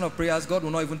know those kind of prayers, God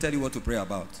will not even tell you what to pray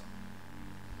about.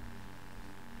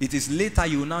 It is later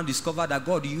you will now discover that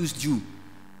God used you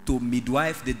to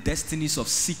midwife the destinies of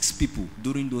 6 people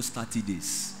during those 30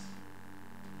 days.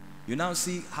 You now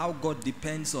see how God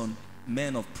depends on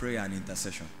men of prayer and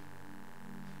intercession.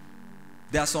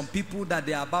 There are some people that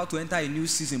they are about to enter a new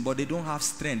season, but they don't have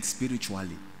strength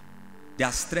spiritually.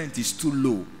 Their strength is too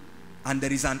low. And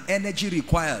there is an energy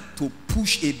required to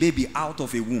push a baby out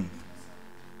of a womb.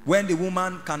 When the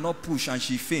woman cannot push and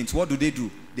she faints, what do?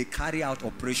 They carry out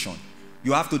operation.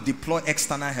 You have to deploy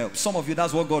external help. Some of you,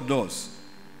 that's what God does.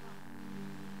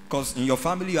 Because in your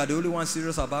family, you are the only one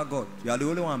serious about God. You are the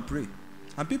only one pray.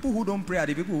 And people who don't pray are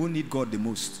the people who need God the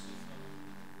most.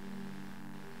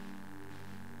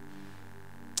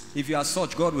 If you are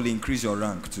such, God will increase your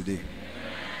rank today.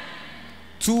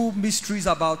 2 mysteries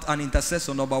about an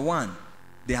intercessor. Number 1,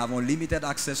 they have unlimited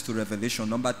access to revelation.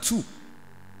 Number 2,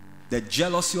 the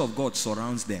jealousy of God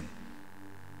surrounds them.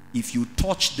 If you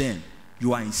touch them,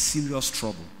 you are in serious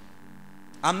trouble.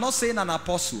 I'm not saying an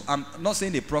apostle. I'm not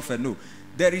saying a prophet. No.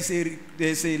 There's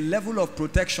a level of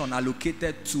protection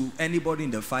allocated to anybody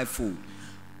in the fivefold.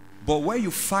 But when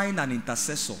you find an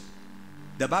intercessor,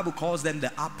 the Bible calls them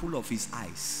the apple of his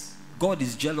eyes. God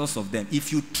is jealous of them.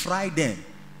 If you try them,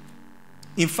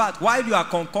 in fact, while you are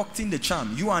concocting the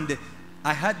charm,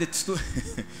 I had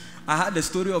the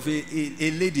story of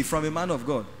a lady from a man of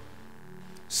God.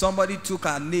 Somebody took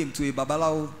her name to a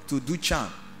babalawo to do charm.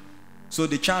 So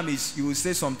the charm is, you will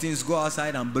say some things, go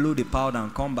outside and blow the powder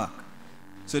and come back.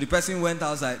 So the person went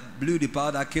outside, blew the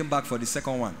powder, came back for the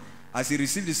second one. As he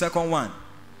received the second one,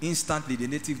 instantly the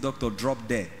native doctor dropped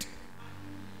dead.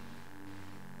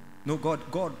 No,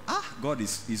 God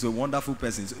is a wonderful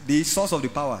person. So the source of the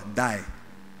power died.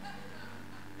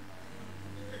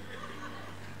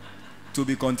 To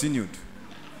be continued.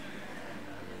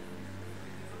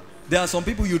 There are some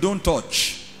people you don't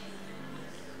touch.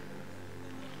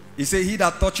 He said, he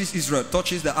that touches Israel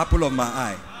touches the apple of my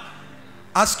eye.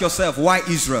 Ask yourself, why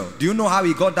Israel? Do you know how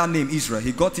he got that name Israel?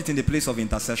 He got it in the place of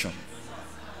intercession.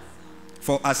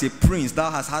 For as a prince, thou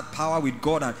hast had power with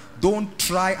God. And don't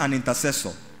try an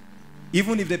intercessor.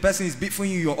 Even if the person is before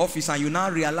you in your office and you now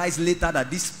realize later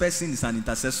that this person is an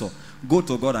intercessor, go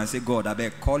to God and say, God, I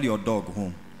beg, call your dog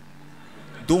home.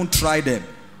 Don't try them.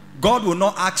 God will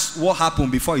not ask what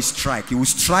happened before he strike. He will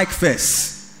strike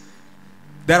first.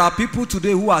 There are people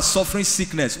today who are suffering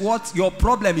sickness. What your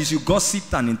problem is, you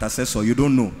gossiped an intercessor. You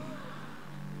don't know.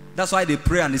 That's why they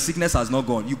pray and the sickness has not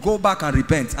gone. You go back and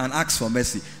repent and ask for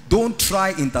mercy. Don't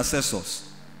try intercessors.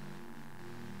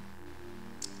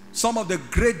 Some of the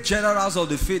great generals of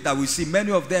the faith that we see,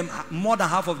 many of them, more than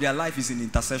half of their life is in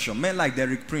intercession. Men like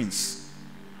Derek Prince.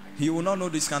 He will not know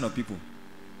this kind of people.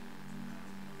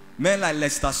 Men like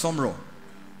Lester Sumrall.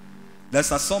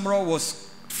 Lester Sumrall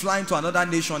was flying to another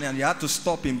nation and he had to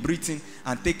stop in Britain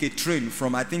and take a train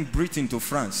from, I think, Britain to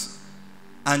France.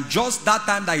 And just that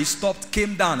time that he stopped,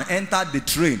 came down, entered the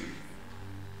train.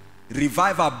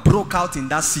 Revival broke out in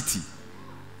that city.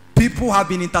 People have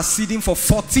been interceding for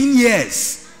 14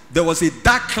 years. There was a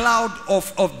dark cloud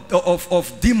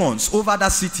of demons over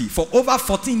that city. For over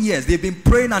 14 years, they've been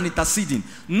praying and interceding.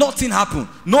 Nothing happened.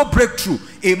 No breakthrough.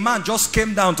 A man just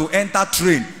came down to enter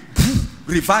train.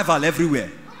 Revival everywhere.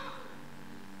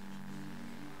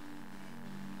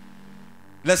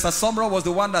 Lester Sumrall was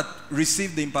the one that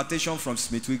received the impartation from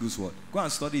Smith Wigglesworth. Go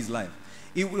and study his life.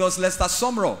 It was Lester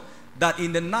Sumrall that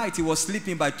in the night he was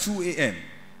sleeping by 2 a.m.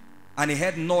 and he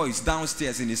heard noise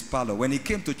downstairs in his parlor. When he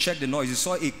came to check the noise, he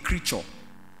saw a creature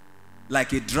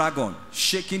like a dragon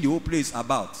shaking the whole place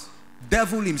about.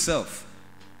 Devil himself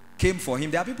came for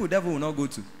him. There are people the devil will not go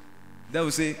to. They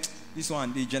will say, this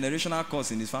one, the generational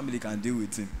curse in his family can deal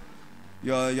with him.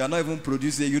 You're not even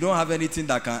producing. You don't have anything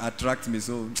that can attract me,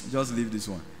 so just leave this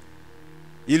one.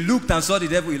 He looked and saw the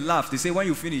devil. He laughed. He said, when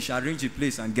you finish, arrange a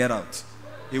place and get out.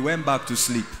 He went back to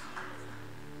sleep.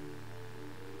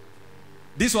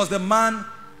 This was the man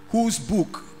whose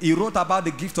book he wrote about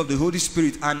the gift of the Holy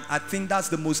Spirit, and I think that's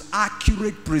the most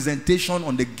accurate presentation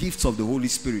on the gifts of the Holy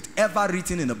Spirit ever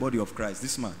written in the body of Christ.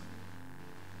 This man,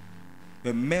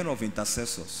 a man of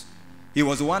intercessors. He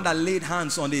was the one that laid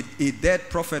hands on a dead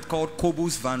prophet called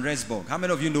Kobus van Rensburg. How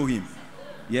many of you know him?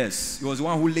 Yes, he was the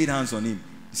one who laid hands on him.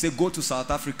 He said, go to South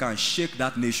Africa and shake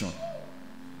that nation.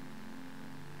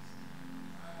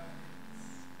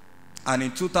 And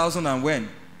in 2000 when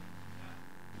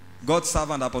God's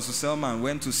servant Apostle Selman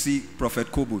went to see Prophet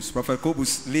Kobus. Prophet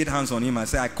Kobus laid hands on him and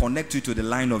said, I connect you to the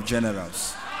line of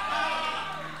generals.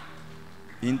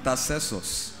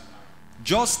 Intercessors.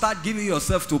 Just start giving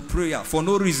yourself to prayer for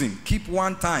no reason. Keep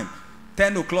one time.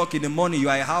 10 o'clock in the morning, you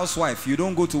are a housewife. You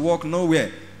don't go to work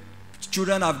nowhere.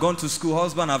 Children have gone to school.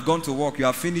 Husband have gone to work. You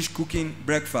have finished cooking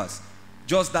breakfast.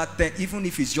 Just that 10, even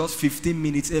if it's just 15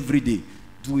 minutes every day,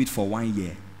 do it for 1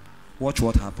 year. Watch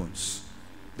what happens.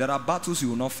 There are battles you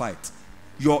will not fight.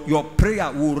 Your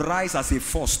prayer will rise as a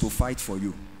force to fight for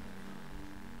you.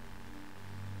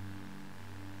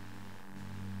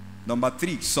 Number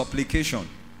 3, supplication.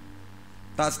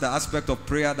 That's the aspect of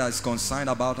prayer that is concerned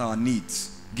about our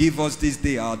needs. Give us this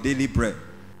day our daily bread.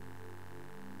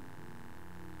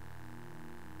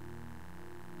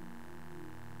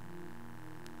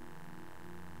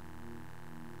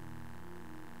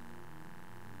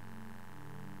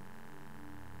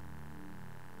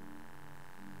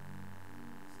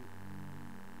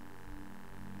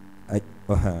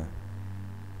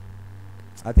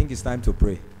 I think it's time to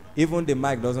pray. Even the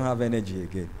mic doesn't have energy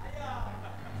again.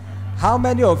 How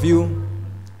many of you,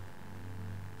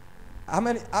 how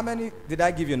many did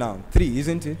I give you now? 3,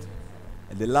 isn't it?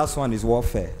 And the last one is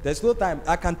warfare. There's no time.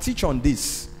 I can teach on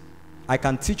this. I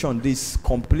can teach on this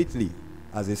completely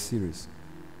as a series.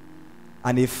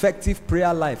 An effective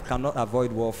prayer life cannot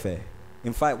avoid warfare.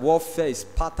 In fact, warfare is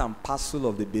part and parcel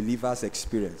of the believer's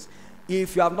experience.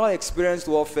 If you have not experienced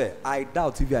warfare, I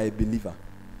doubt if you are a believer.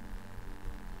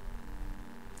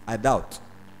 I doubt.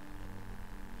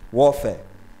 Warfare.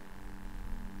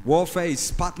 Warfare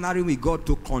is partnering with God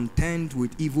to contend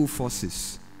with evil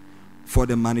forces for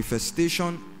the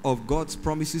manifestation of God's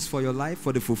promises for your life,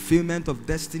 for the fulfillment of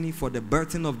destiny, for the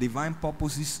birthing of divine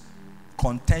purposes.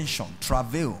 Contention,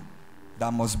 travail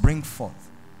that must bring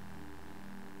forth.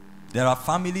 There are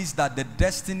families that the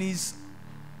destinies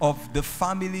of the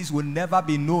families will never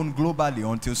be known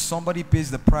globally until somebody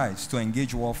pays the price to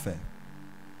engage warfare.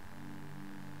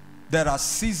 There are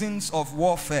seasons of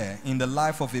warfare in the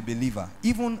life of a believer.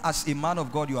 Even as a man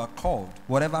of God, you are called,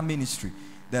 whatever ministry,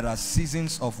 there are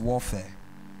seasons of warfare.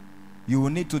 You will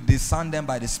need to discern them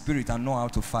by the Spirit and know how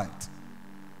to fight.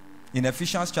 In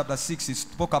Ephesians chapter 6, he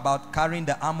spoke about carrying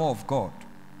the armor of God.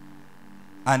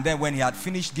 And then when he had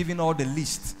finished giving all the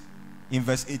list, in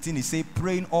verse 18, he said,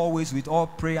 praying always with all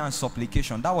prayer and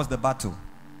supplication. That was the battle.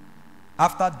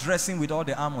 After dressing with all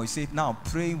the armor, he said, now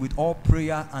praying with all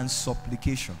prayer and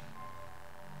supplication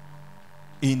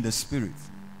in the Spirit,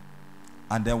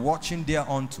 and then watching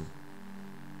thereunto.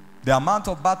 The amount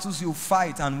of battles you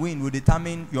fight and win will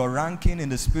determine your ranking in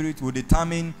the Spirit, will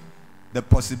determine the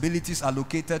possibilities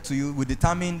allocated to you, will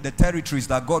determine the territories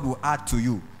that God will add to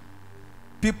you.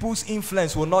 People's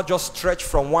influence will not just stretch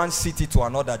from one city to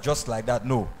another just like that.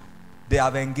 No. They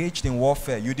have engaged in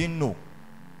warfare. You didn't know.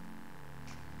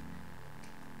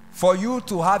 For you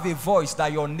to have a voice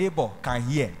that your neighbor can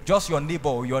hear, just your neighbor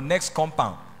or your next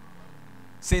compound,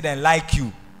 say they like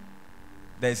you,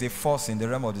 there is a force in the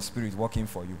realm of the spirit working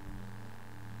for you.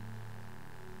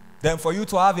 Then for you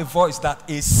to have a voice that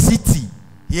a city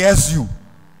hears you,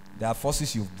 there are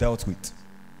forces you've dealt with.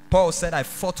 Paul said, I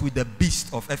fought with the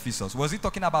beast of Ephesus. Was he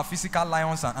talking about physical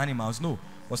lions and animals? No.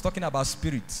 He was talking about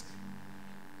spirits.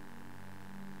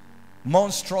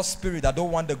 Monstrous spirit that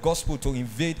don't want the gospel to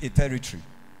invade a territory.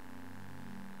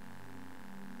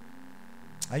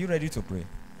 Are you ready to pray?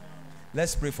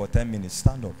 Let's pray for 10 minutes.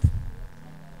 Stand up.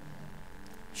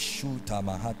 Shuta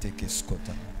mahate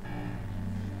keskota.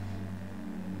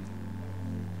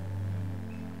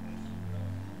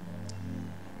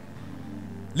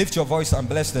 Lift your voice and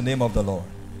bless the name of the Lord.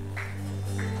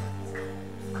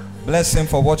 Bless him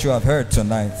for what you have heard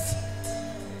tonight.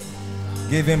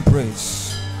 Give him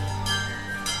praise.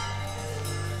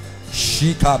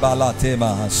 Shikabalate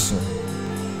mahaso.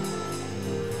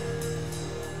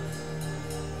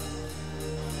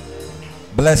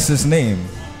 Bless his name.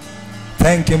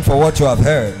 Thank him for what you have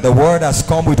heard. The word has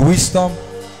come with wisdom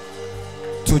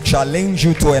to challenge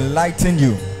you, to enlighten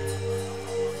you.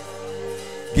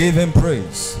 Give him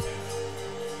praise.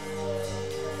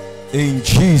 In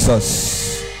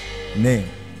Jesus' name.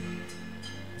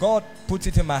 God put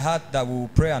it in my heart that we will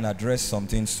pray and address some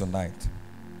things tonight.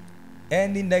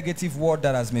 Any negative word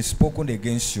that has been spoken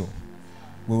against you,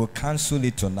 we will cancel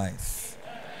it tonight.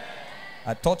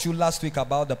 I taught you last week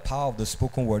about the power of the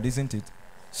spoken word, isn't it?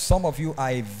 Some of you are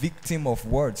a victim of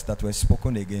words that were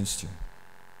spoken against you.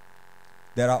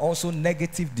 There are also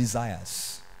negative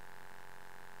desires.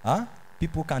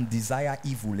 People can desire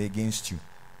evil against you,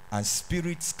 and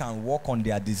spirits can work on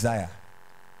their desire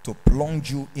to plunge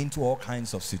you into all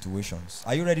kinds of situations.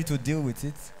 Are you ready to deal with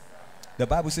it? The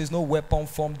Bible says no weapon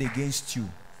formed against you.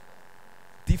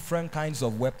 Different kinds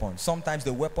of weapons. Sometimes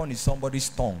the weapon is somebody's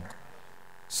tongue.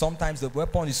 Sometimes the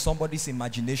weapon is somebody's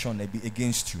imagination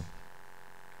against you.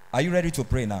 Are you ready to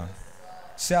pray now?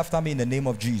 Say after me in the name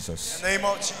of Jesus. In the name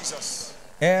of Jesus.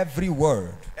 Every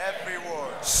word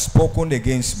spoken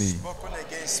against me,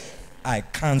 I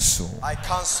cancel.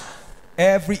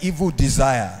 Every evil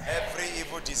desire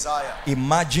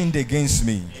imagined against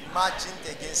me,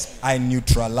 I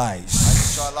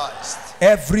neutralize.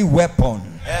 Every weapon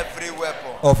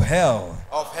of hell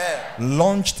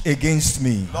launched against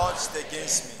me,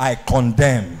 I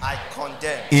condemn.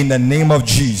 In the name of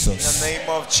Jesus.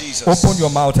 Open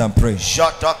your mouth and pray.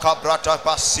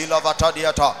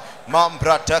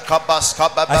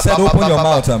 I said open your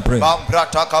mouth and pray.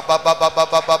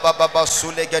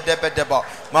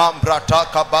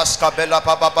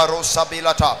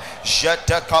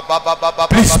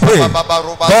 Please pray.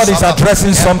 God is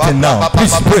addressing something now.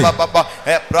 Please pray.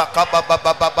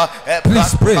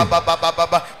 Please pray.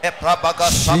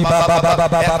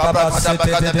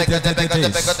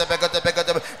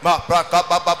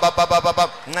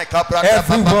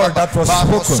 Every word that was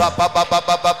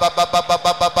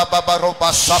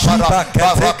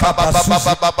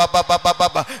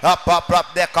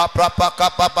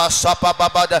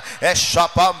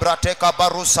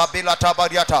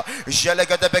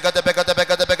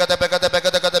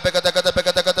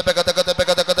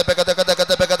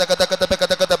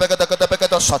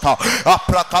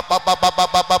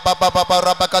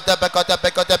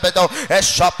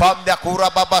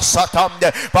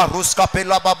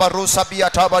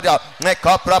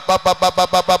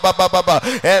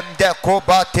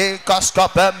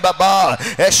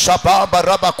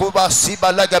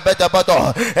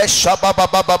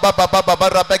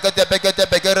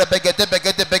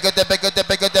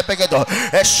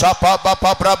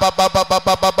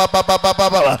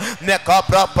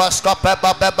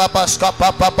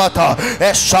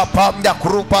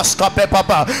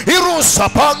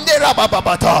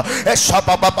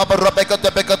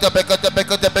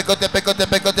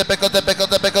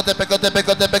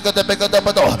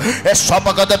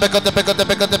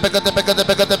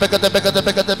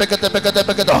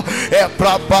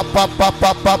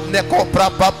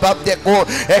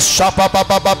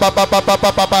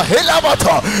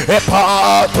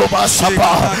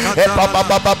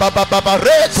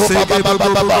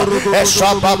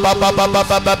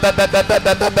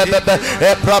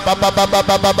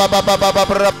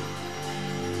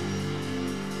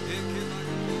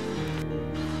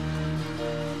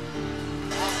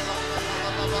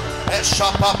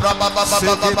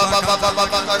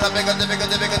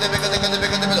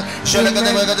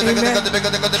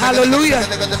Hallelujah.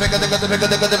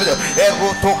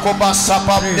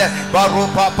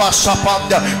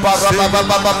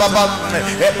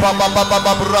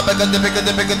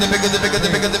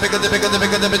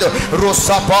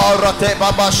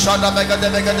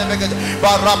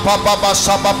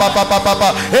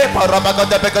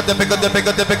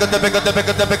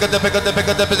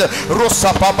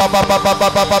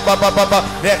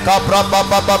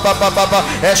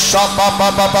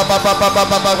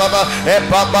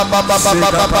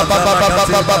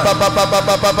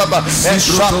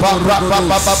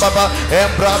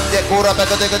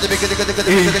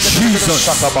 In Jesus'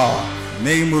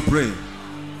 name we pray.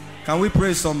 Can we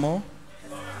pray some more?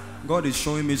 God is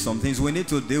showing me some things. We need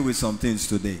to deal with some things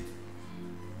today.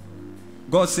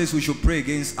 God says we should pray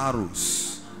against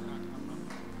arrows.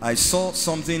 I saw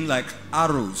something like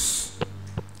arrows.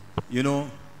 You know,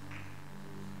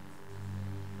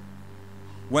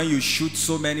 when you shoot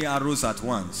so many arrows at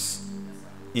once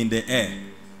in the air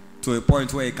to a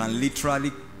point where it can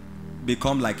literally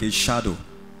become like a shadow.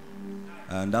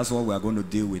 And that's what we are going to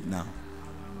deal with now.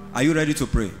 Are you ready to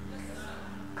pray?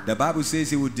 The Bible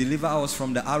says He will deliver us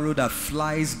from the arrow that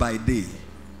flies by day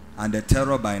and the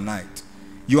terror by night.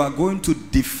 You are going to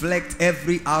deflect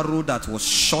every arrow that was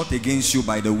shot against you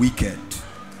by the wicked,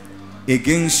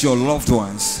 against your loved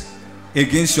ones,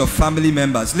 against your family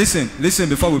members. Listen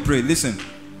before we pray. Listen.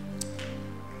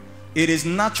 It is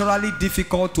naturally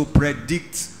difficult to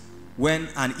predict when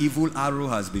an evil arrow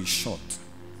has been shot.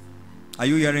 Are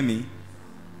you hearing me?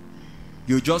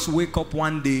 You just wake up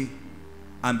one day,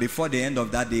 and before the end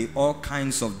of that day, all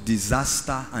kinds of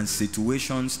disaster and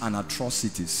situations and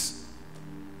atrocities.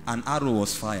 An arrow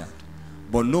was fired,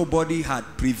 but nobody had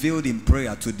prevailed in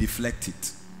prayer to deflect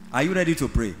it. Are you ready to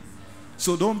pray?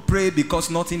 So don't pray because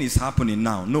nothing is happening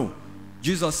now. No.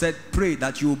 Jesus said, pray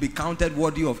that you will be counted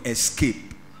worthy of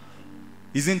escape.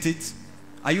 Isn't it?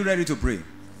 Are you ready to pray?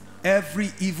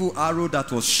 Every evil arrow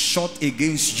that was shot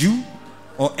against you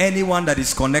or anyone that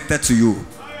is connected to you,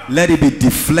 let it be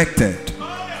deflected.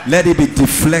 Let it be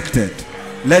deflected.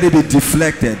 Let it be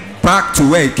deflected back to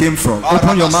where it came from.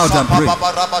 Open your mouth and pray.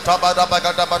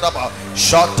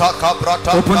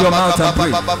 Open your mouth and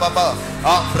pray.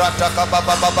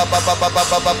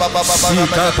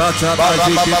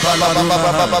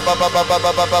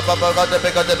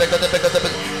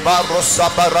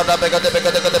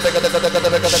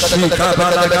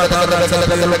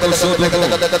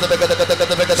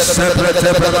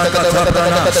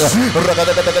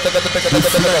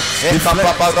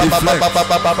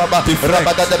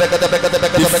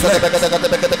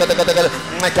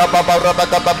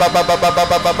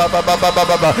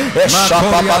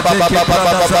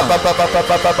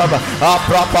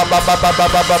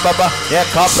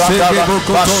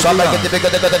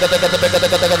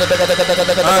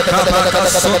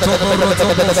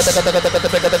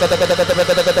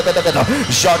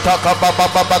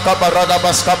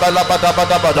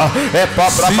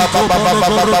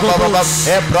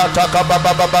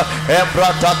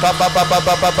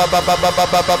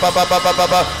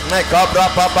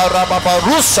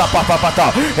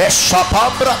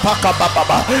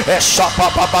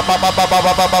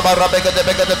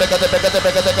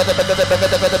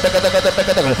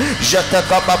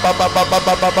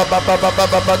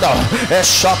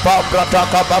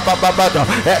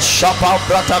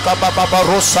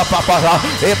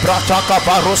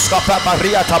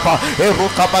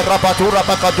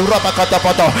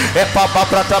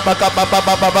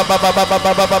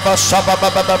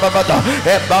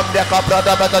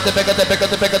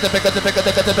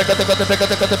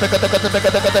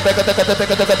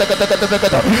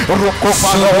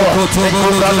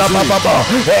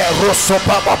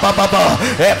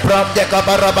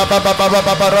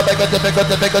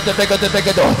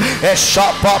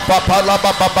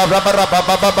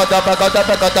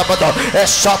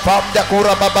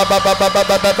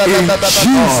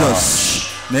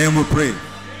 Jesus' name we pray.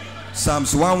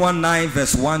 Psalms 119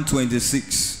 verse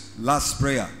 126. Last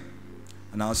prayer.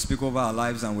 And I'll speak over our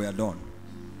lives and we are done.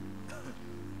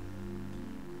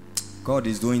 God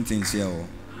is doing things here.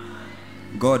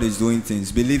 God is doing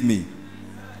things. Believe me.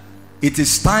 It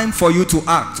is time for you to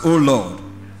act, O Lord,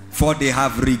 for they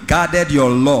have regarded your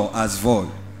law as void.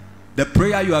 The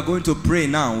prayer you are going to pray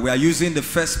now, we are using the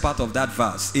first part of that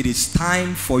verse. It is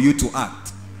time for you to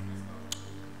act.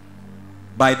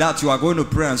 By that you are going to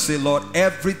pray and say, Lord,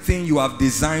 everything you have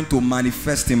designed to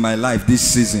manifest in my life this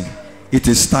season, it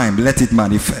is time. Let it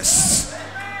manifest.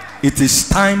 It is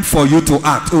time for you to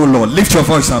act. Oh Lord, lift your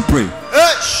voice and pray.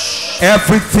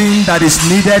 Everything that is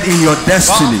needed in your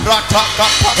destiny,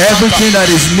 everything that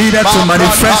is needed to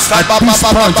manifest at this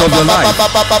point of your life,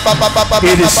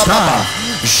 it is time.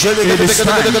 It is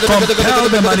time. Compel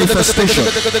the manifestation.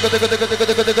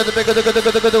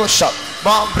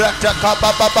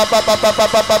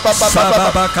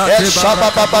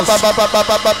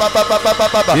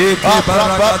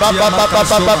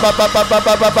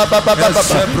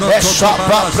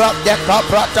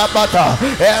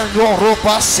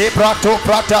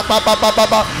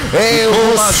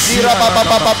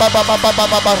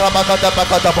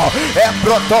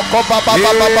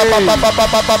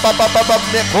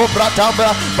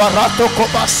 Barato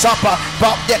Koba Sapa,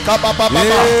 Babde Kababa,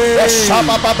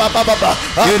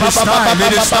 It is time.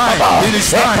 It is time. It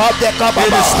is time.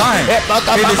 It is time.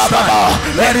 It is time.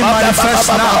 Let it manifest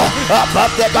now.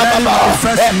 Let it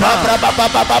manifest now.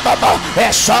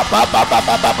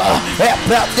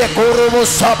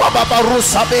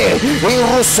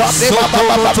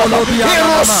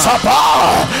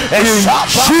 In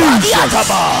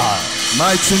Jesus'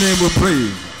 mighty name we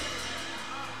pray.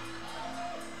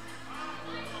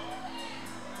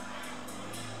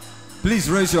 Please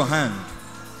raise your hand.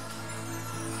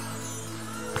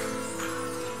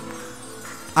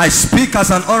 I speak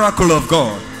as an oracle of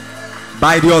God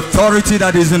by the authority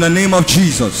that is in the name of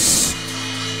Jesus.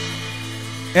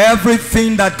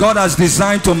 Everything that God has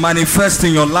designed to manifest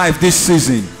in your life this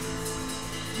season,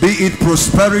 be it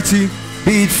prosperity,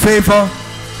 be it favor,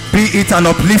 be it an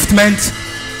upliftment,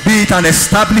 be it an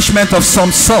establishment of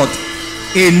some sort,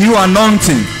 a new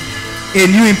anointing, a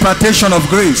new impartation of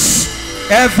grace,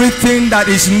 everything that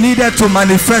is needed to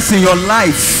manifest in your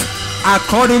life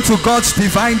according to God's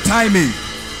divine timing,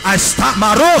 I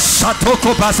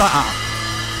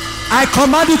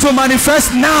command you to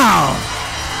manifest now.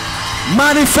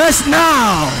 Manifest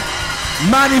now.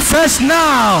 Manifest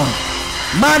now.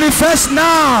 Manifest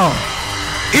now.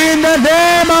 In the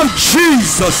name of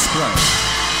Jesus Christ.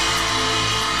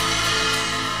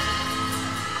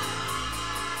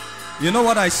 You know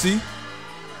what I see?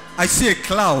 I see a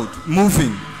cloud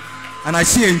moving, and I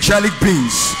see angelic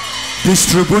beings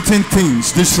distributing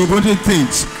things.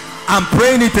 I'm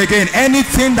praying it again.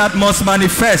 Anything that must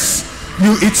manifest,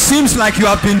 it seems like you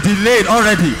have been delayed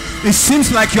already. It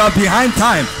seems like you are behind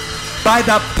time. By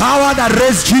the power that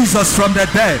raised Jesus from the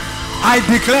dead, I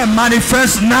declare,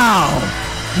 manifest now.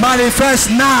 Manifest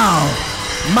now.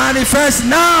 Manifest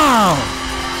now.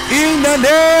 In the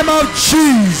name of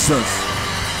Jesus.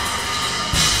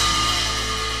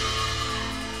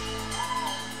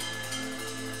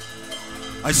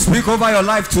 I speak over your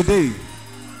life today.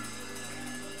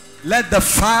 Let the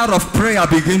fire of prayer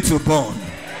begin to burn.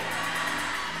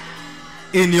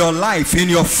 In your life, in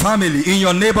your family, in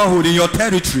your neighborhood, in your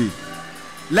territory.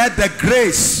 Let the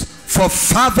grace for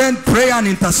fervent prayer and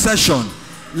intercession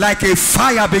like a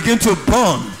fire begin to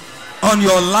burn on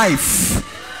your life.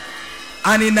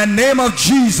 And in the name of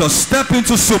Jesus, step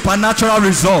into supernatural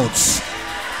results.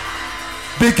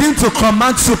 Begin to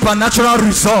command supernatural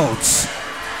results.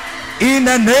 In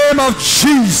the name of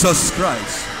Jesus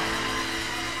Christ.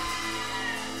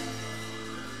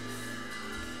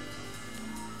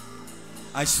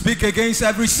 I speak against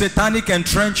every satanic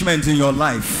entrenchment in your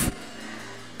life.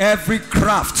 Every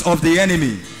craft of the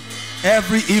enemy.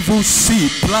 Every evil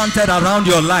seed planted around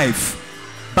your life.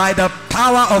 By the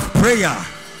power of prayer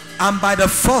and by the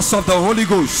force of the Holy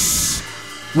Ghost.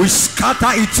 We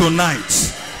scatter it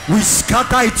tonight. We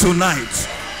scatter it tonight.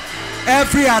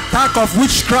 Every attack of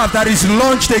witchcraft that is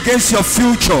launched against your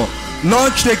future,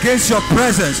 launched against your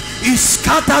presence, is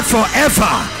scattered forever.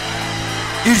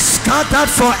 Is scattered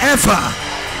forever.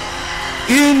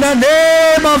 In the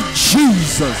name of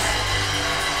Jesus.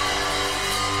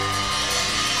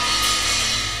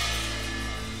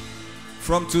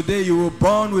 From today you will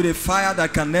burn with a fire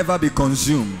that can never be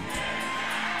consumed.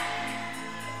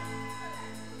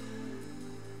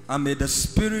 And may the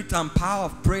spirit and power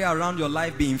of prayer around your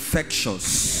life be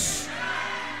infectious.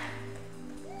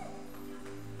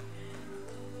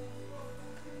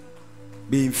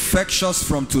 Be infectious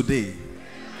from today.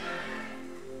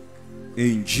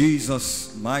 In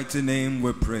Jesus' mighty name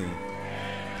we pray.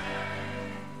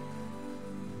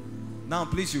 Now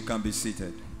please, you can be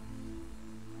seated.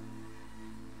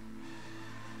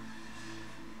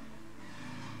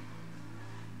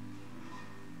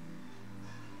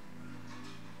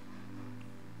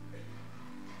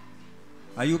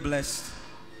 Are you blessed?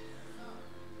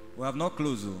 We have not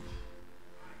closed.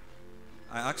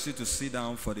 I ask you to sit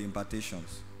down for the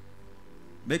impartations.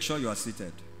 Make sure you are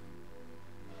seated.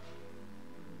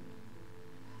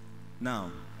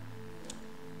 Now,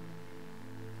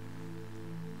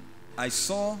 I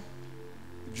saw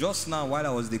Just now, while I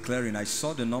was declaring, I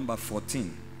saw the number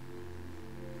 14.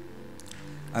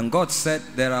 And God said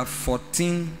there are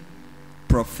 14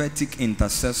 prophetic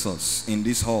intercessors in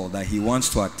this hall that He wants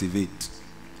to activate.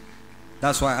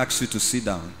 That's why I asked you to sit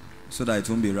down, so that it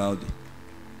won't be rowdy.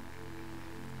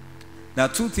 There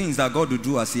are two things that God will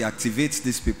do as He activates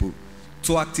these people.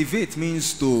 To activate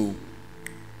means to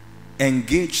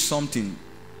engage something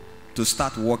to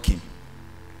start working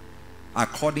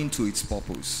according to its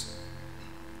purpose.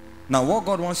 Now, what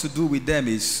God wants to do with them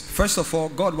is, first of all,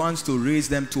 God wants to raise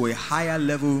them to a higher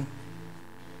level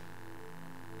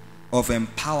of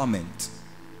empowerment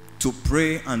to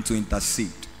pray and to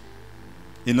intercede.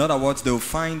 In other words, they'll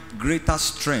find greater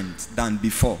strength than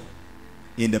before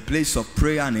in the place of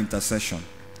prayer and intercession.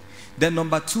 Then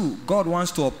number two, God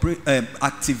wants to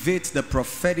activate the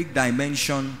prophetic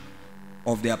dimension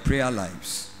of their prayer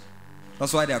lives.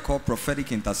 That's why they are called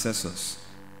prophetic intercessors.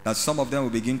 That some of them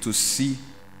will begin to see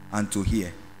and to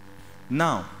hear.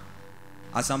 Now,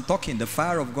 as I'm talking, the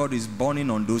fire of God is burning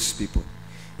on those people.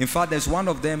 In fact, there's one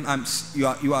of them, you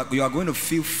are going to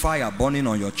feel fire burning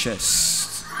on your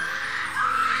chest.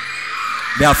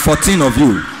 There are 14 of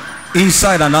you,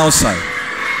 inside and outside.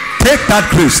 Take that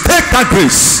grace, take that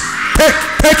grace.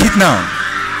 Take it now.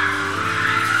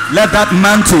 Let that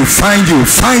mantle find you,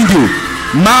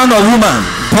 man or woman,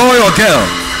 boy or girl.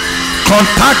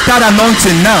 Contact that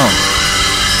anointing now.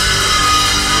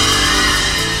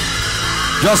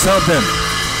 Just help them.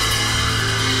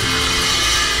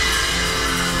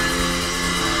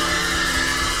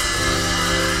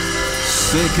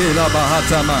 Sekela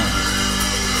Bahatama.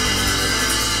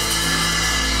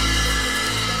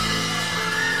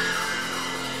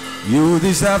 You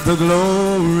deserve the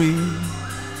glory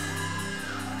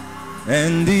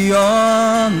and the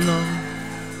honor.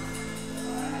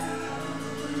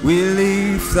 We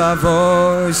lift our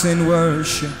voice in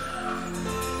worship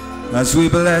as we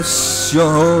bless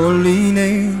your holy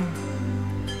name.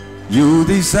 You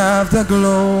deserve the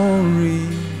glory.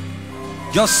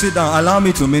 Just sit down, allow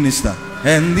me to minister.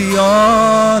 And the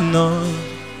honor.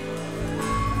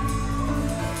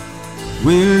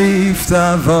 We lift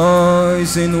our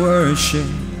voice in worship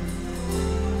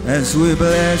as we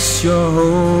bless your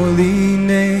holy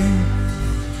name.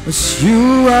 As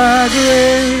you are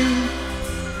great,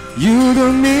 you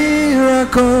do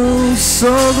miracles so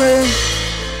great.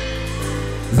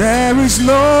 There is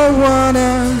no one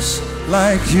else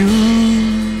like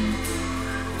you.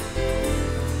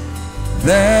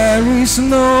 There is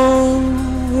no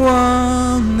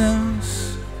one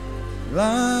else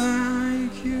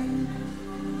like you.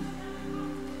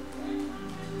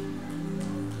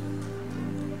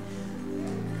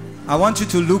 I want you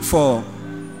to look for,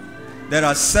 there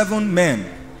are 7 men,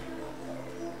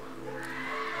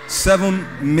 7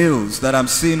 males that I'm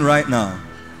seeing right now.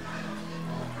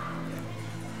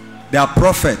 There are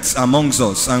prophets amongst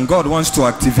us, and God wants to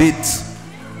activate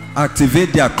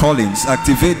their callings,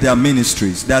 activate their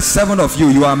ministries. There are 7 of you,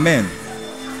 you are men.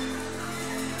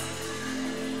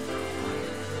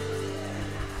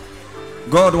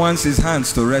 God wants His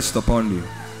hands to rest upon you.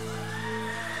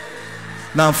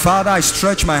 Now, Father, I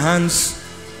stretch my hands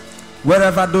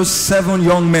wherever those 7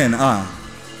 young men are.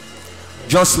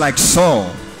 Just like Saul,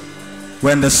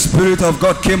 when the Spirit of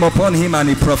God came upon him and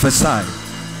he prophesied.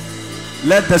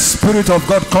 Let the Spirit of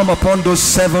God come upon those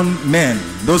 7 men,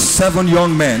 those 7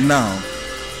 young men now.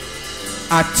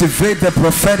 Activate the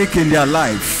prophetic in their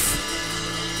life.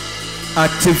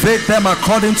 Activate them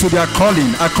according to their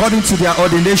calling, according to their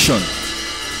ordination.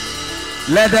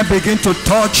 Let them begin to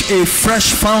touch a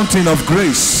fresh fountain of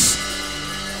grace.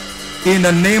 In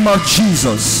the name of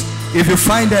Jesus. If you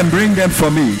find them, bring them for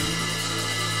me.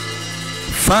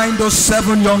 Find those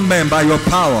 7 young men by your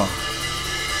power.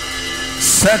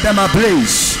 Set them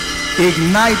ablaze.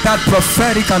 Ignite that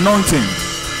prophetic anointing.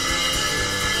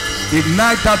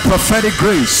 Ignite that prophetic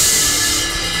grace.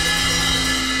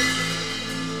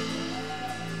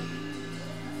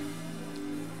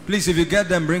 Please, if you get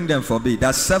them, bring them for me.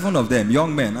 There's 7 of them,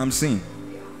 young men, I'm seeing.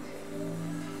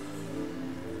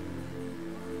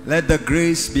 Let the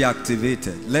grace be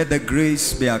activated. Let the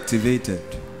grace be activated.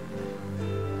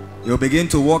 You'll begin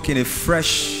to walk in a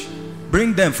fresh.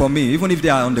 Bring them for me, even if they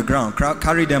are on the ground.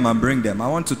 Carry them and bring them. I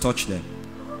want to touch them.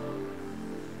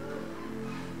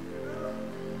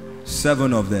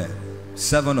 7 of them.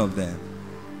 7 of them.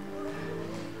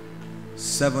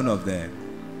 7 of them.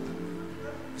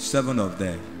 7 of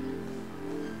them.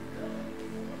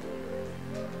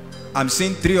 I'm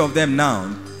seeing 3 of them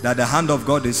now that the hand of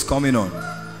God is coming on.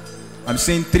 I'm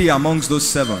seeing 3 amongst those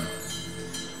 7.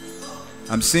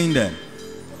 I'm seeing them.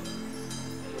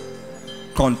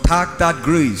 Contact that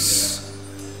grace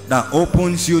that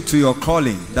opens you to your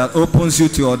calling, that opens you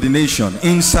to ordination,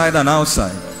 inside and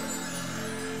outside.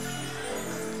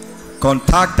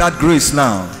 Contact that grace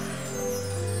now.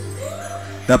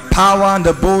 The power and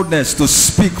the boldness to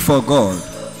speak for God.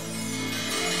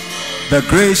 The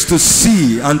grace to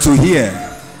see and to hear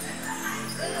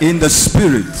in the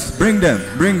spirit. Bring them,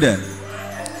 bring them.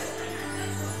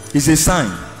 It's a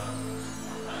sign.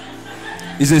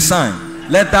 It's a sign.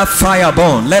 Let that fire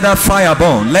burn. Let that fire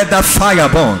burn. Let that fire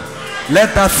burn.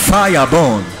 Let that fire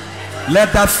burn.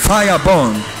 Let that fire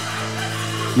burn.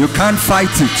 You can't fight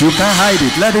it. You can't hide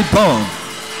it. Let it burn.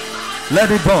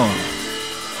 Let it burn.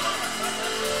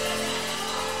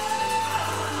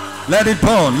 Let it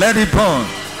burn. Let it burn.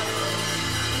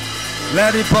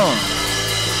 Let it burn.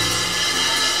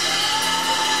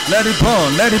 Let it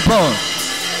burn. Let it burn.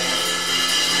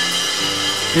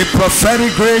 A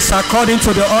prophetic grace according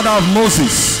to the order of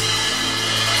Moses,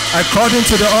 according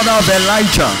to the order of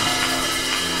Elijah.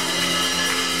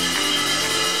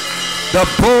 The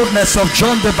boldness of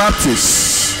John the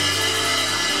Baptist.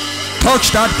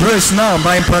 Touch that grace now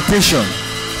by impartation.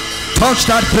 Touch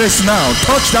that grace now.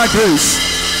 Touch that grace.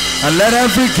 And let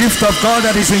every gift of God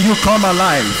that is in you come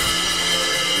alive.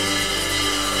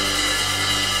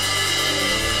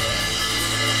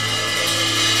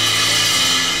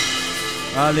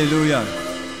 Hallelujah.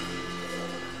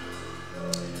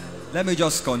 Let me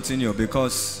just continue,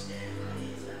 because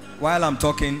while I'm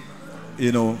talking,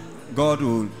 God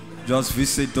will just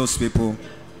visit those people,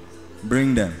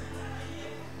 bring them.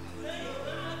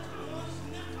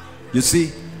 You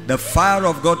see, the fire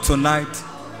of God tonight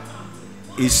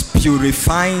is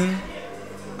purifying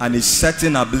and is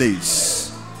setting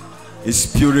ablaze. It's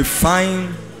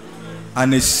purifying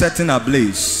and is setting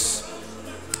ablaze.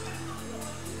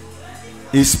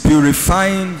 Is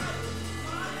purifying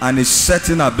and is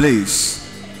setting ablaze.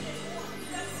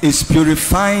 Is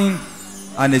purifying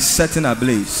and is setting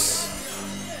ablaze.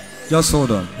 Just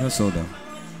hold on. Just hold on.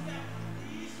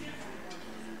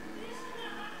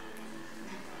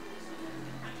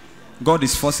 God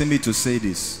is forcing me to say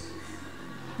this.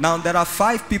 Now there are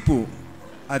 5 people.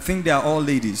 I think they are all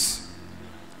ladies.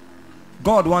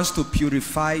 God wants to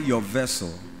purify your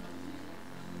vessel.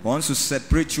 He wants to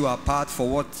separate you apart for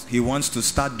what he wants to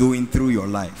start doing through your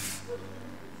life.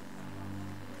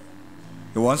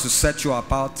 He wants to set you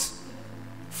apart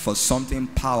for something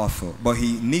powerful, but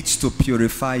he needs to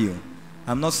purify you.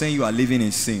 I'm not saying you are living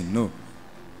in sin, no,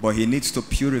 but he needs to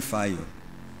purify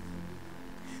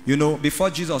you.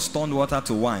 Before Jesus turned water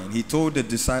to wine, he told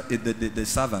the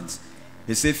servants,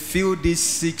 he said, fill these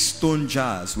 6 stone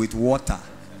jars with water.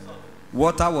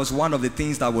 Water was one of the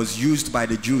things that was used by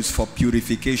the Jews for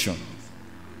purification.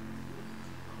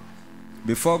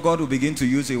 Before God will begin to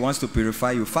use it, he wants to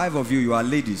purify you. 5 of you, you are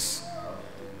ladies.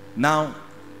 Now,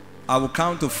 I will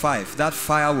count to 5. That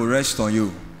fire will rest on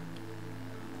you.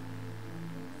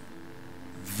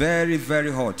 Very,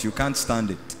 very hot. You can't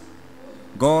stand it.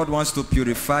 God wants to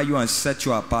purify you and set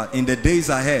you apart. In the days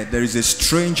ahead, there is a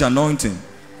strange anointing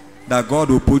that God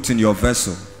will put in your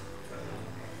vessel.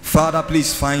 Father,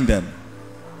 please find them.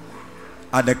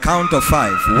 At the count of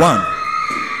 5. 1,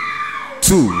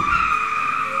 2,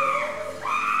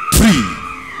 3,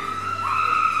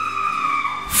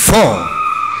 4,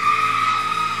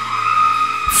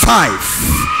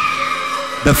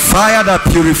 5. The fire that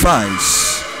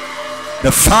purifies.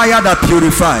 The fire that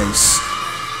purifies.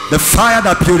 The fire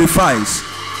that purifies.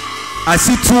 I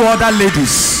see 2 other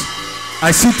ladies.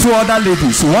 I see 2 other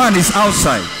ladies. One is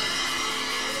outside.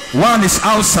 One is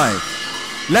outside.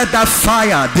 Let that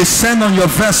fire descend on your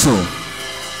vessel.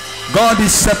 God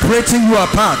is separating you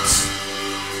apart.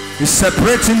 He's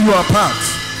separating you apart.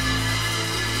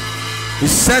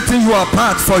 He's setting you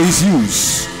apart for his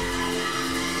use.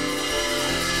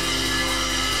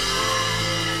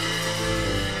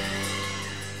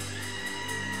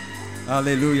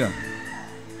 Hallelujah.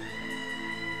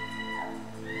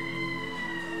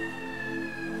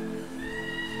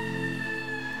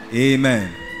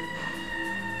 Amen.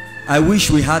 I wish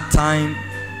we had time.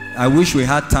 I wish we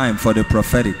had time for the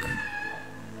prophetic.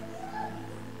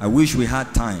 I wish we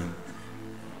had time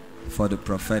for the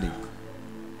prophetic.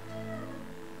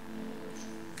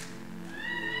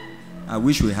 I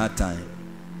wish we had time.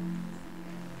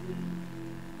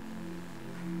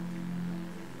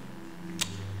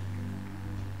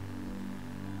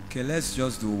 Okay, let's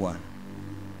just do one.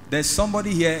 There's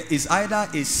somebody here, is either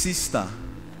a sister.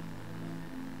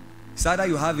 It's either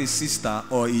you have a sister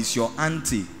or it's your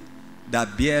auntie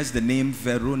that bears the name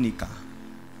Veronica.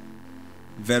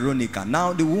 Veronica.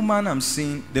 Now the woman I'm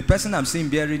seeing, the person I'm seeing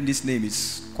bearing this name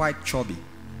is quite chubby.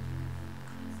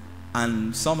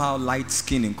 and somehow light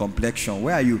skin in complexion.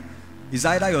 Where are you? It's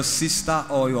either your sister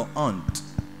or your aunt.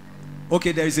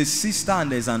 Okay, there is a sister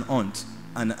and there's an aunt.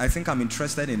 And I think I'm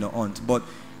interested in the aunt. But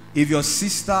if your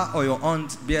sister or your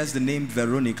aunt bears the name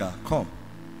Veronica, come.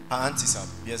 Her auntie, sir.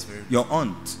 Yes, very. Your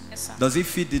aunt. Yes, sir. Does it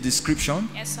fit the description?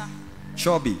 Yes, sir.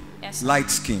 Chubby. Yes, sir. Light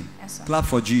skin. Yes, sir. Clap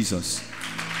for Jesus.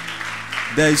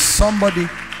 There is somebody,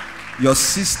 your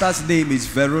sister's name is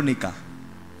Veronica.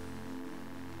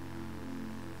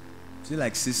 Is it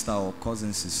like sister or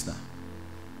cousin sister?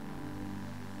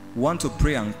 Want to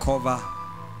pray and cover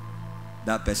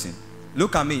that person.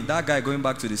 Look at me, that guy going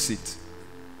back to the seat.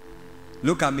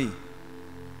 Look at me.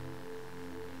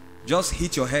 Just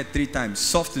hit your head 3 times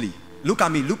softly. Look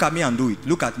at me and do it.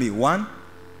 Look at me. 1,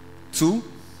 2,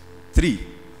 3.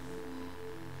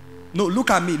 No,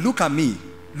 look at me. Look at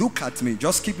me.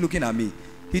 Just keep looking at me.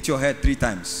 Hit your head 3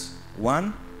 times.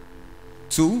 1,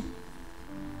 2.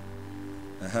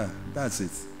 That's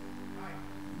it.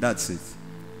 That's it.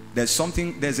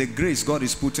 There's a grace God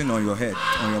is putting on your head,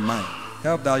 on your mind.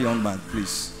 Help that young man,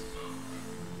 please.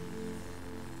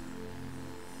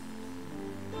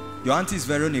 Your auntie is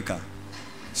Veronica.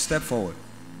 Step forward.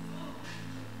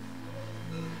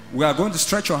 We are going to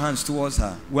stretch your hands towards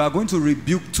her. We are going to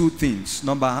rebuke 2 things.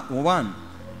 Number 1,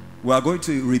 we are going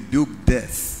to rebuke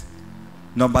death.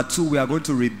 Number 2, we are going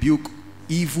to rebuke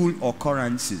evil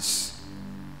occurrences.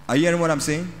 Are you hearing what I'm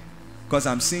saying? Because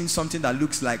I'm seeing something that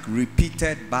looks like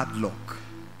repeated bad luck.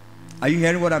 Are you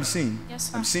hearing what I'm saying? Yes,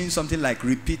 sir. I'm seeing something like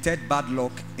repeated bad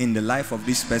luck in the life of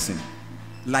this person.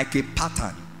 Like a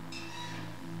pattern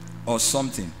or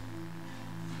something.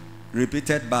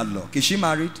 Repeated bad luck. Is she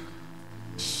married?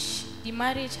 The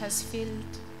marriage has failed.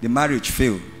 The marriage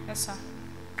failed. Yes, sir.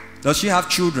 Does she have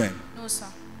children? No, sir.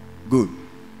 Good.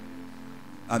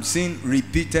 I'm seeing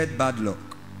repeated bad luck.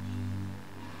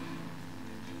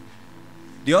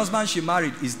 The husband she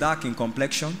married is dark in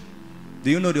complexion. Do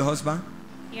you know the husband?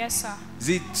 Yes, sir. Is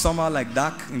it somehow like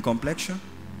dark in complexion?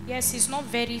 Yes, it's not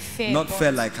very fair. Not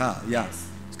fair like her, yeah. Yes.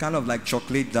 It's kind of like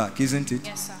chocolate dark, isn't it?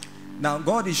 Yes, sir. Now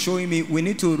God is showing me we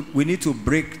need to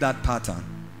break that pattern.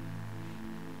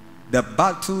 The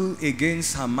battle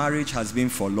against her marriage has been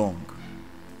for long.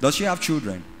 Does she have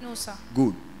children? No, sir.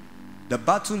 Good. The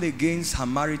battle against her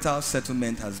marital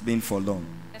settlement has been for long.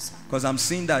 Yes, sir. Because I'm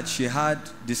seeing that she had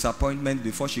disappointment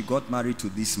before she got married to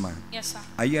this man. Yes, sir.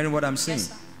 Are you hearing what I'm saying? Yes,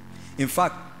 sir. In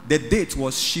fact, the date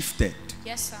was shifted.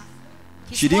 Yes, sir.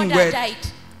 His She didn't mother wear- died.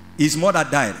 His mother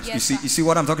died. Yes, You sir. see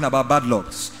what I'm talking about? Bad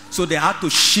lucks. So they had to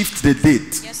shift the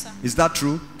date. Yes, sir. Is that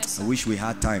true? Yes, I sir. wish we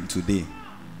had time today.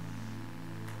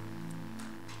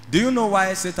 Do you know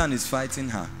why Satan is fighting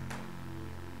her?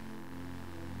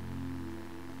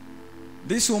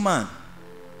 This woman,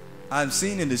 I'm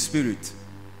seeing in the spirit.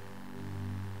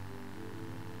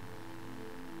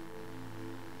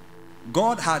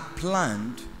 God had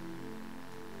planned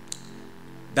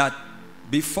that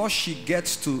before she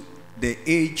gets to the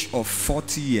age of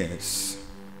 40 years,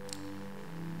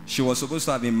 she was supposed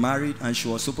to have been married and she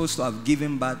was supposed to have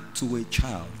given birth to a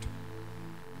child.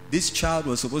 This child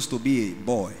was supposed to be a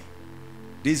boy.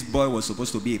 This boy was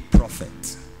supposed to be a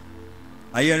prophet.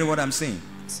 Are you hearing what I'm saying?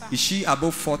 Sir. Is she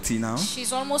above 40 now?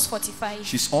 She's almost 45.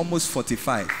 She's almost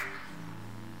 45.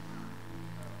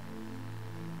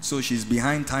 So she's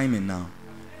behind timing now.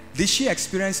 Did she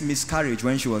experience miscarriage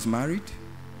when she was married?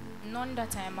 None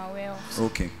that I am aware of. Sir.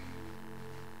 Okay.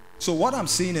 So what I'm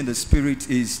seeing in the spirit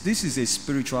is, this is a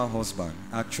spiritual husband,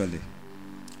 actually.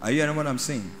 Are you hearing what I'm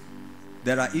saying?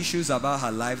 There are issues about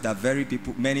her life that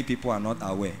many people are not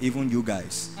aware, even you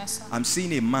guys. Yes, sir. I'm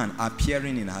seeing a man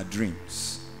appearing in her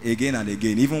dreams again and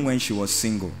again, even when she was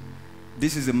single.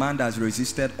 This is a man that has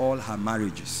resisted all her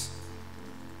marriages.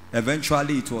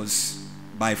 Eventually, it was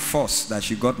by force that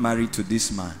she got married to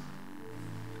this man.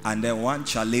 And then one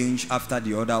challenge after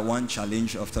the other, one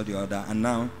challenge after the other, and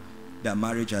now their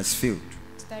marriage has failed.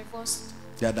 It's divorced.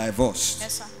 They are divorced.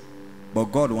 Yes, sir. But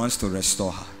God wants to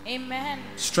restore her. Amen.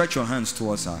 Stretch your hands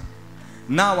towards her.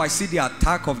 Now I see the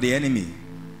attack of the enemy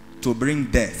to bring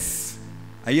death.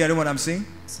 Are you hearing what I'm saying?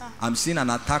 Sir. I'm seeing an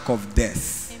attack of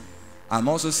death. Amen. I'm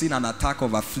also seeing an attack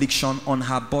of affliction on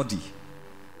her body.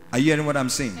 Are you hearing what I'm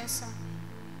saying? Yes, sir.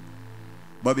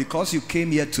 But because you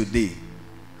came here today,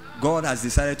 God has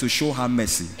decided to show her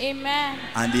mercy. Amen.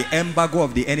 And the embargo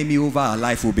of the enemy over her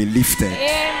life will be lifted.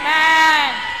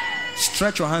 Amen.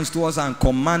 Stretch your hands towards her and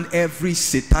command every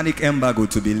satanic embargo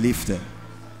to be lifted.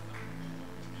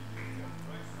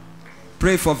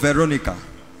 Pray for Veronica.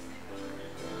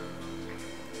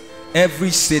 Every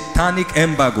satanic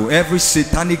embargo, every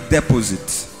satanic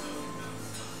deposit.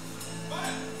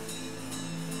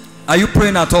 Are you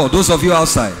praying at all? Those of you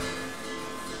outside.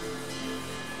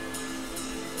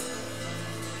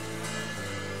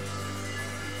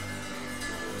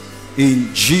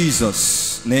 In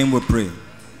Jesus' name we pray.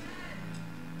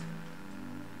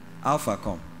 Alpha,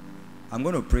 come. I'm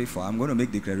going to pray for, I'm going to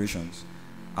make declarations.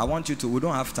 I want you to, we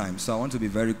don't have time, so I want to be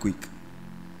very quick.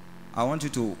 I want you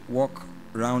to walk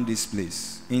around this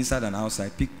place, inside and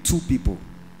outside. Pick 2 people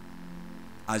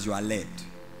as you are led.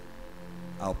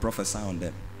 I'll prophesy on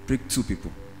them. Pick 2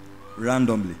 people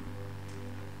randomly.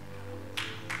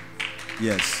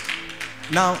 Yes.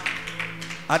 Now,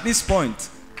 at this point,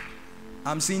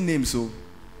 I'm seeing names, so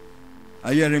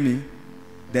are you hearing me?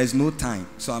 There's no time,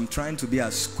 so I'm trying to be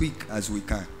as quick as we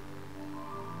can.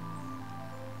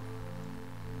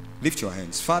 Lift your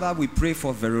hands. Father, we pray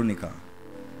for Veronica.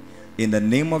 In the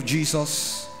name of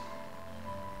Jesus,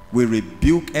 we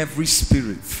rebuke every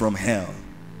spirit from hell.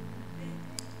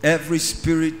 Every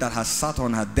spirit that has sat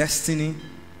on her destiny,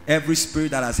 every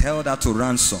spirit that has held her to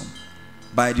ransom.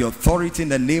 By the authority in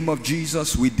the name of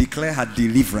Jesus, we declare her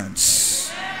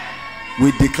deliverance.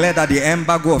 We declare that the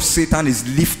embargo of Satan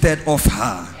is lifted off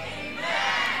her.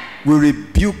 We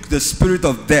rebuke the spirit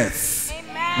of death.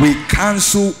 We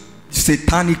cancel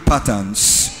satanic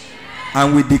patterns.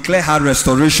 And we declare her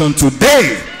restoration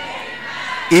today.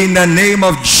 In the name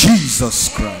of Jesus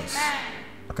Christ.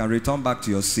 You can return back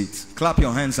to your seat. Clap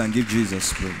your hands and give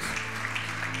Jesus praise.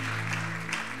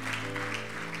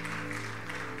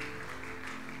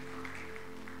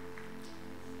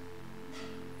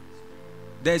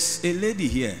 There's a lady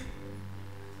here.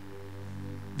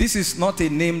 This is not a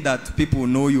name that people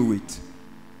know you with.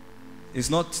 It's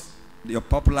not your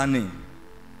popular name.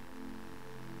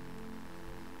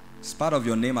 It's part of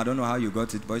your name. I don't know how you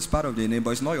got it, but it's part of the name.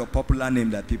 But it's not your popular name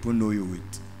that people know you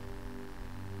with.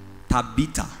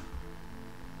 Tabitha.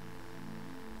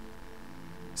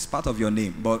 It's part of your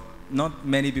name, but not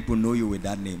many people know you with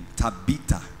that name.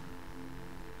 Tabitha.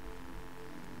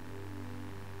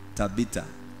 Tabitha.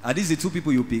 Are these the 2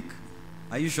 people you pick?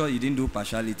 Are you sure you didn't do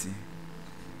partiality?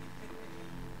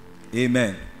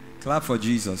 Amen. Clap for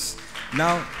Jesus.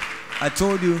 Now, I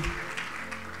told you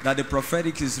that the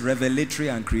prophetic is revelatory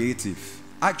and creative.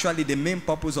 Actually, the main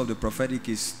purpose of the prophetic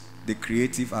is the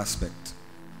creative aspect.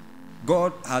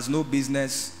 God has no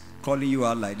business calling you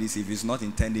out like this if he's not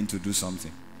intending to do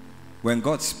something. When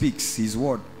God speaks, his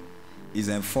word is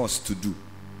enforced to do.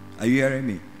 Are you hearing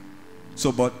me? So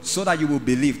that you will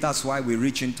believe, that's why we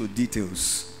reach into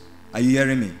details. Are you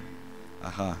hearing me?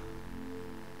 Aha.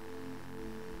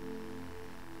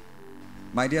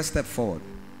 My dear, step forward.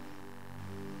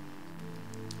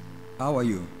 How are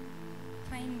you?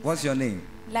 Fine. What's your name?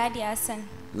 Ladi Hassan.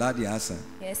 Ladi Hassan.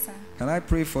 Yes, sir. Can I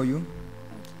pray for you?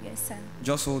 Yes, sir.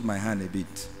 Just hold my hand a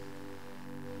bit.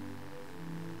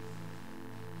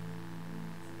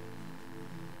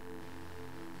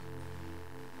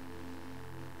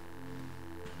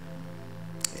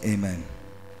 Amen.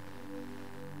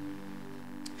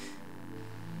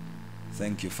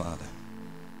 Thank you, Father.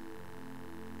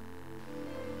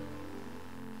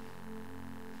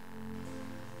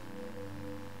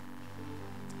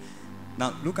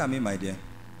 Now, look at me, my dear.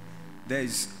 There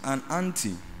is an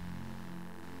auntie.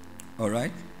 All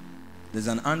right? There's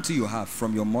an auntie you have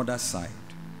from your mother's side.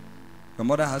 Your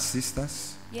mother has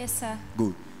sisters? Yes, sir.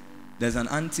 Good. There's an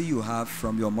auntie you have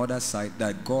from your mother's side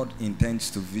that God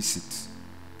intends to visit.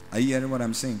 Are you hearing what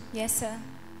I'm saying? Yes, sir.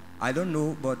 I don't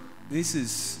know, but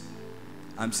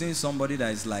I'm seeing somebody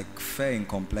that is like fair in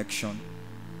complexion.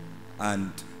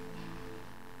 And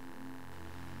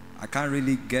I can't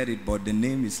really get it, but the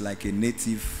name is like a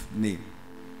native name.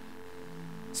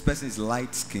 This person is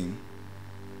light skin.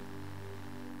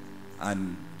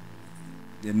 And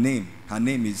her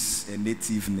name is a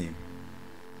native name.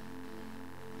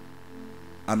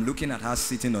 I'm looking at her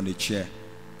sitting on a chair.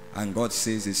 And God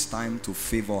says it's time to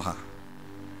favor her.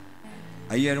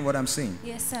 Are you hearing what I'm saying?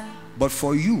 Yes, sir. But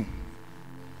for you,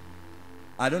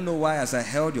 I don't know why as I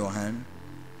held your hand,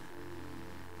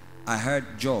 I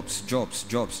heard jobs.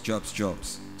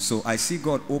 So I see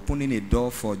God opening a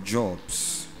door for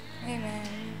jobs. Amen.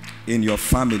 In your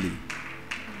family.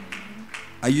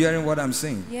 Are you hearing what I'm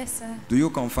saying? Yes, sir. Do you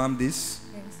confirm this?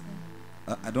 Yes,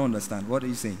 sir. I don't understand. What are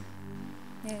you saying?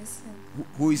 Yes, sir.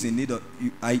 Who is in need of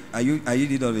you? Are you in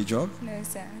need of a job? No,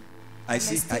 sir. I'm a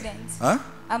student. Huh?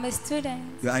 I'm a student.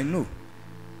 Yeah, I know.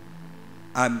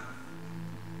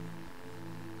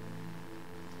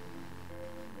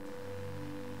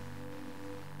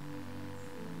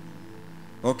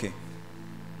 Okay.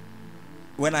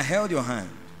 When I held your hand,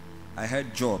 I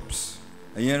heard jobs.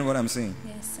 Are you hearing what I'm saying?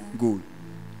 Yes, sir. Good.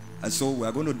 And so we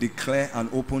are going to declare an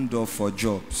open door for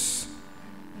jobs.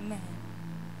 Amen.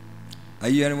 Are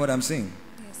you hearing what I'm saying?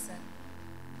 Yes, sir.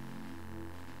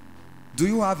 Do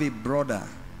you have a brother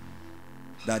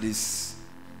that is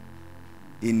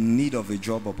in need of a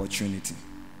job opportunity?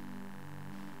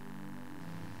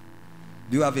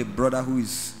 Do you have a brother who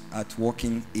is at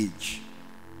working age?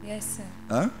 Yes, sir.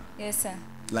 Huh? Yes, sir.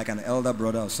 Like an elder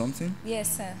brother or something?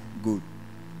 Yes, sir. Good.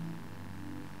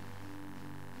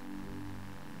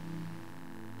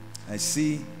 I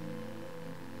see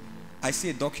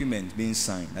a document being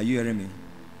signed. Are you hearing me?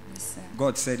 Yes, sir.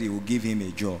 God said he will give him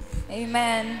a job.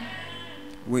 Amen.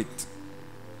 Wait.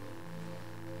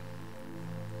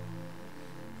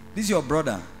 This is your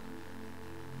brother.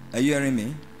 Are you hearing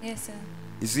me? Yes, sir.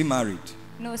 Is he married?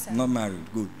 No, sir. Not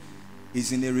married. Good.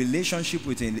 He's in a relationship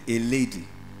with a lady.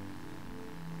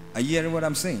 Are you hearing what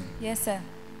I'm saying? Yes, sir.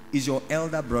 Is your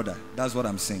elder brother. That's what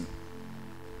I'm saying.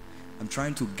 I'm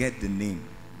trying to get the name.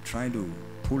 I'm trying to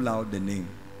pull out the name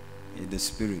in the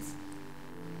spirit.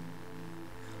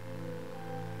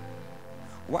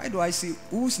 Why do I see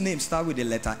whose name start with the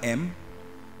letter M?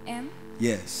 M?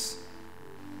 Yes.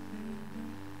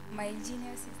 My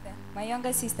junior sister. My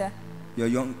younger sister. Your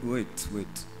young. Wait.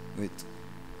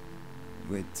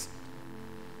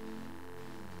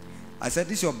 I said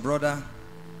this your brother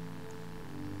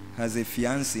has a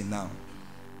fiancé now.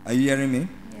 Are you hearing me?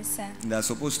 Yes, sir. They're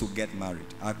supposed to get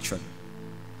married, actually.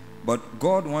 But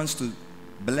God wants to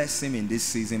bless him in this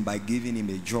season by giving him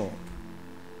a job.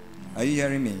 Are you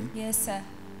hearing me? Yes, sir.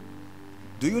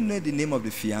 Do you know the name of the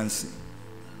fiancé?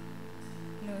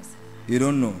 No, sir. You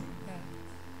don't know?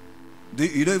 No.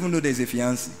 You don't even know there's a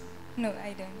fiancé? No,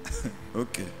 I don't.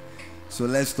 Okay. So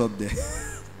let's stop there.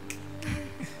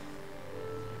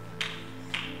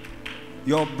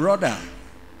 Your brother,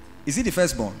 is he the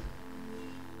firstborn?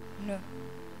 No.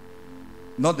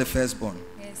 Not the firstborn.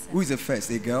 Yes, sir. Who is the first?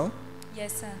 A girl?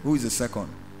 Yes, sir. Who is the second?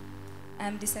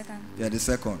 I'm the second. Yeah, the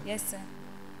second. Yes, sir.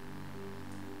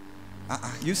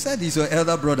 You said he's your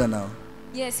elder brother now.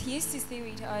 Yes, he used to stay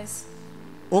with us.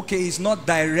 Okay, he's not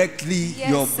directly Yes,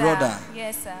 your sir. brother.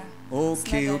 Yes, sir.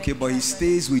 Okay, It's not but he directly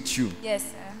stays with you. my brother. Yes,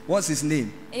 sir. What's his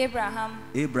name? Abraham.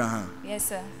 Abraham. Yes,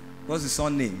 sir. What's his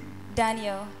son name?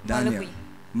 Daniel. Daniel. Malagui.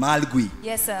 Malgui.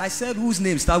 Yes, sir. I said whose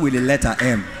name start with the letter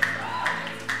M?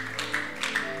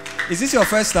 Is this your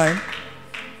first time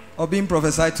of being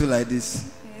prophesied to like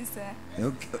this? Yes, sir.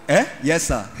 Okay. Eh? Yes,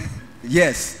 sir.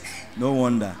 Yes. No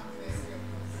wonder.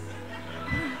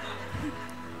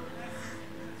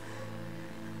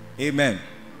 Amen.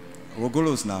 We'll go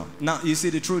close now. Now, you see,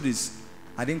 the truth is,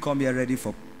 I didn't come here ready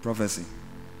for prophecy.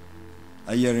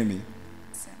 Are you hearing me?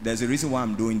 There's a reason why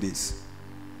I'm doing this.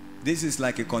 This is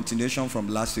like a continuation from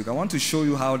last week. I want to show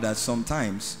you how that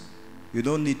sometimes you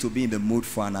don't need to be in the mood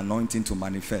for an anointing to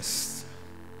manifest.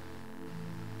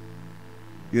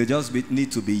 You just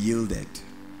need to be yielded.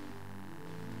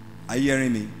 Are you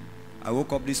hearing me? I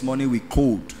woke up this morning with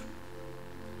cold.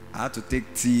 I had to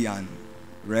take tea and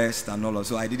rest and all of that.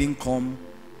 So I didn't come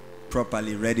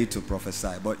properly ready to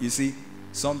prophesy. But you see,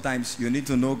 sometimes you need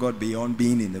to know God beyond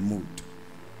being in the mood.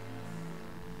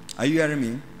 Are you hearing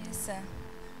me? Yes, sir.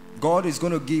 God is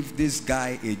going to give this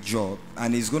guy a job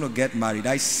and he's going to get married.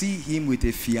 I see him with a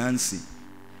fiancée.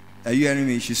 Are you hearing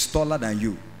me? She's taller than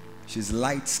you. She's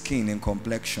light skin and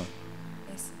complexion.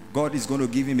 Yes, sir. God is going to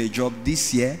give him a job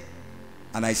this year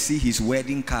and I see his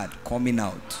wedding card coming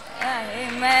out.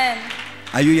 Amen.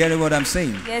 Are you hearing what I'm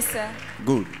saying? Yes, sir.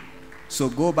 Good. So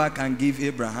go back and give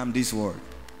Abraham this word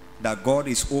that God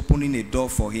is opening a door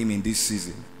for him in this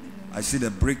season. I see the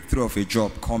breakthrough of a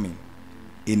job coming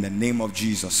in the name of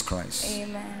Jesus Christ.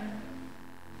 Amen.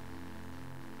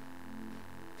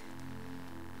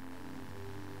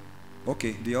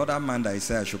 Okay, the other man that I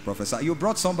said I should prophesy. You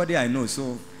brought somebody I know,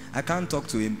 so I can't talk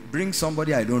to him. Bring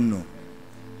somebody I don't know.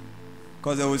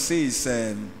 Because they will say it's,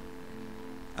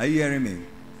 are you hearing me?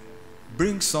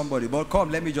 Bring somebody. But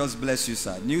come, let me just bless you,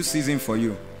 sir. New season for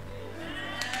you.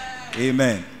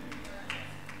 Amen.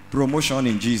 Promotion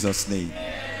in Jesus' name.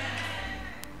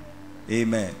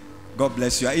 Amen. God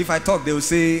bless you. If I talk, they will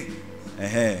say,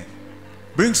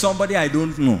 bring somebody I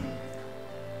don't know.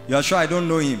 You are sure I don't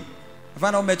know him? Have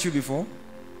I not met you before?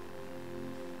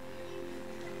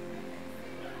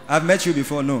 I've met you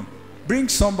before? No. Bring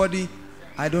somebody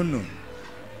I don't know.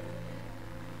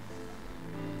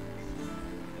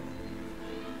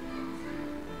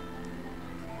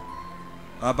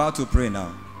 I'm about to pray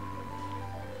now.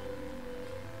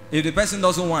 If the person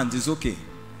doesn't want, it's okay.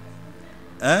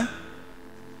 Eh?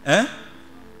 Eh?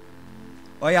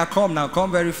 Oh yeah, come now.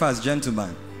 Come very fast,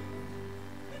 gentlemen.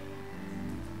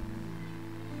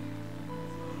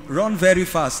 Run very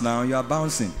fast now. You are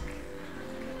bouncing.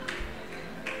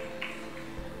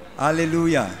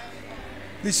 Hallelujah.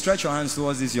 Please stretch your hands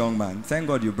towards this young man. Thank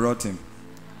God you brought him.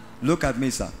 Look at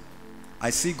me, sir. I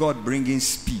see God bringing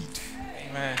speed.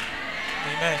 Amen.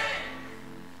 Amen.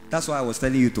 That's why I was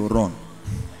telling you to run.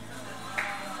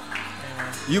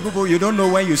 You people, you don't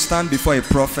know when you stand before a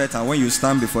prophet and when you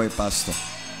stand before a pastor.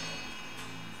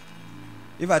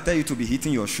 If I tell you to be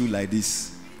hitting your shoe like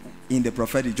this, in the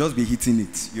prophetic, just be hitting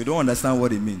it. You don't understand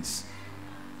what it means.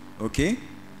 Okay?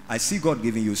 I see God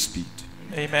giving you speed.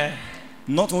 Amen.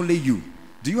 Not only you.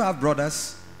 Do you have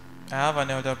brothers? I have an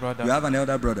elder brother. You have an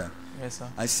elder brother? Yes, sir.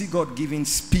 I see God giving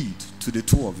speed to the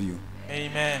two of you.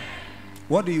 Amen.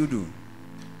 What do you do?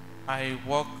 I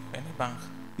work in a bank.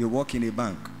 You work in a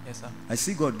bank. Yes, sir. I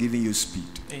see God giving you speed.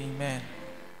 Amen.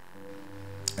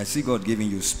 I see God giving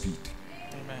you speed.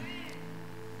 Amen.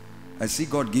 I see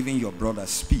God giving your brother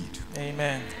speed.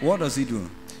 Amen. What does he do?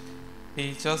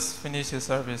 He just finished his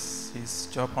service. He's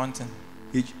job hunting.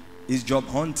 He's job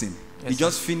hunting. Yes, He sir.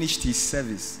 just finished his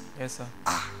service. Yes, sir.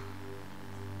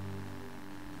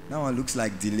 Now it looks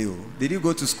like delay. Oh. Did you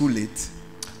go to school late?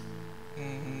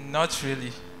 Not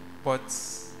really, but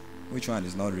Which one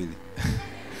is not really?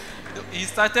 he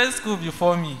started school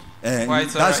before me.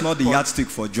 That's alright, not the but- yardstick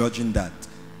for judging that.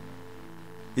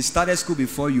 He started school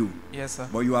before you, Yes, sir.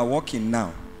 but you are working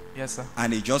now, Yes, sir.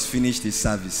 and he just finished his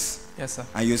service. Yes, sir.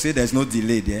 And you say there's no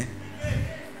delay there.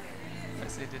 I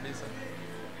say delay, sir.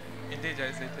 Indeed,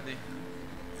 I say delay.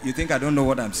 You think I don't know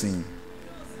what I'm saying?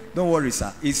 Don't worry,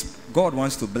 sir. God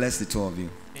wants to bless the two of you.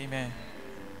 Amen.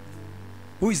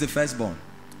 Who is the firstborn?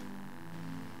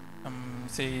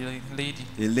 Say a lady.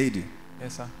 A lady.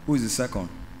 Yes, sir. Who is the second?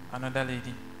 Another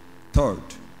lady. Third.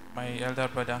 My elder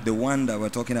brother. The one that we're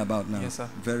talking about now. Yes, sir.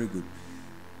 Very good.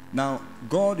 Now,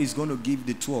 God is going to give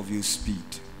the two of you speed.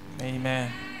 Amen.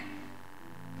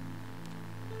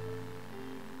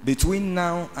 Between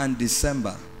now and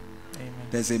December, Amen.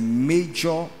 there's a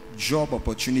major job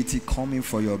opportunity coming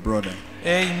for your brother.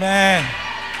 Amen.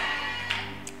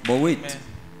 But wait, Amen.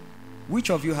 which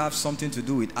of you have something to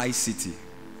do with ICT?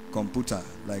 Computer,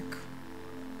 like...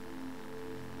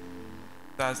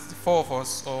 That's the four of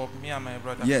us, or me and my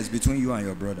brother. Yes, between you and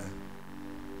your brother.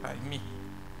 Me.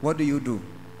 What do you do?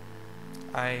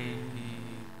 I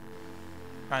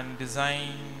can design.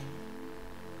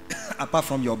 Apart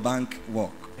from your bank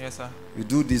work, Yes, sir. you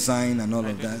do design and all I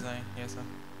of do that. design. Yes, sir.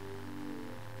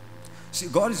 See,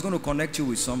 God is going to connect you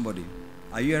with somebody.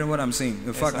 Are you hearing what I'm saying? In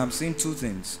Yes, fact, sir. I'm saying two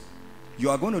things. You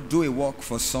are going to do a work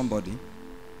for somebody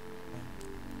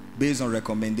based on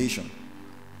recommendation.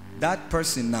 That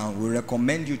person now will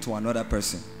recommend you to another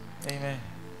person Amen.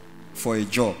 for a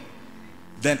job.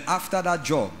 Then after that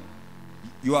job,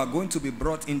 you are going to be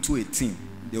brought into a team.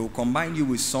 They will combine you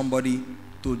with somebody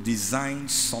to design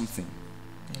something.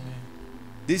 Amen.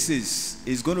 This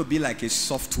is going to be like a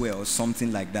software or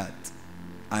something like that.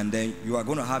 And then you are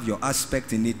going to have your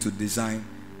aspect in it to design.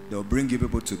 They'll bring you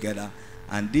people together.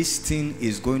 And this thing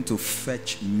is going to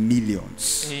fetch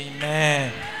millions.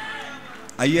 Amen.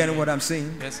 Are you hearing what I'm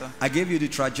saying? Yes, sir. I gave you the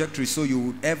trajectory so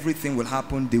everything will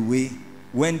happen the way.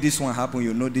 When this one happens,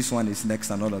 you know this one is next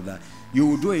and all of that. You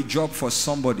will do a job for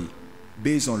somebody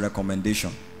based on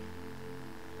recommendation.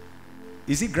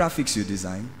 Is it graphics you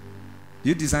design? Do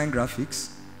you design graphics?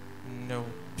 No.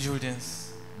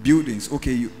 Buildings. Buildings,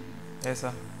 okay. Yes,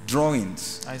 sir.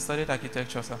 Drawings. I studied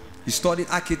architecture, sir. You studied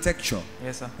architecture.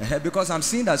 Yes, sir. Because I'm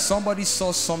seeing that somebody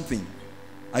saw something.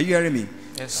 Are you hearing me?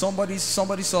 Yes, sir.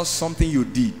 Somebody saw something you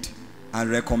did and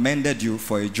recommended you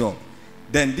for a job.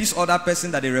 Then this other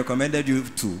person that they recommended you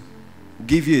to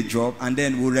give you a job and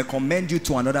then will recommend you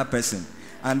to another person.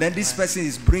 And then this person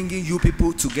is bringing you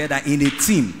people together in a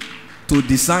team to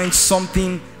design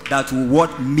something that will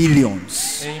worth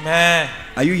millions. Amen.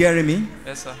 Are you hearing me?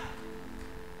 Yes, sir.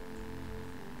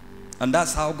 And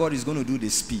that's how God is going to do the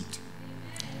speed.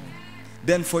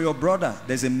 Then for your brother,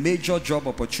 there's a major job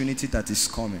opportunity that is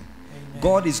coming. Amen.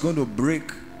 God is going to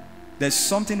break. There's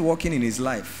something working in his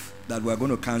life that we're going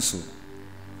to cancel.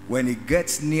 When he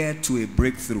gets near to a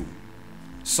breakthrough,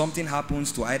 something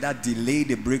happens to either delay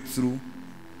the breakthrough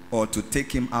or to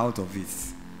take him out of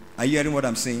it. Are you hearing what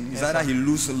I'm saying? It's Yes, either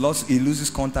sir. he loses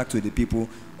contact with the people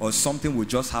or something will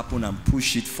just happen and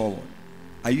push it forward.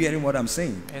 Are you hearing what I'm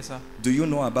saying? Yes, sir. Do you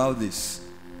know about this?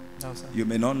 No, sir. You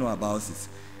may not know about it.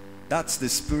 That's the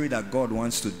spirit that God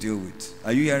wants to deal with.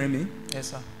 Are you hearing me? Yes,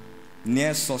 sir.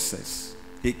 Near success.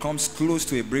 He comes close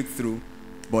to a breakthrough,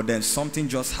 but then something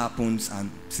just happens and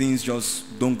things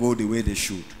just don't go the way they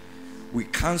should. We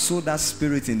cancel that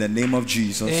spirit in the name of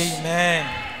Jesus. Amen.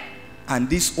 And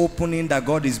this opening that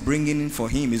God is bringing in for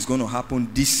him is going to happen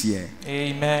this year.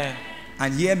 Amen.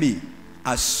 And hear me,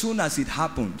 as soon as it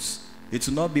happens, it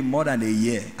will not be more than a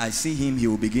year. I see him, he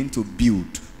will begin to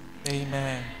build.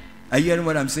 Amen. Are you hearing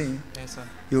what I'm saying? Yes, sir.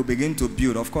 He will begin to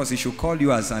build. Of course, he should call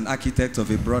you as an architect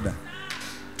of a brother.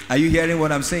 Are you hearing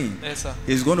what I'm saying? Yes, sir.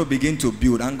 It's going to begin to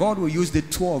build. And God will use the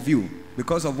two of you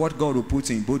because of what God will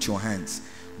put in both your hands.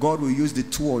 God will use the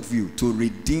two of you to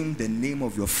redeem the name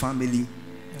of your family.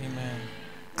 Amen.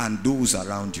 And those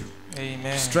around you.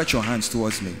 Amen. Stretch your hands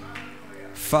towards me.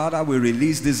 Father, we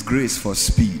release this grace for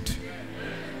speed.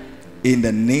 In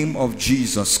the name of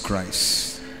Jesus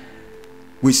Christ.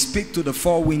 We speak to the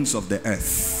four winds of the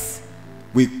earth.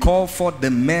 We call for the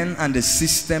men and the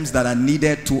systems that are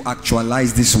needed to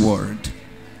actualize this word.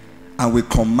 And we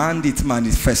command its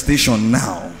manifestation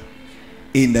now.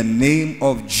 In the name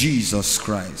of Jesus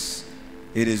Christ.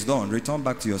 It is done. Return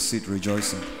back to your seat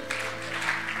rejoicing.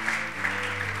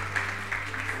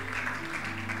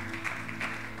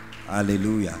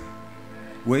 Hallelujah.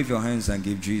 Wave your hands and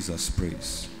give Jesus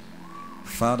praise.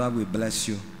 Father, we bless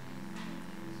you.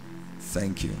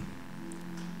 Thank you.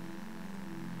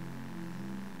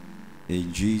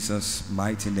 In Jesus'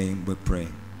 mighty name we pray.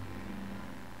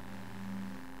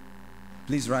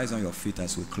 Please rise on your feet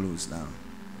as we close now.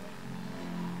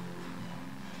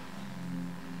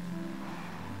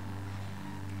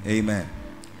 Amen.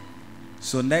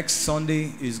 So next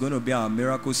Sunday is going to be our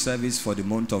miracle service for the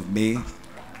month of May.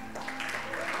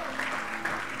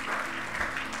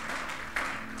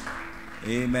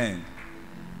 Amen.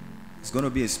 It's going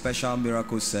to be a special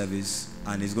miracle service,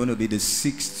 and it's going to be the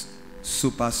 6th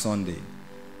Super Sunday.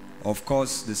 Of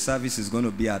course, the service is going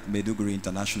to be at Maiduguri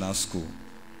International School.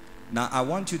 Now, I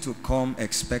want you to come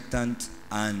expectant,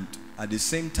 and at the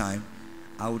same time,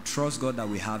 I will trust God that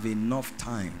we have enough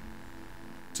time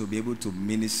to be able to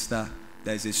minister.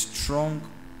 There is a strong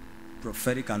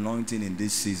prophetic anointing in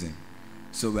this season.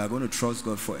 So we are going to trust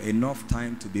God for enough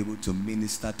time to be able to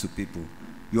minister to people.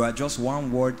 You are just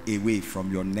one word away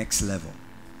from your next level.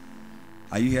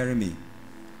 Are you hearing me?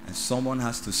 And someone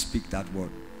has to speak that word.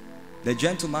 The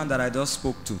gentleman that I just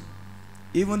spoke to,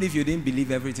 even if you didn't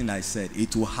believe everything I said,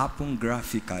 it will happen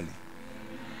graphically.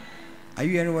 Are you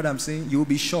hearing what I'm saying? You will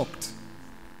be shocked.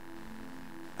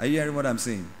 Are you hearing what I'm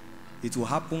saying? It will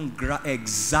happen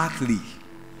exactly.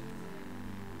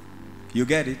 You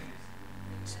get it?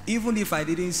 Even if I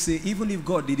didn't say, even if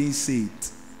God didn't say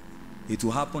it, it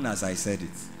will happen as I said it.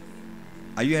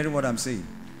 Are you hearing what I'm saying?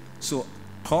 So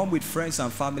come with friends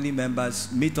and family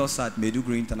members. Meet us at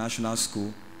Maiduguri International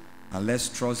School. And let's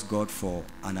trust God for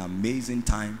an amazing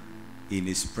time in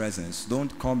His presence.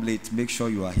 Don't come late. Make sure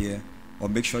you are here. Or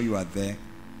make sure you are there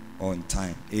on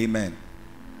time. Amen.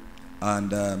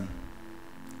 And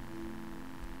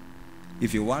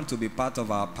if you want to be part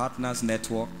of our partners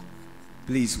network,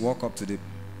 please walk up to the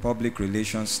public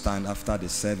relations stand after the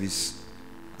service,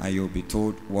 and you'll be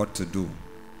told what to do.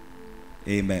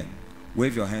 Amen.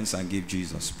 Wave your hands and give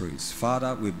Jesus praise.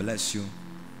 Father, we bless you.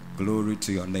 Glory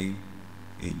to your name.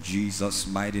 In Jesus'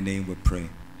 mighty name we pray.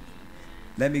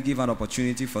 Let me give an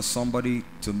opportunity for somebody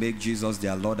to make Jesus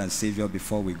their Lord and Savior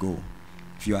before we go.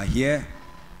 If you are here,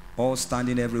 all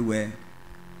standing everywhere,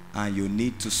 and you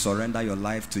need to surrender your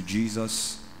life to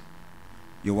Jesus,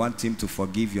 you want Him to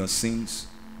forgive your sins,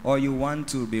 or you want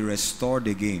to be restored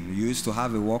again. You used to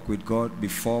have a walk with God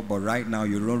before, but right now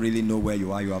you don't really know where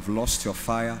you are. You have lost your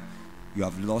fire. You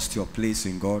have lost your place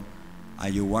in God,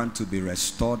 and you want to be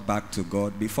restored back to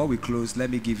God. Before we close, let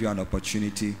me give you an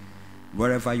opportunity.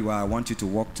 Wherever you are, I want you to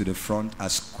walk to the front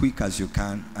as quick as you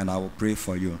can, and I will pray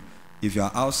for you. If you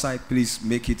are outside, please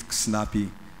make it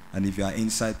snappy. And if you are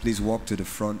inside, please walk to the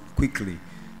front quickly.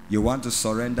 You want to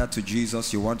surrender to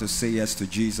Jesus. You want to say yes to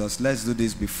Jesus. Let's do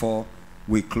this before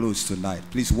we close tonight.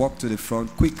 Please walk to the front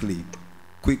quickly,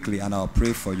 and I'll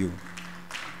pray for you.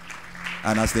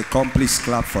 And as they come, please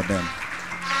clap for them.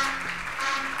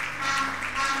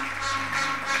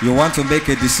 You want to make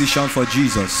a decision for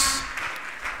Jesus.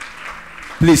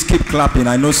 Please keep clapping.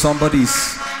 I know somebody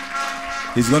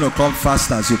is going to come fast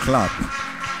as you clap.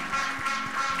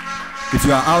 If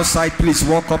you are outside, please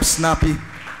walk up snappy.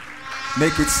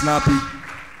 Make it snappy.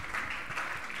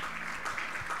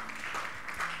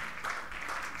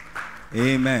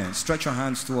 Amen. Stretch your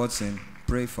hands towards Him.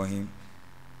 Pray for Him.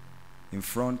 In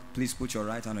front, please put your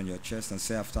right hand on your chest and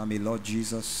say after me, Lord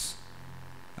Jesus,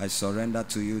 I surrender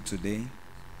to you today.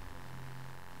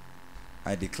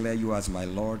 I declare you as my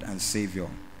Lord and Savior.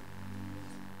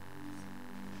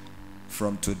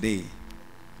 From today,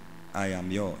 I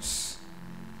am yours,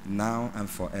 now and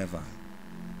forever.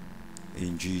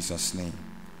 In Jesus' name.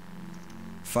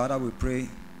 Father, we pray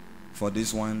for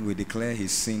this one. We declare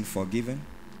his sin forgiven.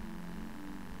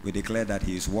 We declare that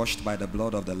he is washed by the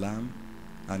blood of the Lamb,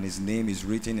 and his name is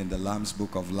written in the Lamb's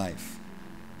book of life.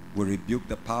 We rebuke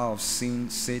the power of sin,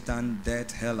 Satan,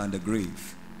 death, hell, and the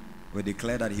grave. We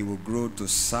declare that he will grow to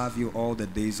serve you all the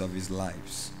days of his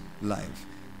life.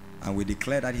 And we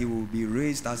declare that he will be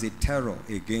raised as a terror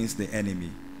against the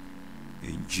enemy.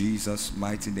 In Jesus'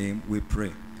 mighty name we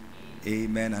pray.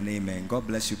 Amen and amen. God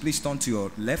bless you. Please turn to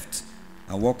your left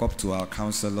and walk up to our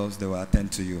counselors. They will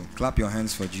attend to you. Clap your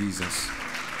hands for Jesus.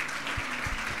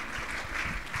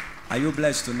 Are you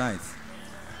blessed tonight?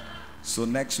 So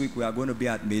next week we are going to be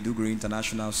at Maiduguri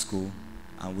International School,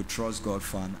 and we trust God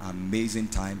for an amazing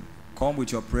time. Come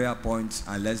with your prayer points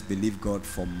and let's believe God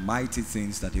for mighty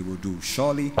things that he will do.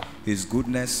 Surely his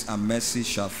goodness and mercy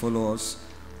shall follow us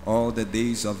all the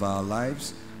days of our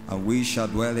lives, and we shall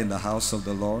dwell in the house of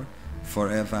the Lord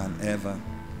forever and ever.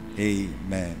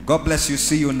 Amen. God bless you.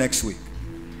 See you next week.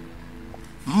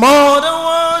 More than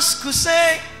words could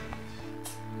say,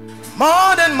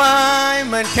 more than my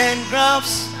mind can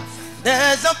grasp.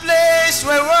 There's a place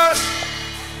where words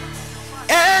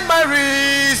and my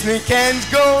reasoning can't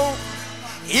go.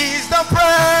 Is the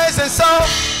presence of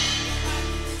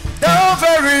the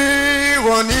very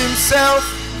one himself.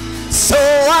 So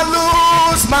I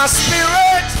lose my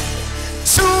spirit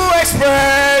to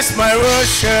express my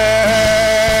worship.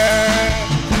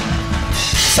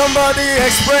 Somebody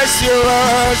express your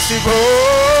worship. Oh,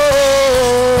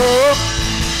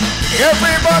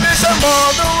 everybody's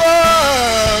among the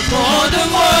world. More than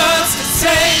words can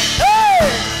say, Hey!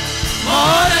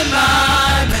 more than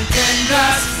my mind can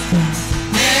grasp.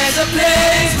 There's a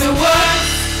place where words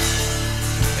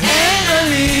and the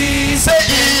least Say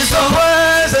he's the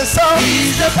presence of.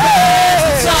 is the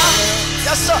presence of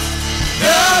Yes, sir.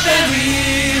 the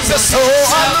very So I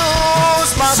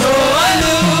lose my So I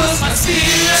lose my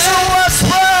spirit to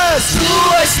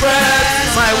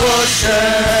express my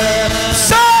worship.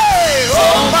 Say,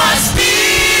 oh my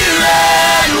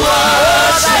spirit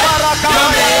worship your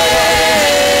maker.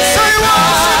 Say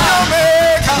worship your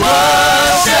maker.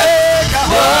 Worship,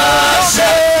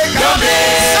 worship your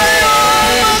Say oh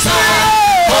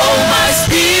my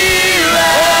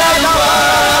spirit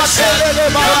worship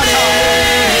your maker.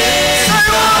 Say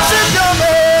worship your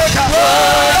maker.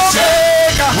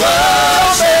 Worship,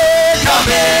 worship your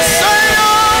maker. Say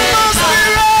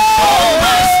Oh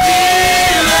my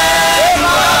spirit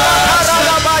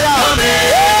worship your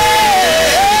maker.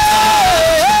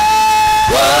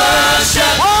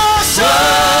 Worship,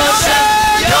 worship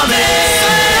your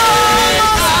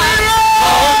maker.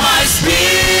 Oh my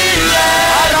spirit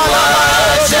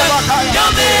worship your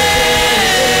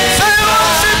maker. Say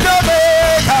worship your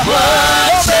maker.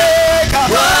 Worship,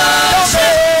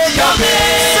 worship your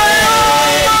maker.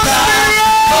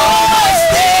 Oh my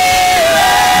spirit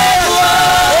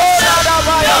worship your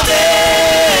maker.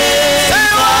 Say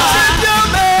worship your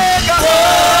maker.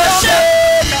 Worship,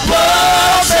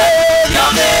 worship your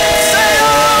maker.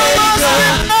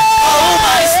 Oh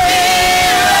my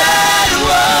spirit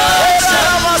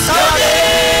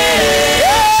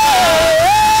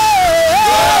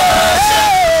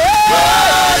worship your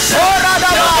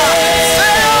maker.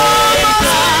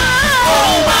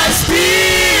 Oh my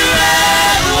spirit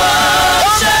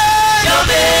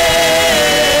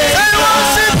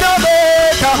worship your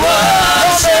maker.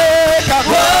 Worship,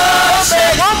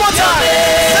 worship One more time.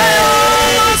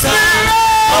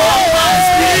 Oh my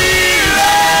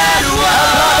spirit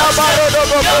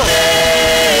worship your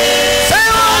maker. Say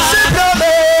worship your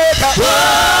maker.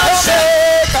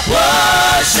 Worship,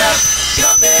 worship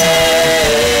your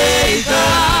maker.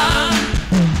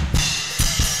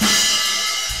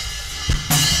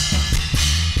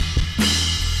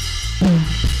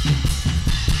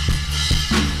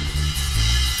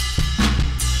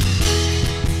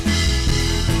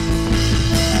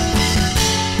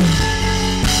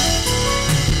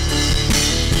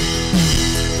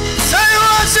 Say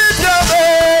worship your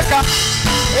maker.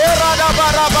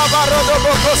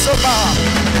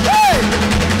 Hey!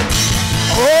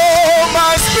 Oh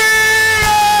my spirit.